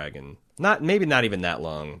viable dragon. Maybe not even that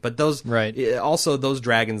long. But those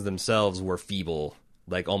dragons themselves were feeble.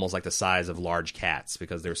 Like almost like the size of large cats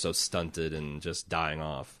because they're so stunted and just dying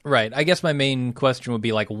off. Right. I guess my main question would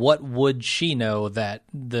be like, what would she know that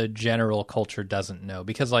the general culture doesn't know?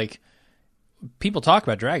 Because like people talk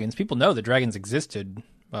about dragons, people know that dragons existed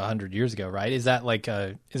 100 years ago, right? Is that like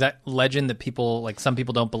is that legend that people like some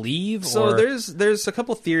people don't believe? So there's a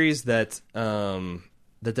couple theories that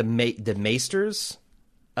that the Maesters.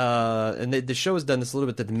 And the show has done this a little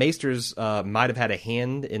bit, that the Maesters might have had a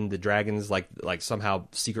hand in the dragons, like somehow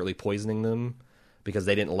secretly poisoning them because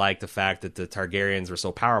they didn't like the fact that the Targaryens were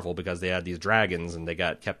so powerful because they had these dragons and they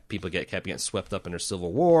kept getting swept up in their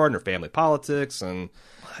civil war and their family politics and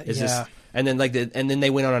and then they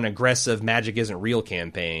went on an aggressive magic isn't real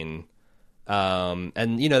campaign.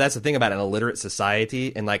 And you know that's the thing about an illiterate society.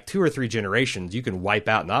 In like 2 or 3 generations, you can wipe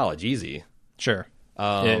out knowledge easy. Sure.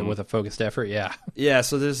 With a focused effort, yeah. Yeah,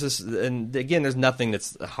 so there's this, and again, there's nothing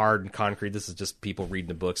that's hard and concrete. This is just people reading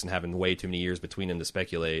the books and having way too many years between them to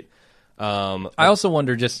speculate. I also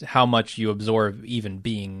wonder just how much you absorb even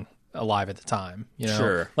being alive at the time. You know?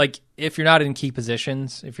 Sure. Like, if you're not in key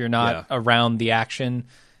positions, if you're not around the action,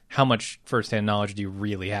 how much firsthand knowledge do you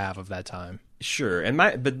really have of that time? Sure,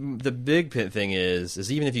 but the big thing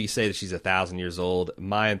is even if you say that she's 1,000 years old,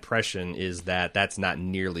 my impression is that that's not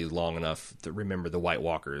nearly long enough to remember the White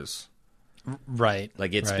Walkers. Right.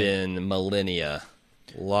 Like it's been millennia.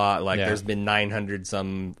 There's been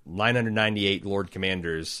 998 Lord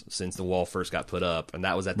Commanders since the wall first got put up, and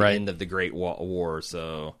that was at the end of the Great War.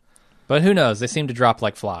 So, but who knows? They seem to drop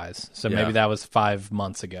like flies. So maybe that was 5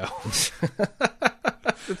 months ago.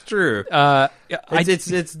 It's true.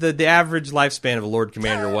 It's the average lifespan of a Lord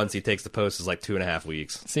Commander once he takes the post is like 2.5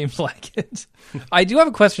 weeks. Seems like it. I do have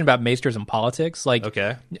a question about maesters and politics. Like,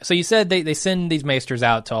 okay. So you said they send these maesters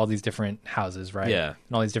out to all these different houses, right? Yeah.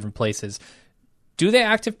 And all these different places. Do they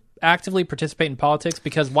actively participate in politics?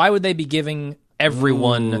 Because why would they be giving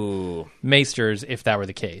everyone maesters if that were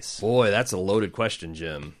the case? Boy, that's a loaded question,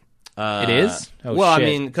 Jim. It is? Shit. I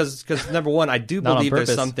mean, because number one, I do believe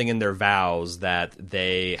there's something in their vows that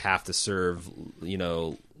they have to serve,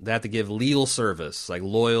 they have to give legal service, like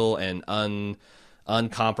loyal and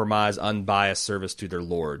uncompromised, unbiased service to their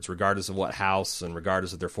lords, regardless of what house and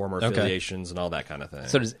regardless of their former affiliations and all that kind of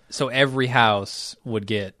thing. So every house would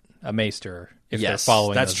get a maester if they're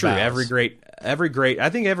following that's those true. vows. Every great,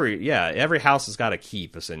 I think every house has got a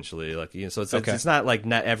keep essentially. Like so it's not like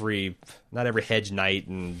not every hedge knight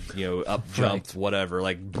and up jumped whatever.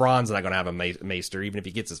 Like Bronn's not going to have a maester even if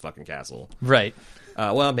he gets his fucking castle. Right.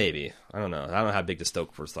 Well, maybe I don't know. I don't know how big the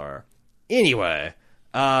Stokeforths are. Anyway,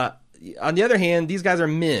 on the other hand, these guys are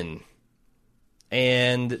men.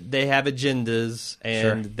 And they have agendas,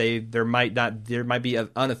 and there might be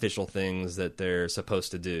unofficial things that they're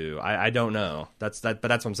supposed to do. I don't know. But that's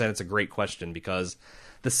what I'm saying. It's a great question because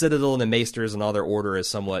the Citadel and the Maesters and all their order is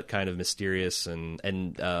somewhat kind of mysterious, and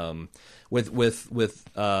with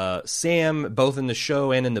Sam both in the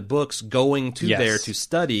show and in the books going to there to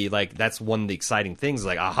study, like that's one of the exciting things.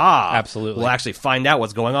 Like, aha, absolutely, we'll actually find out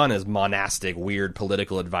what's going on in his monastic, weird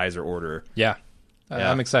political advisor order. Yeah.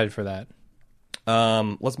 I'm excited for that.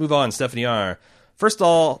 Let's move on. Stephanie R. First of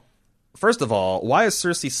all, First of all, why is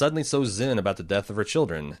Cersei suddenly so zen about the death of her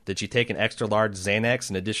children? Did she take an extra large Xanax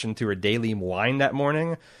in addition to her daily wine that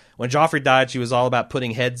morning? When Joffrey died, she was all about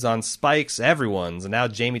putting heads on spikes, everyone's, and now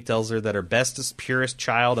Jaime tells her that her bestest, purest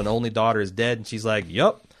child and only daughter is dead, and she's like,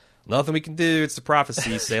 yup, nothing we can do, it's the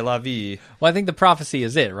prophecy, c'est la vie. Well, I think the prophecy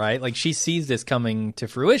is it, right? Like, she sees this coming to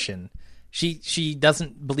fruition. She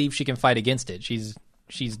doesn't believe she can fight against it.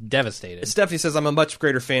 She's devastated. Stephanie says, I'm a much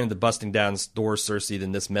greater fan of the busting down doors Cersei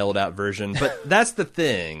than this mellowed out version. But that's the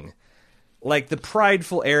thing. Like, the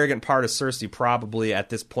prideful, arrogant part of Cersei probably at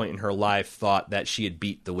this point in her life thought that she had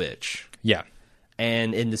beat the witch. Yeah.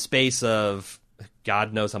 And in the space of,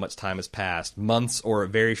 God knows how much time has passed, months or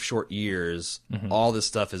very short years, all this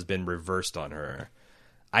stuff has been reversed on her.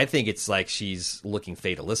 I think it's like she's looking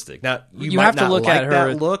fatalistic. Now, you might have to look at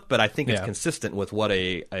her that look, but I think it's consistent with what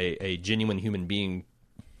a genuine human being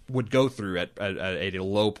would go through at a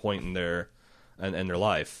low point in their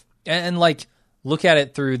life. And like, look at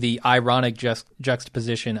it through the ironic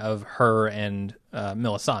juxtaposition of her and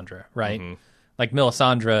Melisandre, right? Mm-hmm. Like,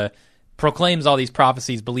 Melisandre proclaims all these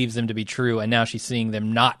prophecies, believes them to be true, and now she's seeing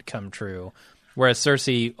them not come true. Whereas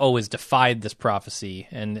Cersei always defied this prophecy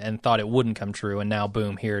and thought it wouldn't come true, and now,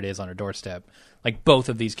 boom, here it is on her doorstep. Like, both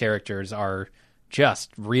of these characters are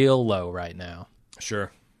just real low right now.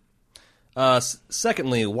 Sure.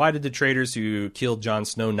 Secondly, why did the traitors who killed Jon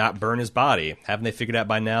Snow not burn his body? Haven't they figured out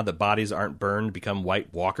by now that bodies aren't burned become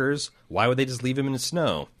White Walkers? Why would they just leave him in the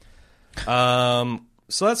snow?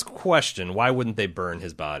 So that's a question. Why wouldn't they burn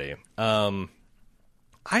his body? I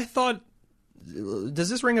thought... Does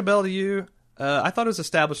this ring a bell to you? I thought it was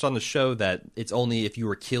established on the show that it's only if you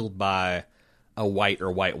were killed by a White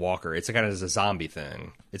or White Walker. It's kind of a zombie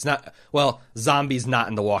thing. It's not... Well, zombies not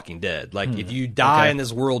in The Walking Dead. Like, if you die in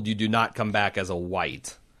this world, you do not come back as a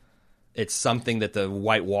White. It's something that the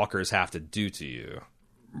White Walkers have to do to you.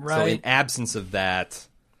 Right. So in absence of that...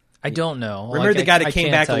 I don't know. Remember the guy that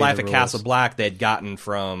came back to life at Castle Black they had gotten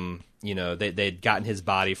from... You know, they'd gotten his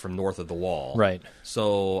body from north of the Wall. Right.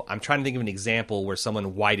 So I'm trying to think of an example where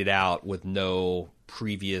someone whited out with no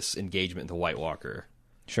previous engagement with the White Walker.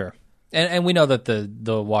 Sure. And we know that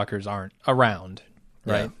the walkers aren't around,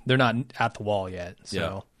 right? Yeah. They're not at the Wall yet,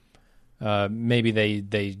 so maybe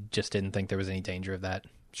they just didn't think there was any danger of that.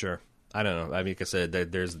 Sure. I don't know. I mean, like I said,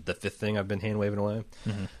 there's the fifth thing I've been hand-waving away.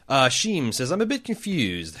 Mm-hmm. Sheem says, I'm a bit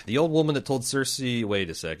confused. The old woman that told Cersei... Wait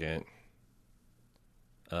a second.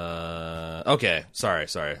 Okay. Sorry.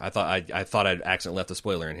 I thought I'd accidentally left a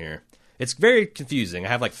spoiler in here. It's very confusing. I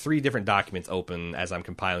have like 3 different documents open as I'm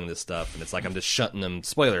compiling this stuff, and it's like I'm just shutting them.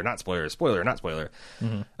 Spoiler, not spoiler, spoiler, not spoiler.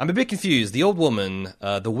 Mm-hmm. I'm a bit confused. The old woman,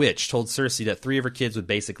 the witch, told Cersei that 3 of her kids would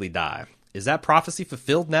basically die. Is that prophecy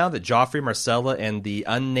fulfilled now that Joffrey, Marcella, and the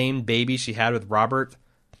unnamed baby she had with Robert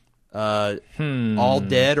all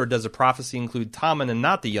dead, or does the prophecy include Tommen and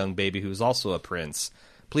not the young baby who's also a prince?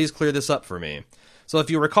 Please clear this up for me. So if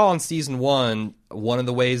you recall in Season 1, one of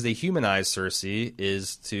the ways they humanize Cersei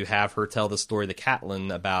is to have her tell the story to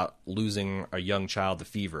Catelyn about losing a young child to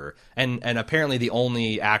fever. And apparently the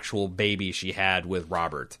only actual baby she had with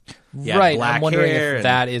Robert. Right, I'm wondering if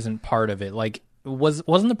that isn't part of it. Like,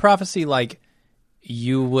 wasn't the prophecy like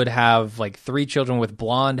you would have like 3 children with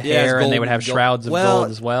blonde hair and they would have shrouds of gold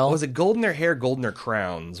as well? Was it golden hair hair, golden hair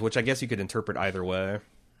crowns, which I guess you could interpret either way.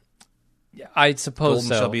 I suppose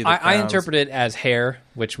so. I interpret it as hair,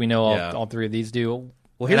 which we know all 3 of these do.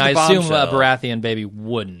 Well, and I assume a Baratheon baby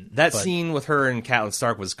wouldn't. That scene with her and Catelyn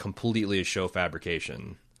Stark was completely a show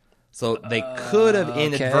fabrication. So they could have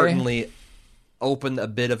inadvertently opened a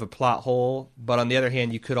bit of a plot hole, but on the other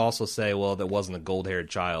hand, you could also say, well, that wasn't a gold-haired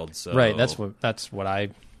child. So right, that's what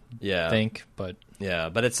I think. But yeah,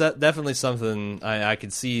 but it's definitely something I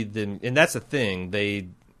could see them, and that's the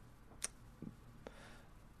thing.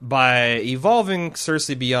 By evolving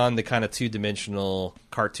Cersei beyond the kind of 2-dimensional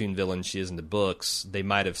cartoon villain she is in the books, they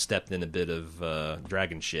might have stepped in a bit of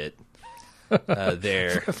dragon shit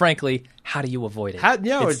there. Frankly, how do you avoid it?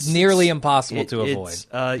 It's nearly impossible to avoid.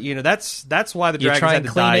 That's why the dragons had to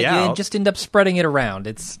die out. You just end up spreading it around.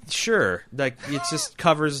 It's sure, like it just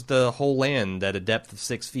covers the whole land at a depth of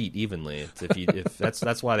 6 feet evenly. If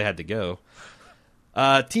that's why they had to go.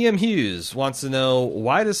 TM Hughes wants to know,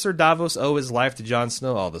 why does Sir Davos owe his life to Jon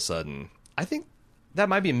Snow all of a sudden? I think that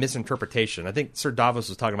might be a misinterpretation. I think Sir Davos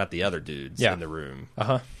was talking about the other dudes in the room.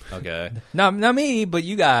 Uh-huh. Okay. Not me, but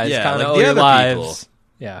you guys kind of owe your lives.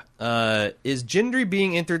 People. Yeah. Is Gendry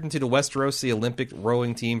being entered into the Westerosi Olympic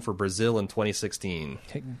rowing team for Brazil in 2016?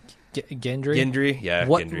 Gendry? Gendry, yeah.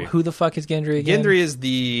 Gendry. Who the fuck is Gendry again? Gendry is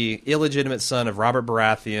the illegitimate son of Robert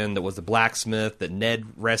Baratheon that was the blacksmith that Ned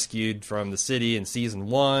rescued from the city in season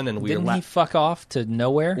 1. And Didn't he fuck off to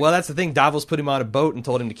nowhere? Well, that's the thing. Davos put him on a boat and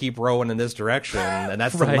told him to keep rowing in this direction, and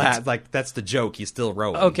that's right. that's the joke. He's still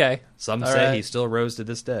rowing. Okay. Some say he still rows to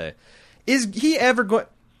this day. Is he ever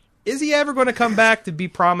going to come back to be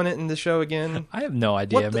prominent in the show again? I have no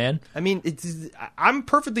idea, man. I mean, I'm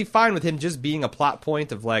perfectly fine with him just being a plot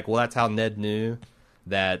point of like, well, that's how Ned knew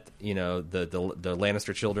that, you know, the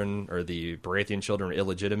Lannister children or the Baratheon children were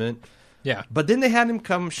illegitimate. Yeah. But then they had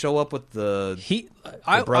him show up with the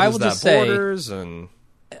I Brothers will That just say, Borders and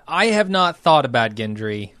I have not thought about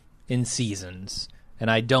Gendry in seasons,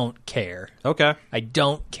 and I don't care. Okay. I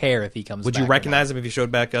don't care if he comes back. Would you recognize him if he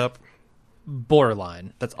showed back up?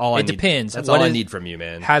 Borderline. That's all I need. It depends. That's all I need from you,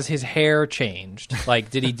 man. Has his hair changed? Like,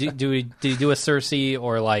 did he do a Cersei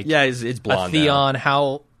or like? Yeah, it's blonde. A Theon.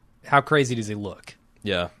 Now. How crazy does he look?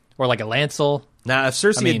 Yeah. Or like a Lancel. Now, if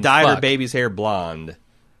Cersei had dyed her baby's hair blonde,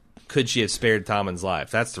 could she have spared Tommen's life?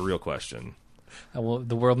 That's the real question. Well,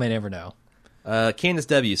 the world may never know. Candace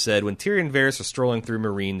W. said, when Tyrion and Varys are strolling through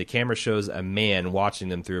Meereen, the camera shows a man watching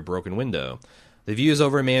them through a broken window. The view is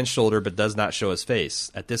over a man's shoulder, but does not show his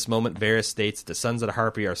face. At this moment, Varys states that the Sons of the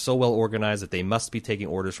Harpy are so well organized that they must be taking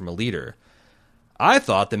orders from a leader. I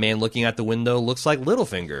thought the man looking out the window looks like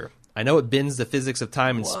Littlefinger. I know it bends the physics of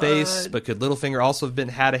time and space, but could Littlefinger also have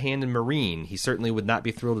had a hand in Meereen? He certainly would not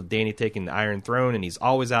be thrilled with Dany taking the Iron Throne, and he's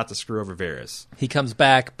always out to screw over Varys. He comes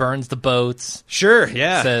back, burns the boats. Sure,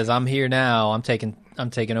 yeah. Says, "I'm here now. I'm taking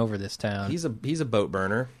over this town." He's a boat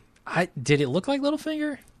burner. Did it look like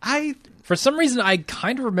Littlefinger? For some reason, I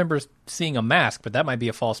kind of remember seeing a mask, but that might be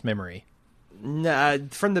a false memory. Nah,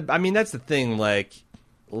 that's the thing. Like,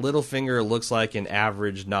 Littlefinger looks like an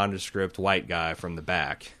average nondescript white guy from the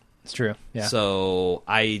back. It's true. Yeah. So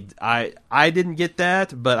I didn't get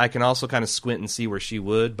that, but I can also kind of squint and see where she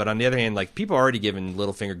would. But on the other hand, like, people are already giving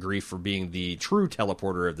Littlefinger grief for being the true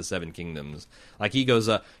teleporter of the Seven Kingdoms. Like, he goes,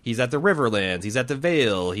 he's at the Riverlands, he's at the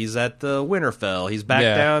Vale, he's at the Winterfell, he's back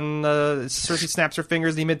down. Cersei snaps her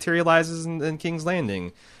fingers, and he materializes in King's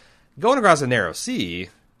Landing. Going across a narrow sea.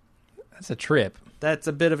 That's a trip. That's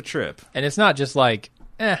a bit of a trip, and it's not just like,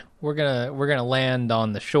 we're gonna land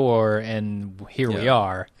on the shore and here we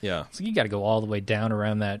are. Yeah. So you got to go all the way down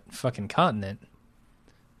around that fucking continent,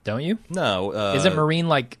 don't you? No. Isn't Meereen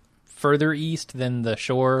like further east than the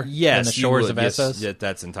shore? Yes, than the shores of Essos. Yes,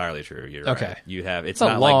 that's entirely true. You're okay. Right. You have it's a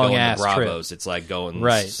not like going to Bravos. Trip. It's like going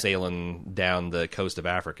sailing down the coast of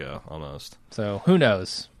Africa almost. So who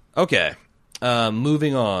knows? Okay.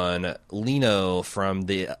 Moving on. Lino from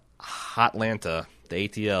the Hotlanta. The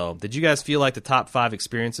ATL. Did you guys feel like the top 5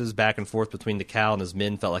 experiences back and forth between the Cal and his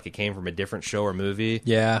men felt like it came from a different show or movie?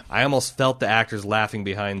 Yeah. I almost felt the actors laughing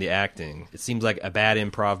behind the acting. It seems like a bad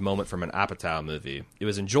improv moment from an Apatow movie. It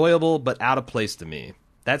was enjoyable, but out of place to me.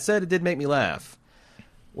 That said, it did make me laugh.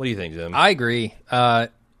 What do you think, Jim? I agree. I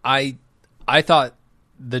thought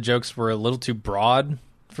the jokes were a little too broad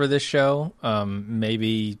for this show.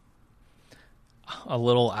 Maybe a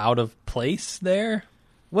little out of place there.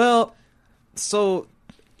 Well, so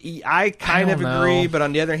I kind of agree, but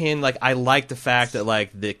on the other hand, like, I like the fact that,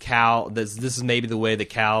 like, the Cal, this is maybe the way the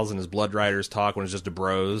Cals and his Blood Riders talk when it's just a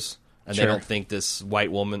bros, and they don't think this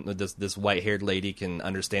white woman, this white-haired lady can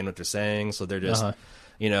understand what they're saying, so they're just,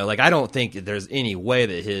 you know, like, I don't think there's any way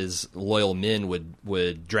that his loyal men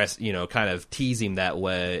would dress, you know, kind of tease him that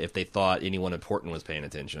way if they thought anyone important was paying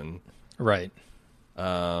attention. Right.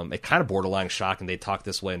 It kind of borderline shocking they talk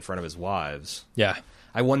this way in front of his wives. Yeah.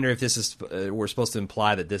 I wonder if this is we're supposed to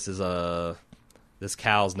imply that this is this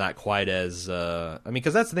Cal's not quite as I mean,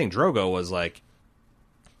 because that's the thing. Drogo was like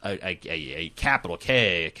a capital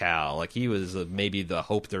K Cal, like he was maybe the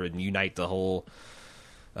hope to unite the whole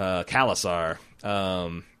Khalasar.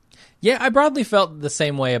 Yeah, I broadly felt the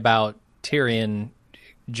same way about Tyrion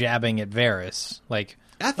jabbing at Varys, like.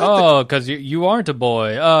 Because you aren't a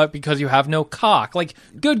boy. Because you have no cock. Like,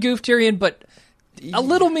 good goof, Tyrion, but a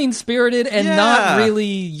little mean-spirited and not really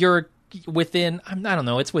you're within... I don't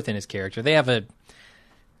know, it's within his character. They have a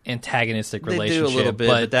antagonistic relationship. They do a little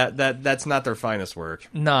bit, but that's not their finest work.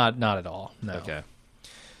 Not at all, no. Okay.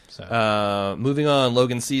 So. Moving on,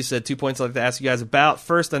 Logan C. said 2 points I'd like to ask you guys about.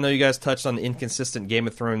 First, I know you guys touched on the inconsistent Game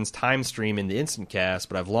of Thrones time stream in the Instant Cast,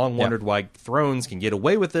 but I've long wondered why Thrones can get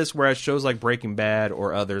away with this, whereas shows like Breaking Bad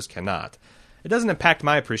or others cannot. It doesn't impact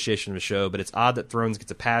my appreciation of the show, but it's odd that Thrones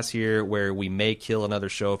gets a pass here, where we may kill another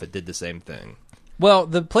show if it did the same thing. Well,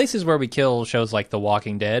 the places where we kill shows like The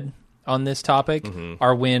Walking Dead on this topic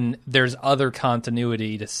are when there's other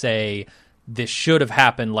continuity to say this should have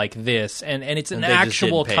happened like this, and it's an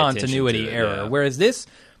actual continuity error. Whereas this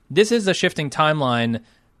is a shifting timeline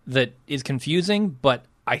that is confusing, but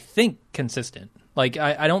I think consistent. Like,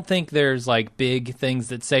 I don't think there's, like, big things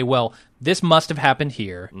that say, well, this must have happened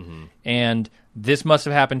here, and this must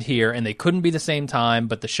have happened here, and they couldn't be the same time,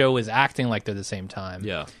 but the show is acting like they're the same time.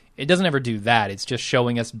 Yeah. It doesn't ever do that. It's just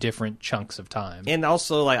showing us different chunks of time. And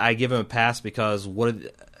also, like, I give them a pass because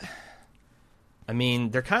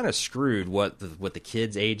they're kind of screwed with the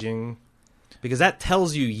kids aging. Because that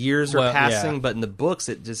tells you years are passing, but in the books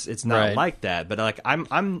it's not like that. But like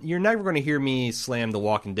you're never going to hear me slam The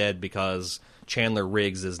Walking Dead because Chandler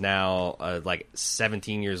Riggs is now like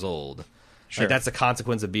 17 years old. Sure. Like, that's the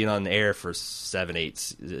consequence of being on the air for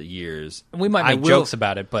 7-8 years. We might make jokes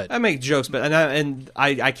about it, but I make jokes, but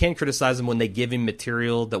I can criticize him when they give him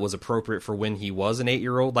material that was appropriate for when he was an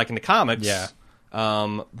 8-year-old, like in the comics. Yeah.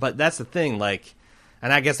 But that's the thing, like.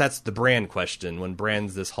 And I guess that's the Bran question. When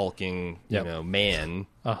Bran's this hulking, man,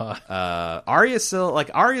 Arya and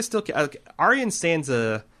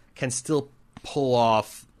Sansa can still pull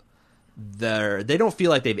off they don't feel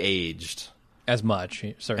like they've aged as much,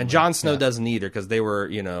 certainly. And Jon Snow doesn't either, because they were,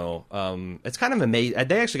 it's kind of amazing.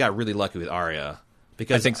 They actually got really lucky with Arya.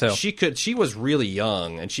 Because I think so. She was really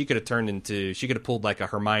young, and she could have pulled like a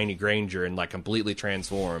Hermione Granger and like completely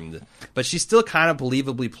transformed. But she still kind of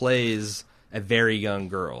believably plays a very young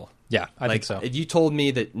girl. Yeah, I think so. If you told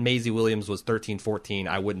me that Maisie Williams was 13, 14,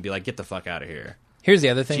 I wouldn't be like, get the fuck out of here. Here's the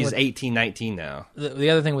other thing. She's 18, 19 now. The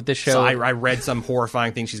other thing with this show... So I read some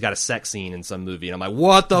horrifying thing. She's got a sex scene in some movie, and I'm like,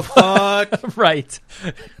 what the fuck? Right.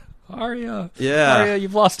 Arya. Yeah. Arya,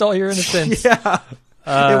 you've lost all your innocence. Yeah.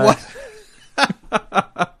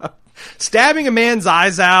 Stabbing a man's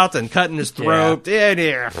eyes out and cutting his throat.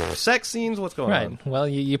 Yeah. Sex scenes? What's going on? Well,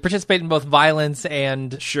 you participate in both violence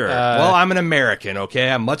and... Sure. Well, I'm an American,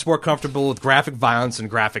 okay? I'm much more comfortable with graphic violence and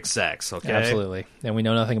graphic sex, okay? Absolutely. And we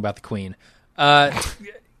know nothing about the Queen.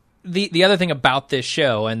 The other thing about this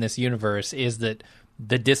show and this universe is that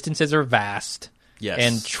the distances are vast. Yes.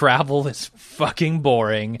 And travel is fucking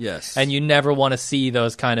boring. Yes. And you never want to see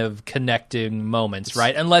those kind of connecting moments,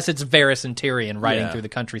 right? Unless it's Varys and Tyrion riding through the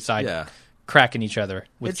countryside, cracking each other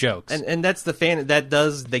with jokes. And that's the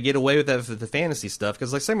they get away with that for the fantasy stuff,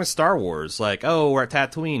 because like same with Star Wars, like, oh, we're at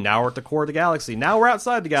Tatooine, now we're at the core of the galaxy, now we're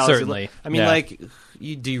outside the galaxy. Certainly. I mean, like,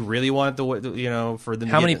 do you really want it for them?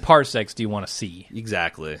 How many parsecs do you want to see?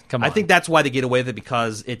 Exactly. Come on. I think that's why they get away with it,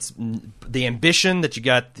 because it's the ambition that you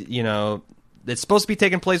got. It's supposed to be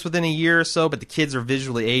taking place within a year or so, but the kids are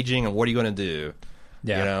visually aging, and what are you going to do?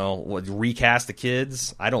 Yeah. Recast the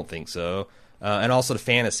kids? I don't think so. And also the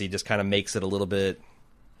fantasy just kind of makes it a little bit...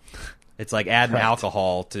 It's like adding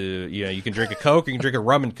alcohol to... you can drink a Coke or you can drink a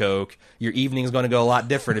rum and Coke. Your evening's going to go a lot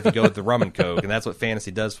different if you go with the rum and Coke, and that's what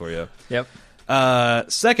fantasy does for you. Yep.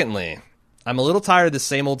 Secondly, I'm a little tired of the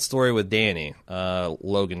same old story with Dany.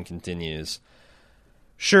 Logan continues.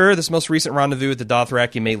 Sure, this most recent rendezvous with the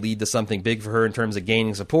Dothraki may lead to something big for her in terms of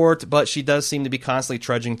gaining support, but she does seem to be constantly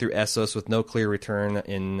trudging through Essos with no clear return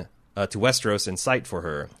to Westeros in sight for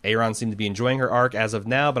her. Aeron seemed to be enjoying her arc as of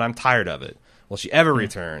now, but I'm tired of it. Will she ever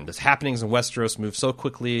return? The happenings in Westeros move so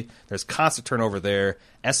quickly. There's constant turnover there.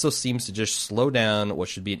 Essos seems to just slow down what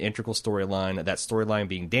should be an integral storyline, that storyline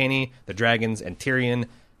being Dany, the dragons, and Tyrion.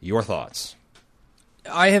 Your thoughts?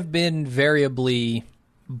 I have been variably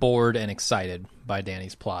bored and excited by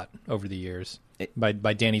Dany's plot over the years, by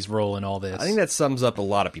Dany's role in all this. I think that sums up a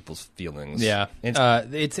lot of people's feelings. Yeah,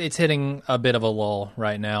 it's hitting a bit of a lull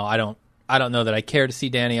right now. I don't know that I care to see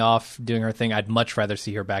Dany off doing her thing. I'd much rather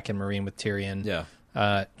see her back in Meereen with Tyrion.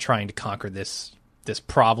 Yeah, trying to conquer this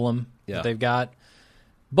problem that they've got.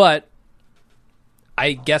 But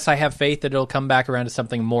I guess I have faith that it'll come back around to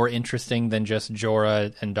something more interesting than just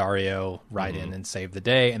Jorah and Daario ride in and save the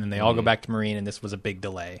day, and then they all go back to Meereen, and this was a big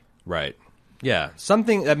delay. Right. Yeah.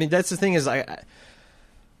 Something. I mean, that's the thing is, I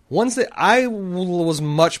was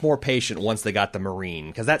much more patient once they got the Meereen,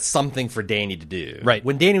 because that's something for Dany to do. Right.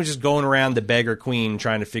 When Dany was just going around the beggar queen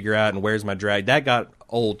trying to figure out and where's my drag, that got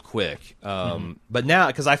old quick. But now,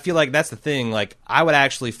 because I feel like that's the thing, like I would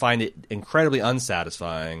actually find it incredibly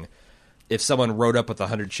unsatisfying if someone rode up with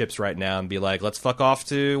 100 ships right now and be like, let's fuck off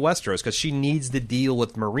to Westeros, because she needs to deal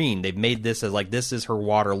with Meereen. They've made this as like, this is her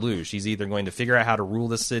Waterloo. She's either going to figure out how to rule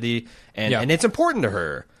the city, and it's important to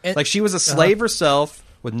her. Like, she was a slave herself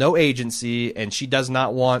with no agency, and she does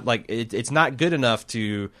not want, like, it's not good enough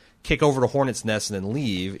to kick over to Hornet's Nest and then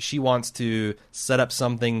leave. She wants to set up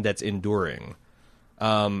something that's enduring.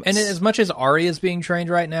 And as much as Arya is being trained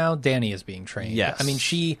right now, Dany is being trained. Yes. I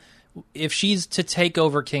mean, if she's to take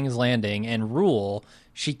over King's Landing and rule,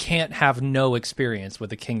 she can't have no experience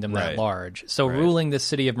with a kingdom that large. So ruling the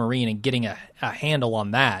city of Meereen and getting a handle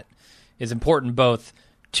on that is important both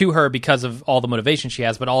to her because of all the motivation she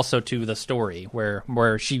has, but also to the story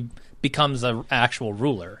where she becomes an actual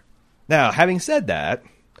ruler. Now, having said that,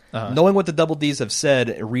 knowing what the Double Ds have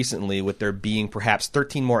said recently with there being perhaps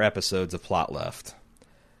 13 more episodes of plot left.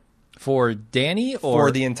 For Dany, or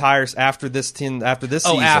for the entire after this season?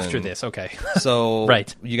 Oh, after this, okay. So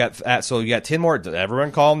right, you got 10 more.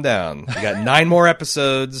 Everyone, calm down. You got 9 more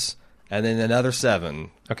episodes, and then another 7.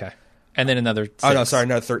 Okay, and then another 6. Oh no, sorry,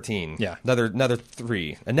 another 13. Yeah, another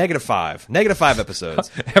 3. A -5 episodes.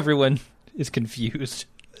 Everyone is confused.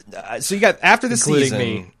 So you got after this season,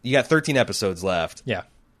 me. you got 13 episodes left. Yeah.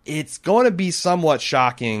 It's going to be somewhat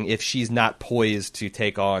shocking if she's not poised to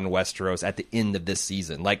take on Westeros at the end of this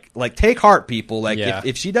season. Like take heart, people. Like,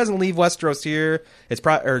 if she doesn't leave Westeros here, it's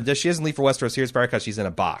probably, or if she doesn't leave for Westeros here, it's probably because she's in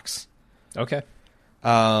a box. Okay.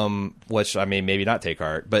 Which, I mean, maybe not take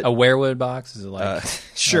heart, but a werewood box is it like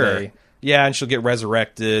sure. Yeah, and she'll get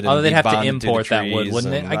resurrected. Although they'd have to import that wood,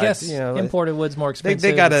 wouldn't it? I guess imported wood's more expensive.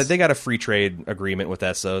 They got a free trade agreement with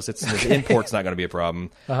Essos. The import's not going to be a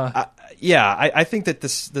problem. I think that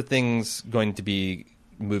the thing's going to be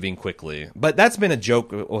moving quickly. But that's been a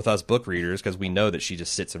joke with us book readers because we know that she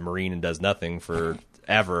just sits in Meereen and does nothing for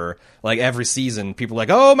ever. Like every season, people are like,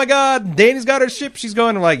 "Oh my God, Dany's got her ship. She's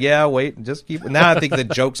going." I'm like, "Yeah, wait, just keep." Now I think the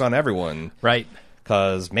joke's on everyone, right?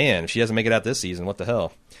 Because man, if she doesn't make it out this season, what the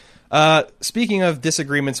hell? Speaking of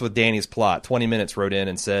disagreements with Dany's plot, 20 Minutes wrote in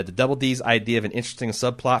and said, the Double D's idea of an interesting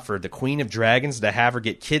subplot for the Queen of Dragons to have her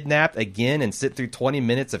get kidnapped again and sit through 20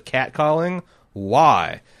 minutes of catcalling?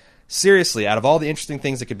 Why? Seriously, out of all the interesting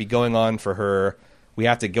things that could be going on for her, we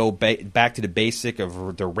have to go back to the basic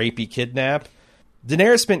of the rapey kidnap.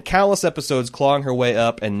 Daenerys spent countless episodes clawing her way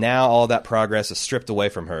up, and now all that progress is stripped away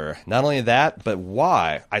from her. Not only that, but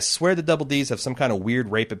why? I swear the Double Ds have some kind of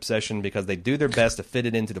weird rape obsession because they do their best to fit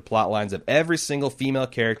it into the plot lines of every single female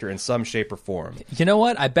character in some shape or form. You know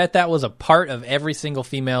what? I bet that was a part of every single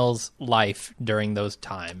female's life during those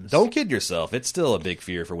times. Don't kid yourself. It's still a big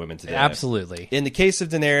fear for women today. Absolutely. In the case of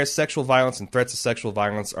Daenerys, sexual violence and threats of sexual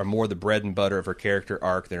violence are more the bread and butter of her character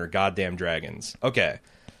arc than her goddamn dragons. Okay.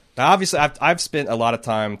 Now, obviously, I've spent a lot of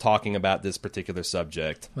time talking about this particular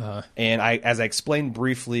subject, and as I explained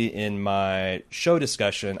briefly in my show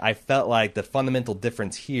discussion, I felt like the fundamental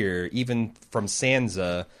difference here, even from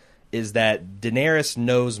Sansa, is that Daenerys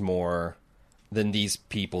knows more than these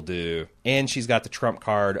people do, and she's got the trump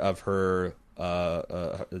card of her.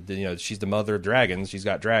 She's the mother of dragons. She's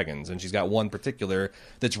got dragons, and she's got one particular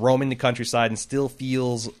that's roaming the countryside and still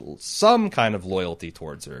feels some kind of loyalty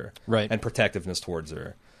towards her, right, and protectiveness towards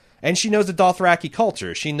her. And she knows the Dothraki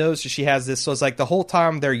culture. She knows she has this. So it's like the whole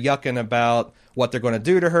time they're yucking about what they're going to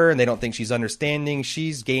do to her, and they don't think she's understanding.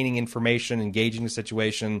 She's gaining information, engaging the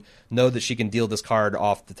situation, know that she can deal this card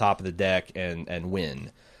off the top of the deck and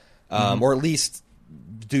win. Or at least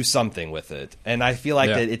do something with it. And I feel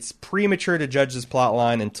like that it's premature to judge this plot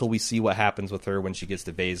line until we see what happens with her when she gets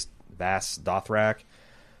to Vaes Dothrak.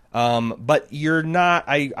 But you're not.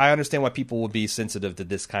 I understand why people would be sensitive to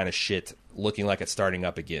this kind of shit looking like it's starting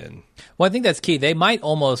up again. Well, I think that's key. They might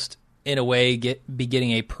almost, in a way, be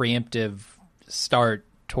getting a preemptive start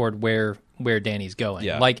toward where Dany's going.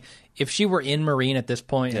 Yeah. Like, if she were in Meereen at this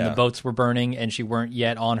point and the boats were burning and she weren't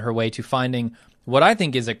yet on her way to finding what I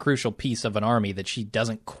think is a crucial piece of an army that she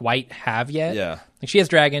doesn't quite have yet. Yeah. Like, she has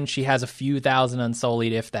dragons. She has a few thousand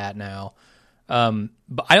Unsullied, if that now.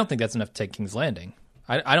 But I don't think that's enough to take King's Landing.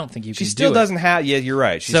 I don't think you can do it. She still doesn't have... Yeah, you're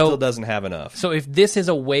right. She still doesn't have enough. So if this is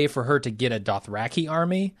a way for her to get a Dothraki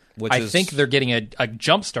army, I think they're getting a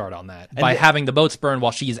jump start on that by having the boats burn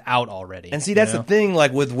while she's out already. And see, that's the thing.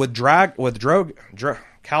 Like with Khal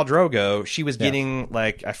Drogo, she was getting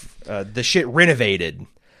like the shit renovated.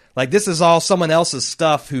 Like, this is all someone else's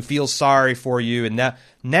stuff who feels sorry for you. And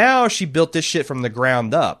now she built this shit from the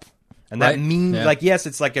ground up. And that means, like, yes,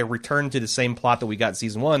 it's like a return to the same plot that we got in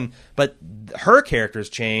season 1, but her characters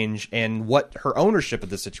change, and what her ownership of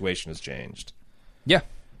the situation has changed. Yeah,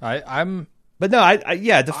 I'm. But no,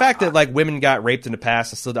 the fact that like women got raped in the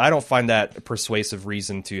past, I don't find that a persuasive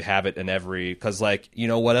reason to have it in every. Because, like, you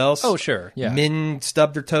know what else? Oh, sure, yeah. Men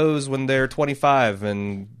stub their toes when they're 25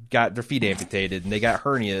 and got their feet amputated, and they got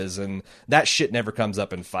hernias, and that shit never comes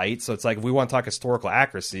up in fights. So it's like, if we want to talk historical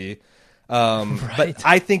accuracy. But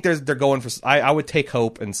I think they're going for. I would take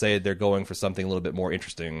hope and say they're going for something a little bit more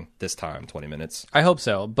interesting this time. 20 minutes. I hope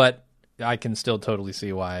so, but I can still totally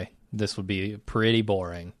see why this would be pretty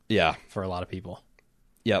boring. Yeah, for a lot of people.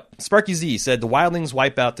 Yep. Sparky Z said the wildlings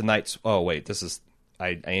wipe out the knights. Oh wait, this is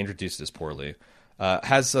I introduced this poorly.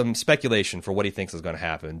 has some speculation for what he thinks is going to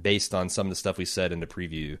happen based on some of the stuff we said in the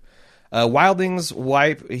preview.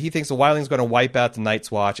 He thinks the Wildlings going to wipe out the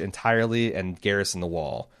Night's Watch entirely and garrison the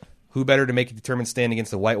Wall. Who better to make a determined stand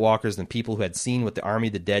against the White Walkers than people who had seen what the Army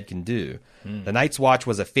of the Dead can do? The Night's Watch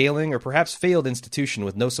was a failing or perhaps failed institution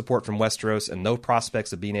with no support from Westeros and no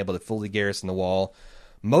prospects of being able to fully garrison the Wall.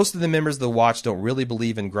 Most of the members of the Watch don't really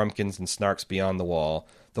believe in Grumpkins and Snarks beyond the Wall.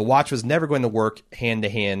 The Watch was never going to work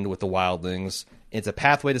hand-to-hand with the Wildlings. It's a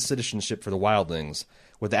pathway to citizenship for the Wildlings.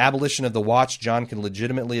 With the abolition of the Watch, Jon can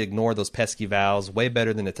legitimately ignore those pesky vows, way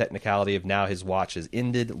better than the technicality of now his Watch has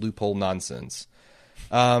ended loophole nonsense.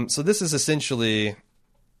 So this is essentially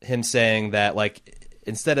him saying that, like,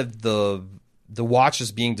 instead of the Watch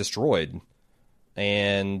is being destroyed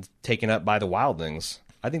and taken up by the Wildlings,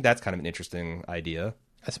 I think that's kind of an interesting idea.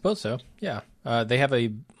 I suppose so. Yeah, they have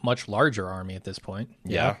a much larger army at this point.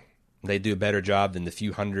 Yeah, they do a better job than the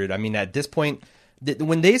few hundred. I mean, at this point,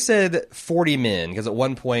 when they said 40 men, because at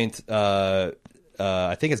one point, I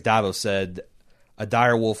think it's Davos said, a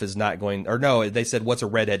direwolf is not going, or no, they said, what's a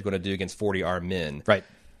redhead going to do against 40 armed men? Right.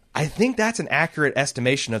 I think that's an accurate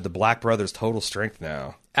estimation of the Black Brothers' total strength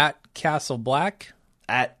now. At Castle Black?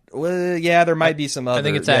 Yeah, there might be some other. I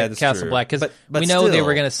think it's at Castle Black, because we know they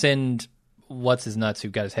were going to send what's-his-nuts who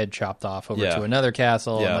got his head chopped off over to another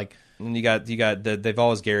castle. Yeah. And like, and you got they've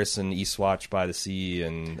always garrisoned Eastwatch by the sea,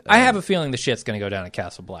 and I have a feeling the shit's going to go down at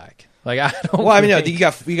Castle Black. Like, I don't. Well, I mean, no, you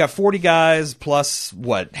got 40 guys plus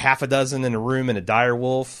what, half a dozen in a room and a dire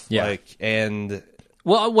wolf. Yeah. Like, and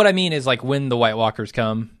well, what I mean is, like, when the White Walkers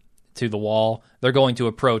come to the Wall, they're going to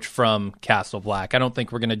approach from Castle Black. I don't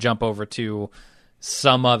think we're going to jump over to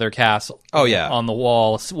some other castle. Oh yeah, on the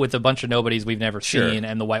Wall with a bunch of nobodies we've never seen,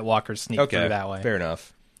 and the White Walkers sneak through that way. Fair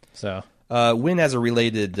enough. So, Wynn has a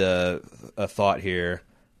related a thought here.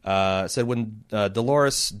 Said when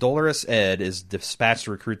Dolorous Ed is dispatched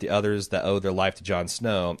to recruit the others that owe their life to Jon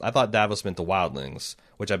Snow, I thought Davos meant the Wildlings,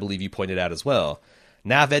 which I believe you pointed out as well.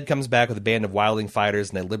 Now if Ed comes back with a band of wildling fighters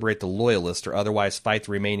and they liberate the Loyalists or otherwise fight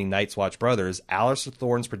the remaining Night's Watch brothers, Alistair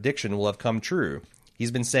Thorne's prediction will have come true.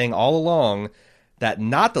 He's been saying all along that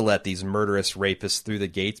not to let these murderous rapists through the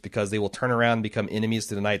gates because they will turn around and become enemies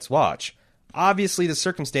to the Night's Watch. Obviously, the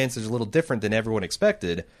circumstances are a little different than everyone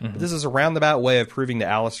expected, but this is a roundabout way of proving that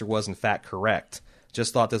Alistair was, in fact, correct.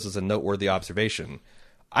 Just thought this was a noteworthy observation.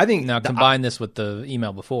 I think now combine this with the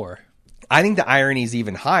email before. I think the irony is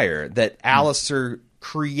even higher, that Alistair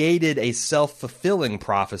created a self-fulfilling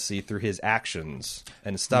prophecy through his actions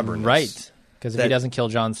and stubbornness. Right, because if he doesn't kill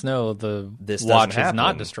Jon Snow, the Watch is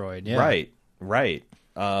not destroyed. Yeah. Right.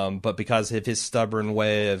 But because of his stubborn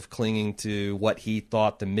way of clinging to what he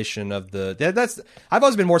thought the mission of I've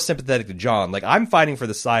always been more sympathetic to Jon. Like, I'm fighting for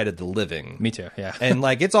the side of the living. Me too. Yeah. And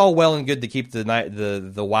like, it's all well and good to keep the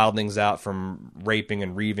wildlings out from raping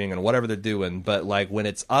and reaving and whatever they're doing, but like when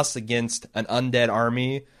it's us against an undead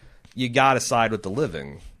army, you gotta side with the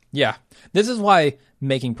living. Yeah. This is why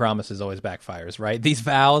making promises always backfires, right? These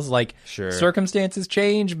vows, like, circumstances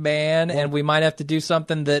change, man, and we might have to do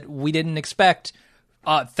something that we didn't expect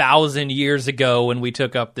 1,000 years ago when we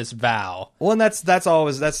took up this vow. Well, and that's one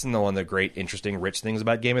of the great, interesting, rich things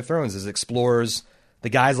about Game of Thrones is it explores the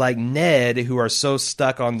guys like Ned who are so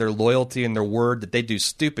stuck on their loyalty and their word that they do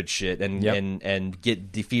stupid shit and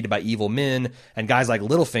get defeated by evil men, and guys like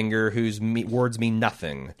Littlefinger whose words mean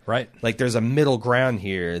nothing. Right. Like, there's a middle ground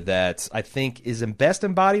here that I think is best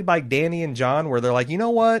embodied by Dany and Jon, where they're like, you know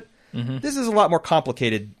what? This is a lot more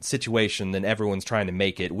complicated situation than everyone's trying to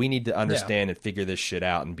make it. We need to understand and figure this shit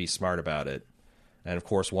out and be smart about it. And of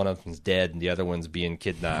course, one of them's dead and the other one's being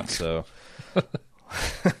kidnapped, so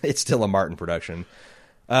it's still a Martin production.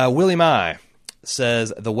 Willie Mai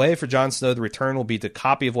says, the way for Jon Snow to return will be to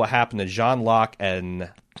copy of what happened to Jean Locke and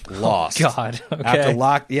Lost. Oh, God. Okay. After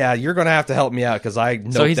Locke, yeah, you're going to have to help me out because I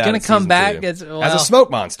know so he's going to come back as a smoke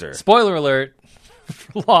monster. Spoiler alert.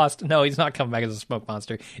 Lost. No, he's not coming back as a smoke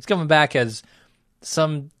monster. He's coming back as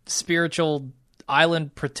some spiritual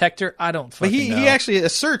island protector. I don't fucking know. But he actually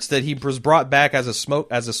asserts that he was brought back as a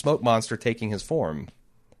smoke monster taking his form.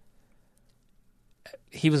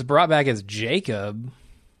 He was brought back as Jacob.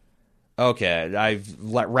 Okay, I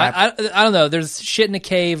don't know. There's shit in a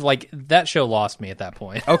cave. Like, that show lost me at that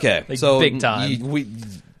point. Okay, like, so big time.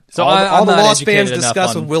 All the Lost fans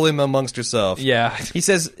discuss with William amongst yourself. Yeah. He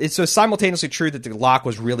says it's so simultaneously true that the Locke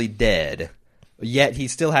was really dead, yet he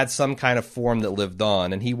still had some kind of form that lived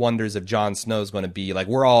on, and he wonders if Jon Snow's going to be, like,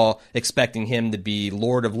 we're all expecting him to be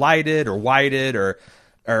Lord of Lighted or Whited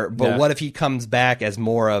but what if he comes back as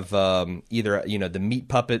more of either, the meat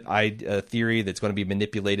puppet theory that's going to be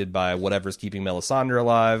manipulated by whatever's keeping Melisandre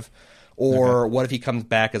alive, Or what if he comes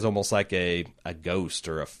back as almost like a ghost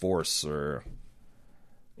or a force, or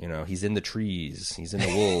he's in the trees, he's in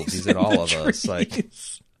the wolves, he's in all of us. Like,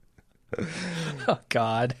 oh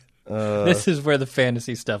God, this is where the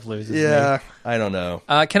fantasy stuff loses. Yeah, me. I don't know.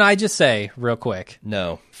 Can I just say real quick?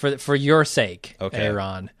 No, for your sake, okay.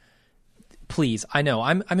 Aaron. Please, I know,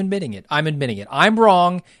 I'm admitting it. I'm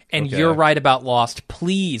wrong, and you're right about Lost.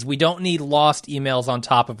 Please, we don't need Lost emails on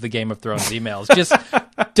top of the Game of Thrones emails. Just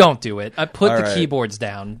don't do it. I put the keyboards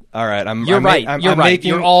down. All right, you're right.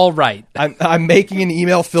 You're all right. I'm making an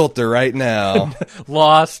email filter right now.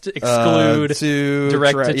 Lost, exclude,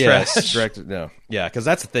 direct to trash. Yes, direct. No, yeah, because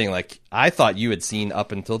that's the thing. Like, I thought you had seen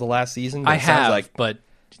up until the last season. But I have, but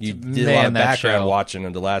you did a lot of background watching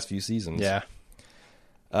in the last few seasons. Yeah.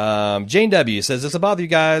 Jane W. says, does it bother you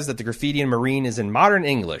guys that the graffiti in Marine is in modern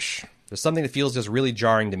English? There's something that feels just really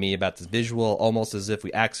jarring to me about this visual, almost as if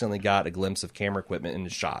we accidentally got a glimpse of camera equipment in the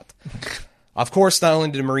shot. Of course, not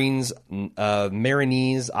only do Marinese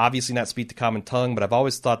obviously not speak the common tongue, but I've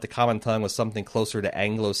always thought the common tongue was something closer to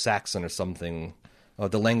Anglo-Saxon or something,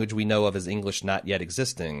 the language we know of as English not yet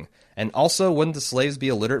existing. And also, wouldn't the slaves be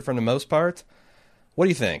illiterate for the most part? What do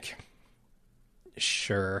you think?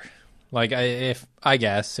 Sure. Like, if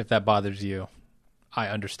that bothers you, I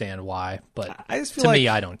understand why, but I just feel me,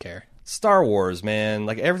 I don't care. Star Wars, man.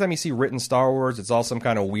 Like, every time you see written Star Wars, it's all some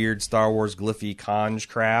kind of weird Star Wars glyphy conj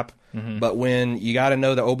crap. Mm-hmm. But when you got to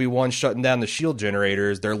know that Obi-Wan's shutting down the shield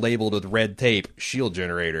generators, they're labeled with red tape, shield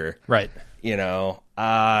generator. Right.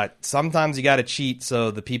 Sometimes you got to cheat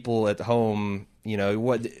so the people at home,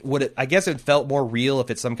 I guess it felt more real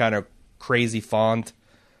if it's some kind of crazy font,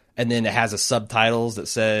 and then it has subtitles that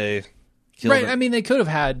say... Right, I mean, they could have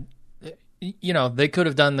had, they could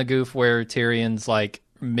have done the goof where Tyrion's, like,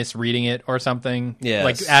 misreading it or something. Yes.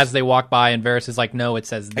 Like, as they walk by and Varys is like, no, it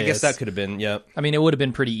says this. I guess that could have been, yep. I mean, it would have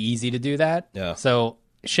been pretty easy to do that. Yeah. So,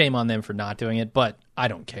 shame on them for not doing it, but I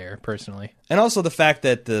don't care, personally. And also the fact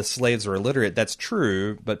that the slaves are illiterate, that's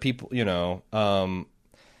true, but people, I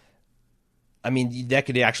mean, that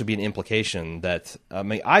could actually be an implication that,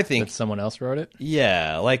 I think... That someone else wrote it?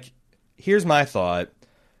 Yeah, like, here's my thought.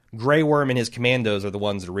 Grey Worm and his commandos are the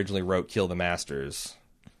ones that originally wrote Kill the Masters.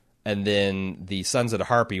 And then the Sons of the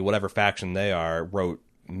Harpy, whatever faction they are, wrote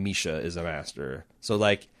Misha is a master. So,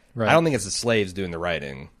 like, right. I don't think it's the slaves doing the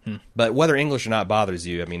writing. But whether English or not bothers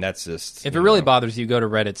you, I mean, that's just... If it really bothers you, go to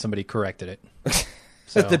Reddit. Somebody corrected it.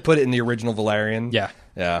 So. They put it in the original Valyrian? Yeah.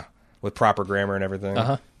 Yeah, with proper grammar and everything.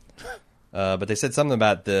 Uh-huh. But they said something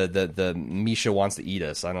about the Misha wants to eat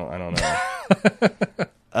us. I don't know.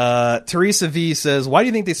 Teresa V says, why do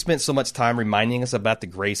you think they spent so much time reminding us about the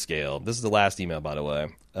grayscale? This is the last email, by the way.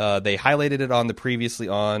 They highlighted it on the previously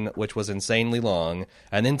on, which was insanely long,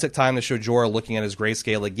 and then took time to show Jorah looking at his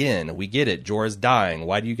grayscale again. We get it. Jorah's dying.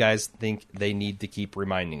 Why do you guys think they need to keep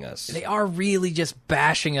reminding us? They are really just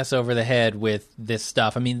bashing us over the head with this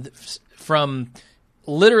stuff. I mean, from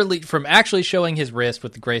actually showing his wrist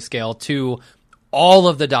with the grayscale to all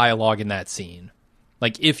of the dialogue in that scene.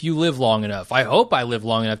 Like, if you live long enough, I hope I live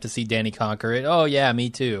long enough to see Dany conquer it. Oh, yeah, me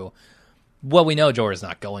too. Well, we know Jorah's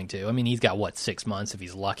not going to. I mean, he's got, 6 months if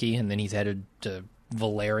he's lucky, and then he's headed to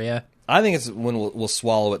Valeria. I think it's when we'll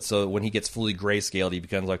swallow it, so when he gets fully grayscaled, he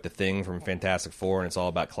becomes like the Thing from Fantastic Four, and it's all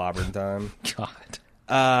about clobbering time.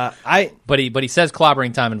 God. But he says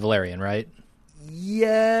clobbering time in Valerian, right?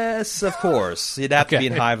 Yes, of course. He'd have to be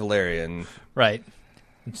in High Valerian. Right.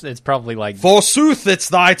 It's probably like... Forsooth, it's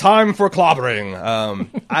thy time for clobbering.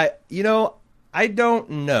 I don't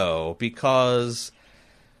know, because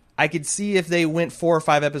I could see if they went 4 or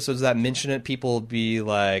 5 episodes that mention it, people would be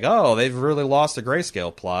like, oh, they've really lost the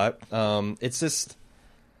grayscale plot. It's just...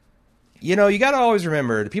 you got to always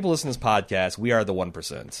remember, the people listening to this podcast, we are the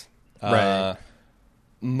 1%. Right.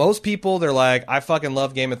 Most people, they're like, I fucking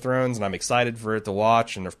love Game of Thrones, and I'm excited for it to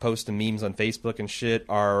watch, and they're posting memes on Facebook and shit,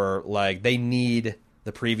 are like, they need...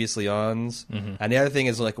 the previously ons. Mm-hmm. And the other thing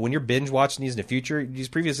is, like, when you're binge watching these in the future, these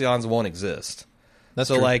previously ons won't exist. That's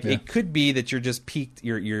true. Like, it could be that you're just peaked,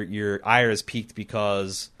 your ire is peaked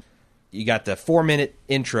because you got the 4-minute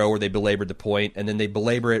intro where they belabored the point, and then they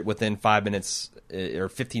belabor it within 5 minutes or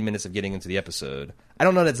 15 minutes of getting into the episode. I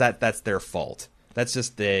don't know that's their fault. That's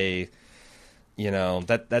just that's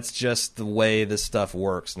just the way this stuff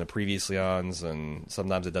works in the previously ons, and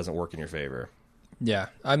sometimes it doesn't work in your favor. Yeah,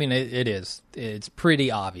 I mean, it is. It's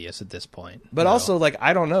pretty obvious at this point. But also, like,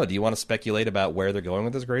 I don't know. Do you want to speculate about where they're going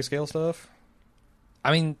with this grayscale stuff?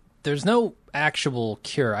 I mean, there's no actual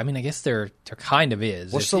cure. I mean, I guess there kind of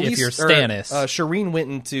is. Well, if you're Stannis. Shireen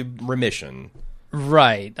went into remission.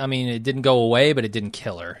 Right. I mean, it didn't go away, but it didn't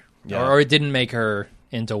kill her. Yeah. Or it didn't make her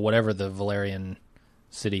into whatever the Valerian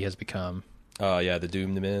city has become. Oh, yeah, the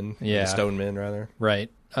Doomed Men. Yeah. The Stone Men, rather.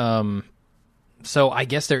 Right. So I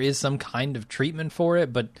guess there is some kind of treatment for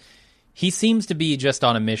it, but he seems to be just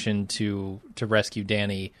on a mission to rescue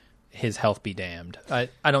Danny, his health be damned. I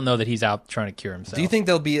don't know that he's out trying to cure himself. Do you think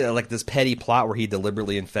there'll be like this petty plot where he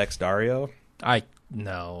deliberately infects Dario?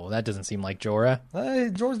 No, that doesn't seem like Jorah.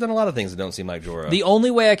 Jorah's done a lot of things that don't seem like Jorah. The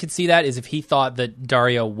only way I could see that is if he thought that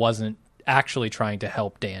Dario wasn't actually trying to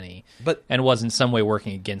help Danny, and was in some way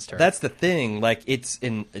working against her. That's the thing. Like, it's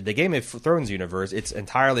in the Game of Thrones universe, it's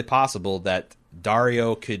entirely possible that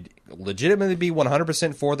Dario could legitimately be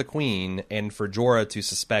 100% for the queen and for Jorah to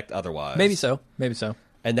suspect otherwise. Maybe so.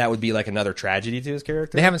 And that would be like another tragedy to his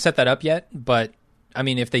character. They haven't set that up yet, but I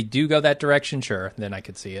mean, if they do go that direction, sure, then I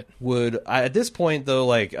could see it. At this point, though,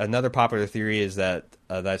 like another popular theory is that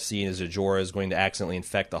I've seen is that Jorah is going to accidentally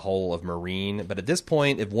infect the whole of Meereen. But at this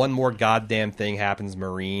point, if one more goddamn thing happens,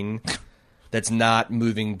 Meereen, that's not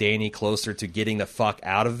moving Danny closer to getting the fuck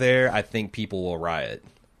out of there, I think people will riot.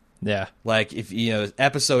 Yeah. Like, if,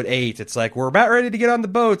 episode 8, it's like, we're about ready to get on the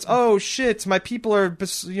boats. Oh, shit, my people are,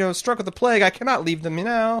 struck with the plague. I cannot leave them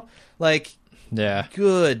now. Like, yeah.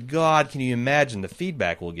 Good God, can you imagine the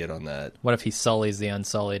feedback we'll get on that? What if he sullies the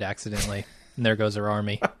Unsullied accidentally? And there goes their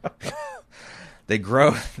army. They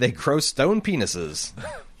grow stone penises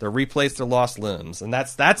to replace their lost limbs. And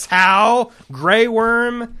that's how Grey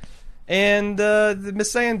Worm and the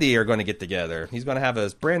Miss Sandy are going to get together. He's going to have a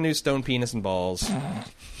brand new stone penis and balls.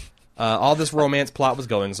 All this romance plot was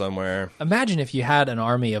going somewhere. Imagine if you had an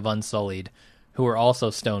army of Unsullied who were also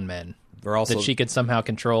stone men that she could somehow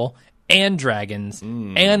control, and dragons,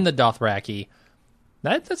 and the Dothraki.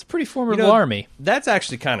 That's a pretty formidable army. That's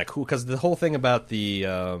actually kind of cool, because the whole thing about the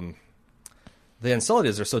Unsullied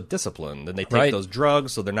is they're so disciplined, and they take those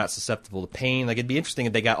drugs, so they're not susceptible to pain. Like, it'd be interesting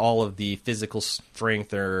if they got all of the physical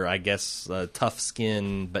strength, or I guess tough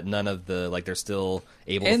skin, but none of the, like, they're still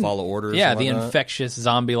able to follow orders. Yeah, the infectious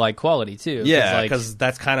zombie-like quality too. Yeah, because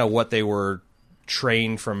that's kind of what they were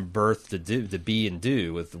trained from birth to be and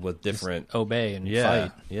do with different obey and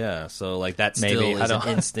fight. Yeah, so like that still is an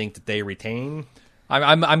instinct that they retain.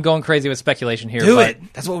 I'm going crazy with speculation here. Do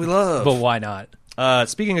it. That's what we love. But why not?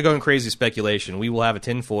 Speaking of going crazy speculation, we will have a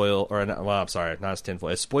tinfoil, I'm sorry, not a tinfoil,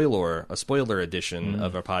 a spoiler edition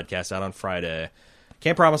of our podcast out on Friday.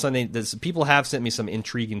 Can't promise anything. People have sent me some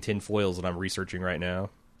intriguing tinfoils that I'm researching right now.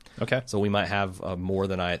 Okay. So we might have more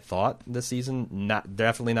than I thought this season.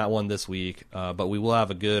 Definitely not one this week, but we will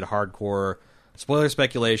have a good hardcore spoiler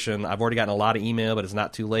speculation. I've already gotten a lot of email, but it's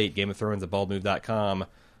not too late. Game of Thrones at baldmove.com.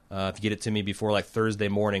 If you get it to me before like Thursday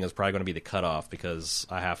morning, is probably going to be the cutoff, because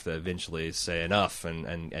I have to eventually say enough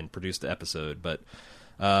and produce the episode. But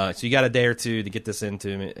so you got a day or two to get this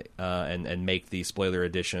into me and make the spoiler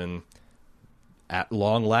edition. At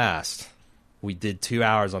long last, we did 2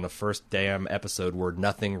 hours on the first damn episode where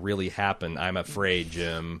nothing really happened. I'm afraid,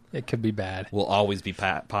 Jim. It could be bad. We'll always be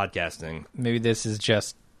podcasting. Maybe this is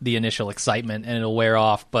just the initial excitement and it'll wear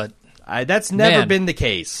off, but that's never been the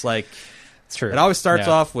case. Like, it's true. It always starts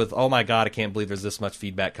off with, oh my God, I can't believe there's this much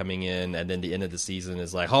feedback coming in, and then the end of the season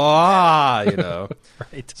is like, right.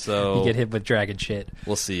 So you get hit with dragon shit.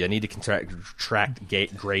 We'll see. I need to track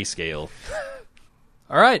grayscale.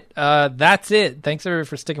 All right, that's it. Thanks everyone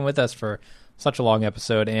for sticking with us for such a long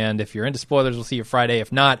episode. And if you're into spoilers, we'll see you Friday.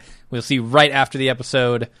 If not, we'll see you right after the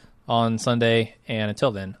episode on Sunday. And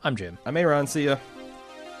until then, I'm Jim. I'm Aaron. See ya.